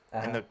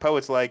 Uh-huh. And the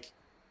poet's like,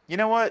 you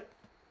know what?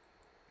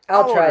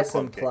 I'll I'll try order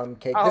some plum cake. plum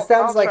cake. I'll- This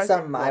sounds I'll like try some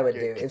something I plum would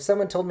cake. do. If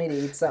someone told me to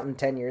eat something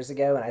 10 years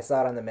ago and I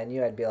saw it on the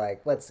menu, I'd be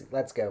like, let's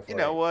go for You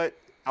know it. what?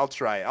 I'll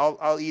try it.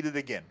 I'll eat it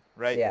again,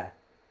 right? Yeah.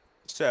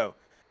 So,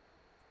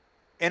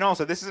 and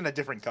also, this is in a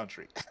different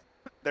country.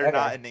 They're Okay.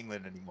 not in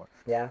England anymore.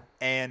 Yeah.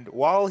 And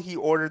while he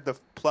ordered the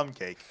plum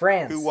cake,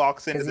 France. who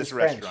walks into 'cause this he's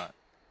French. restaurant?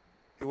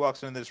 Who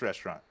walks into this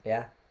restaurant?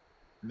 Yeah.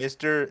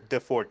 Mr. de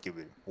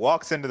Fortgibu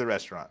walks into the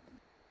restaurant,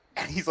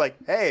 and he's like,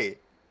 "Hey,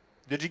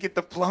 did you get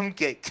the plum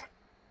cake?"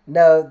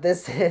 No,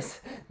 this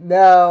is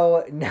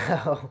no,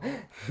 no,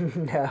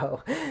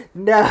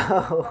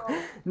 no,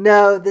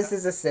 no. This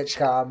is a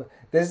sitcom.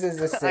 This is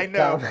a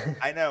sitcom.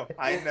 I know.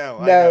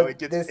 No, It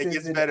this gets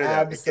is an better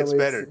though. It gets absolute.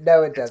 better.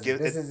 No, it It's doesn't. get-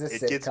 This is a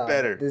sitcom. it gets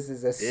better. This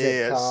is a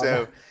Yeah. sitcom.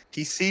 So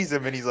he sees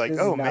him, and he's like, this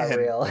 "Oh is not man."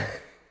 real.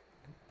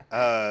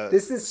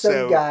 This is some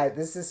so- guy.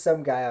 This is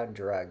some guy on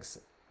drugs.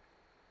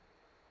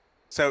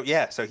 So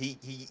yeah, so he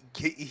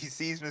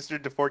sees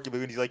Mr. de Fortgibu,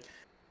 and he's like,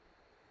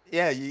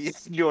 "Yeah, you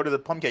order the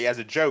plum cake," as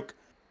a joke,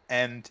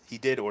 and he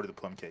did order the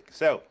plum cake.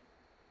 So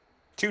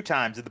 2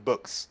 times in the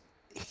books,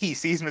 he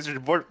sees Mr. de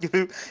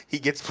Fortgibu, he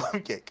gets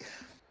plum cake.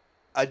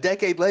 A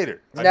decade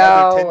later,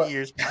 another 10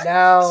 years.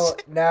 No,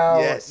 no,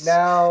 Yes.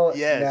 no,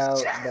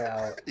 Yes.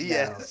 no,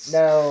 Yes.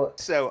 no.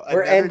 So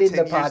We're another ending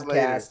the 10 years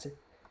later, podcast.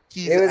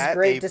 he's It was at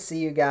great a- to see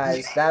you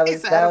guys. That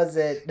he's was at a- was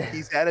it.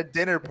 He's at a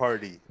dinner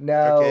party.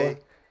 No. Okay.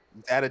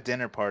 He's at a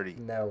dinner party,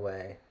 No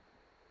way.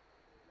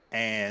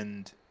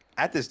 and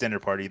at this dinner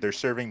party, they're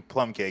serving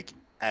plum cake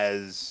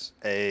as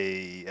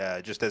a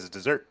just as a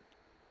dessert.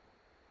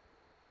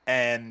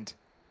 And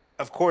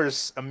of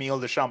course, Emile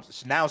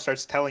Deschamps now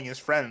starts telling his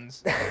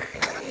friends,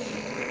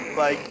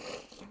 like,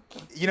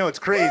 it's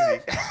crazy.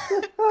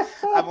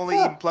 I've only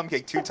eaten plum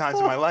cake 2 times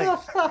in my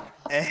life,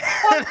 and,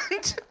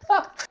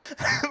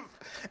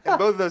 and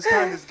both of those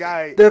times, this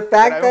guy. The I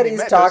fact that only he's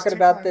met those talking 2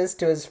 about times- this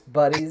to his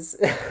buddies.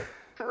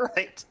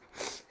 right?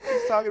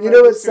 He's talking You about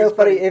know this what's to so his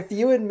funny? buddy. If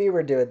you and me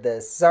were doing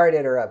this, sorry to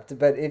interrupt,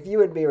 but if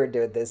you and me were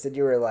doing this and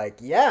you were like,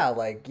 yeah,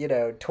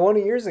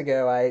 20 years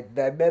ago I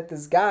met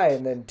this guy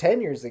and then 10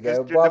 years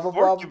ago, Mr. blah, blah,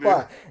 blah, blah, DeFortgibu.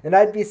 blah. And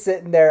I'd be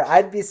sitting there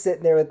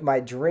with my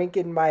drink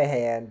in my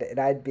hand and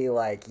I'd be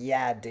like,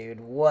 yeah,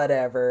 dude,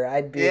 whatever.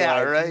 I'd be Yeah,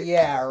 like, right.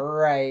 yeah,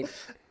 right.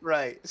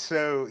 Right.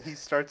 So he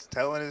starts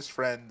telling his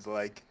friends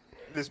like,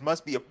 "This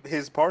must be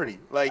his party."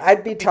 Like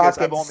I'd be because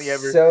talking I've only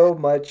ever so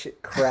much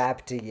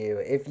crap to you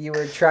if you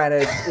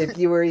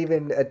were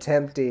even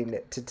attempting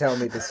to tell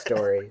me the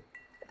story.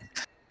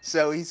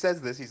 So he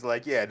says this. He's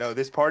like, "Yeah, no,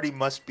 this party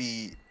must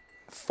be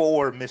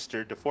for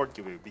Mr. de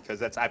Fortgibu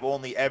because I've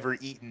only ever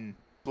eaten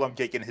plum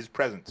cake in his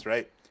presence,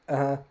 right?"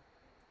 Uh-huh.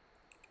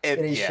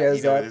 And he yeah, shows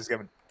you know where up. this is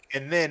coming.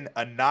 And then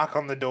a knock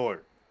on the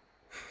door.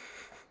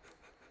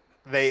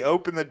 They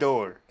open the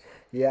door.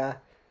 Yeah,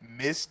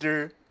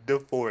 Mr.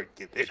 DeFork,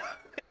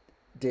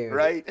 dude.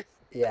 right?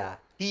 Yeah.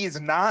 He is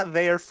not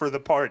there for the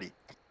party.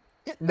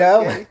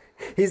 No, Okay?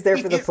 he's there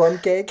for the He's, plum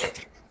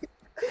cake.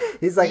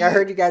 He's like, I he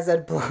heard you guys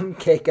had plum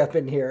cake up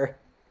in here.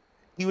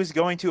 he was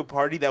going to a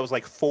party that was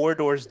like 4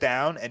 doors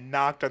down and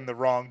knocked on the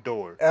wrong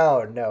door.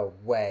 Oh, no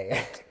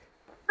way.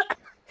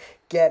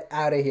 Get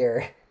out of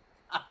here.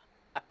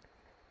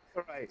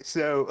 Right.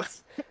 So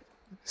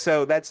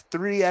that's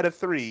 3 out of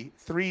 3,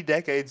 3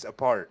 decades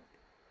apart.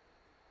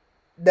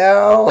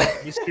 No.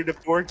 Mr.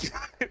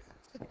 DeFork,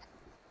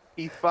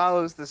 he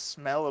follows the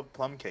smell of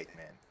plum cake,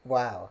 man.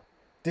 Wow.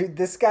 Dude,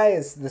 this guy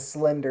is the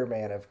Slender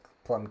Man of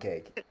plum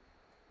cake.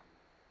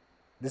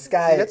 This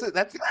guy. See, that's this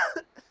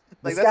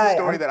that's guy, a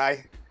story that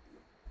I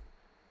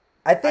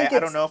think I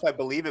don't know if I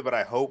believe it, but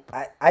I hope.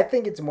 I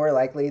think it's more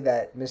likely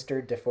that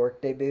Mr.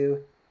 DeFork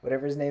Debut,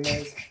 whatever his name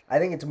is, I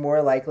think it's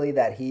more likely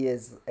that he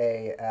is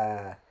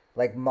a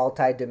like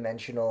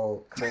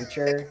multi-dimensional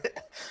creature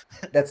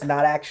that's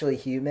not actually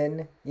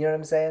human. You know what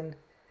I'm saying?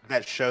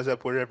 That shows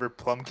up wherever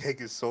plum cake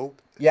is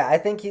sold. Yeah, I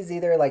think he's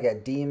either like a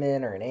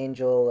demon or an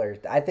angel, or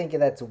I think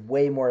that's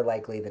way more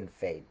likely than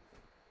fate.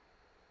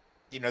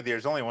 You know,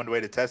 there's only one way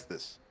to test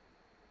this.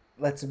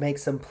 Let's make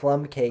some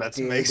plum cake, Let's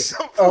dude. make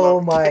some Oh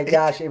plum my cake.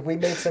 gosh, if we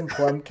made some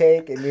plum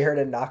cake and we heard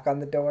a knock on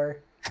the door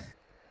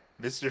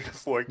Mr.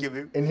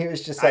 DeFork, and he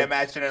was just I like,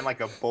 imagine in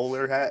like a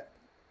bowler hat.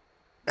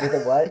 with a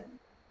what?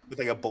 With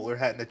like a bowler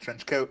hat and a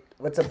trench coat.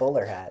 What's a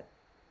bowler hat?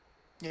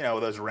 You know,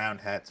 those round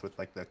hats with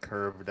like the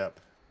curved up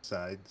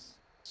sides,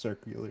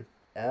 circular.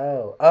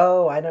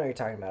 Oh, I know what you're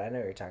talking about. I know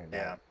what you're talking about.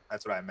 Yeah,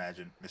 that's what I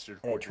imagine, Mr.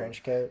 And a DeFork.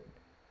 trench coat.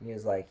 And he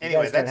was like, "You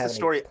Anyway, guys don't that's have the any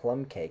story.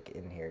 plum cake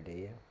in here, do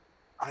you?"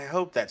 I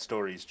hope that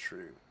story is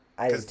true.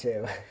 I do 'Cause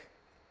too.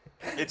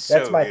 It's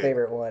That's so my good.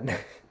 favorite one.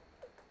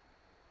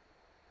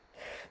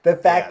 The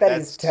fact Yeah, that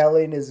he's that's-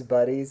 telling his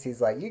buddies,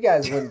 he's like, "You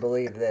guys wouldn't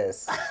believe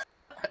this."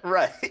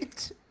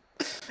 Right.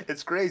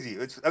 It's crazy.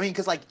 I mean,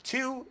 because like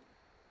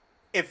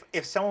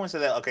if someone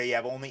said that, okay, yeah,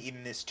 I've only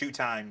eaten this 2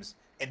 times,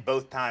 and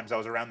both times I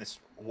was around this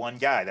one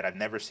guy that I've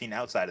never seen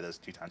outside of those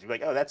 2 times, you'd be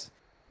like, oh, that's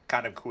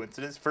kind of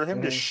coincidence. For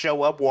him to Mhm.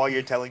 show up while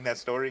you're telling that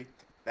story,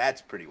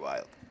 that's pretty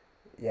wild.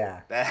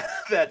 Yeah.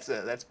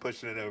 That's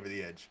pushing it over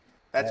the edge.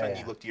 That's Yeah, when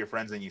yeah. you look to your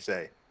friends and you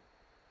say,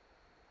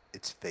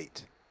 it's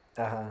fate.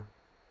 Uh-huh.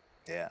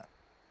 Yeah.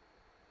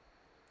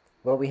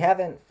 Well, we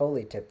haven't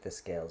fully tipped the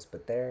scales,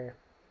 but they're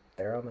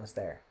almost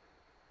there.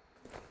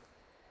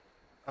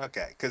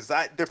 Okay, because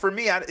for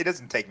me, it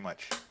doesn't take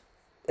much.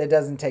 It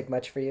doesn't take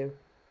much for you.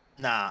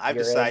 Nah, I've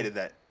You're in. decided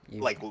that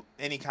You- like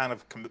any kind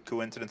of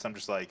coincidence, I'm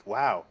just like,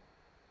 wow,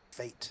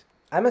 fate.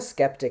 I'm a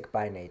skeptic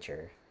by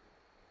nature.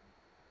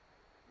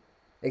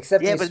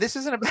 Except Yeah, these- but this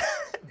isn't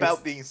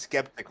about being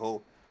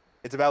skeptical.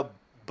 It's about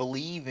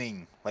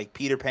believing, like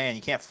Peter Pan.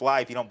 You can't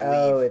fly if you don't believe.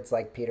 Oh, it's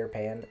like Peter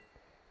Pan.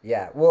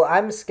 Yeah. Well,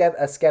 I'm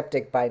a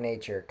skeptic by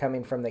nature,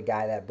 coming from the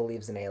guy that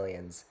believes in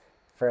aliens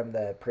from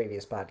the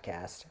previous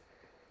podcast.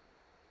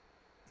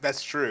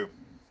 That's true.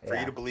 For Yeah.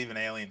 you to believe in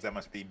aliens, that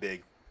must be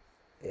big.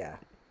 Yeah.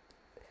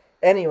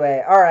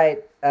 Anyway, all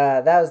right.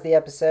 That was the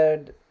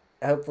episode.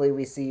 Hopefully,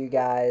 we see you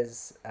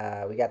guys.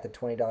 We got the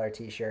 $20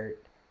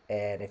 T-shirt,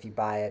 and if you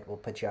buy it, we'll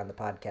put you on the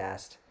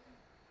podcast.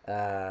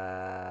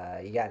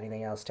 You got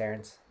anything else,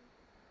 Terrence?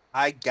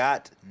 I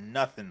got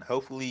nothing.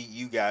 Hopefully,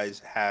 you guys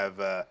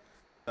have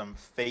some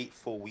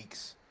fateful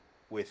weeks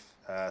with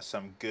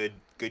some good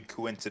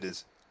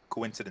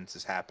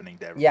coincidences happening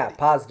to everybody. Yeah,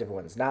 positive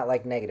ones, not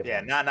like negative Yeah,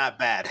 ones. not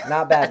bad.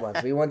 Not bad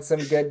ones. We want some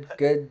good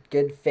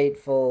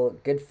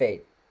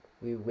fate.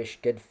 We wish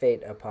good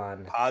fate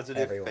upon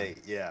Positive everyone.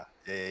 fate. Yeah.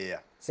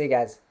 See you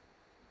guys.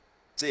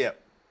 See ya.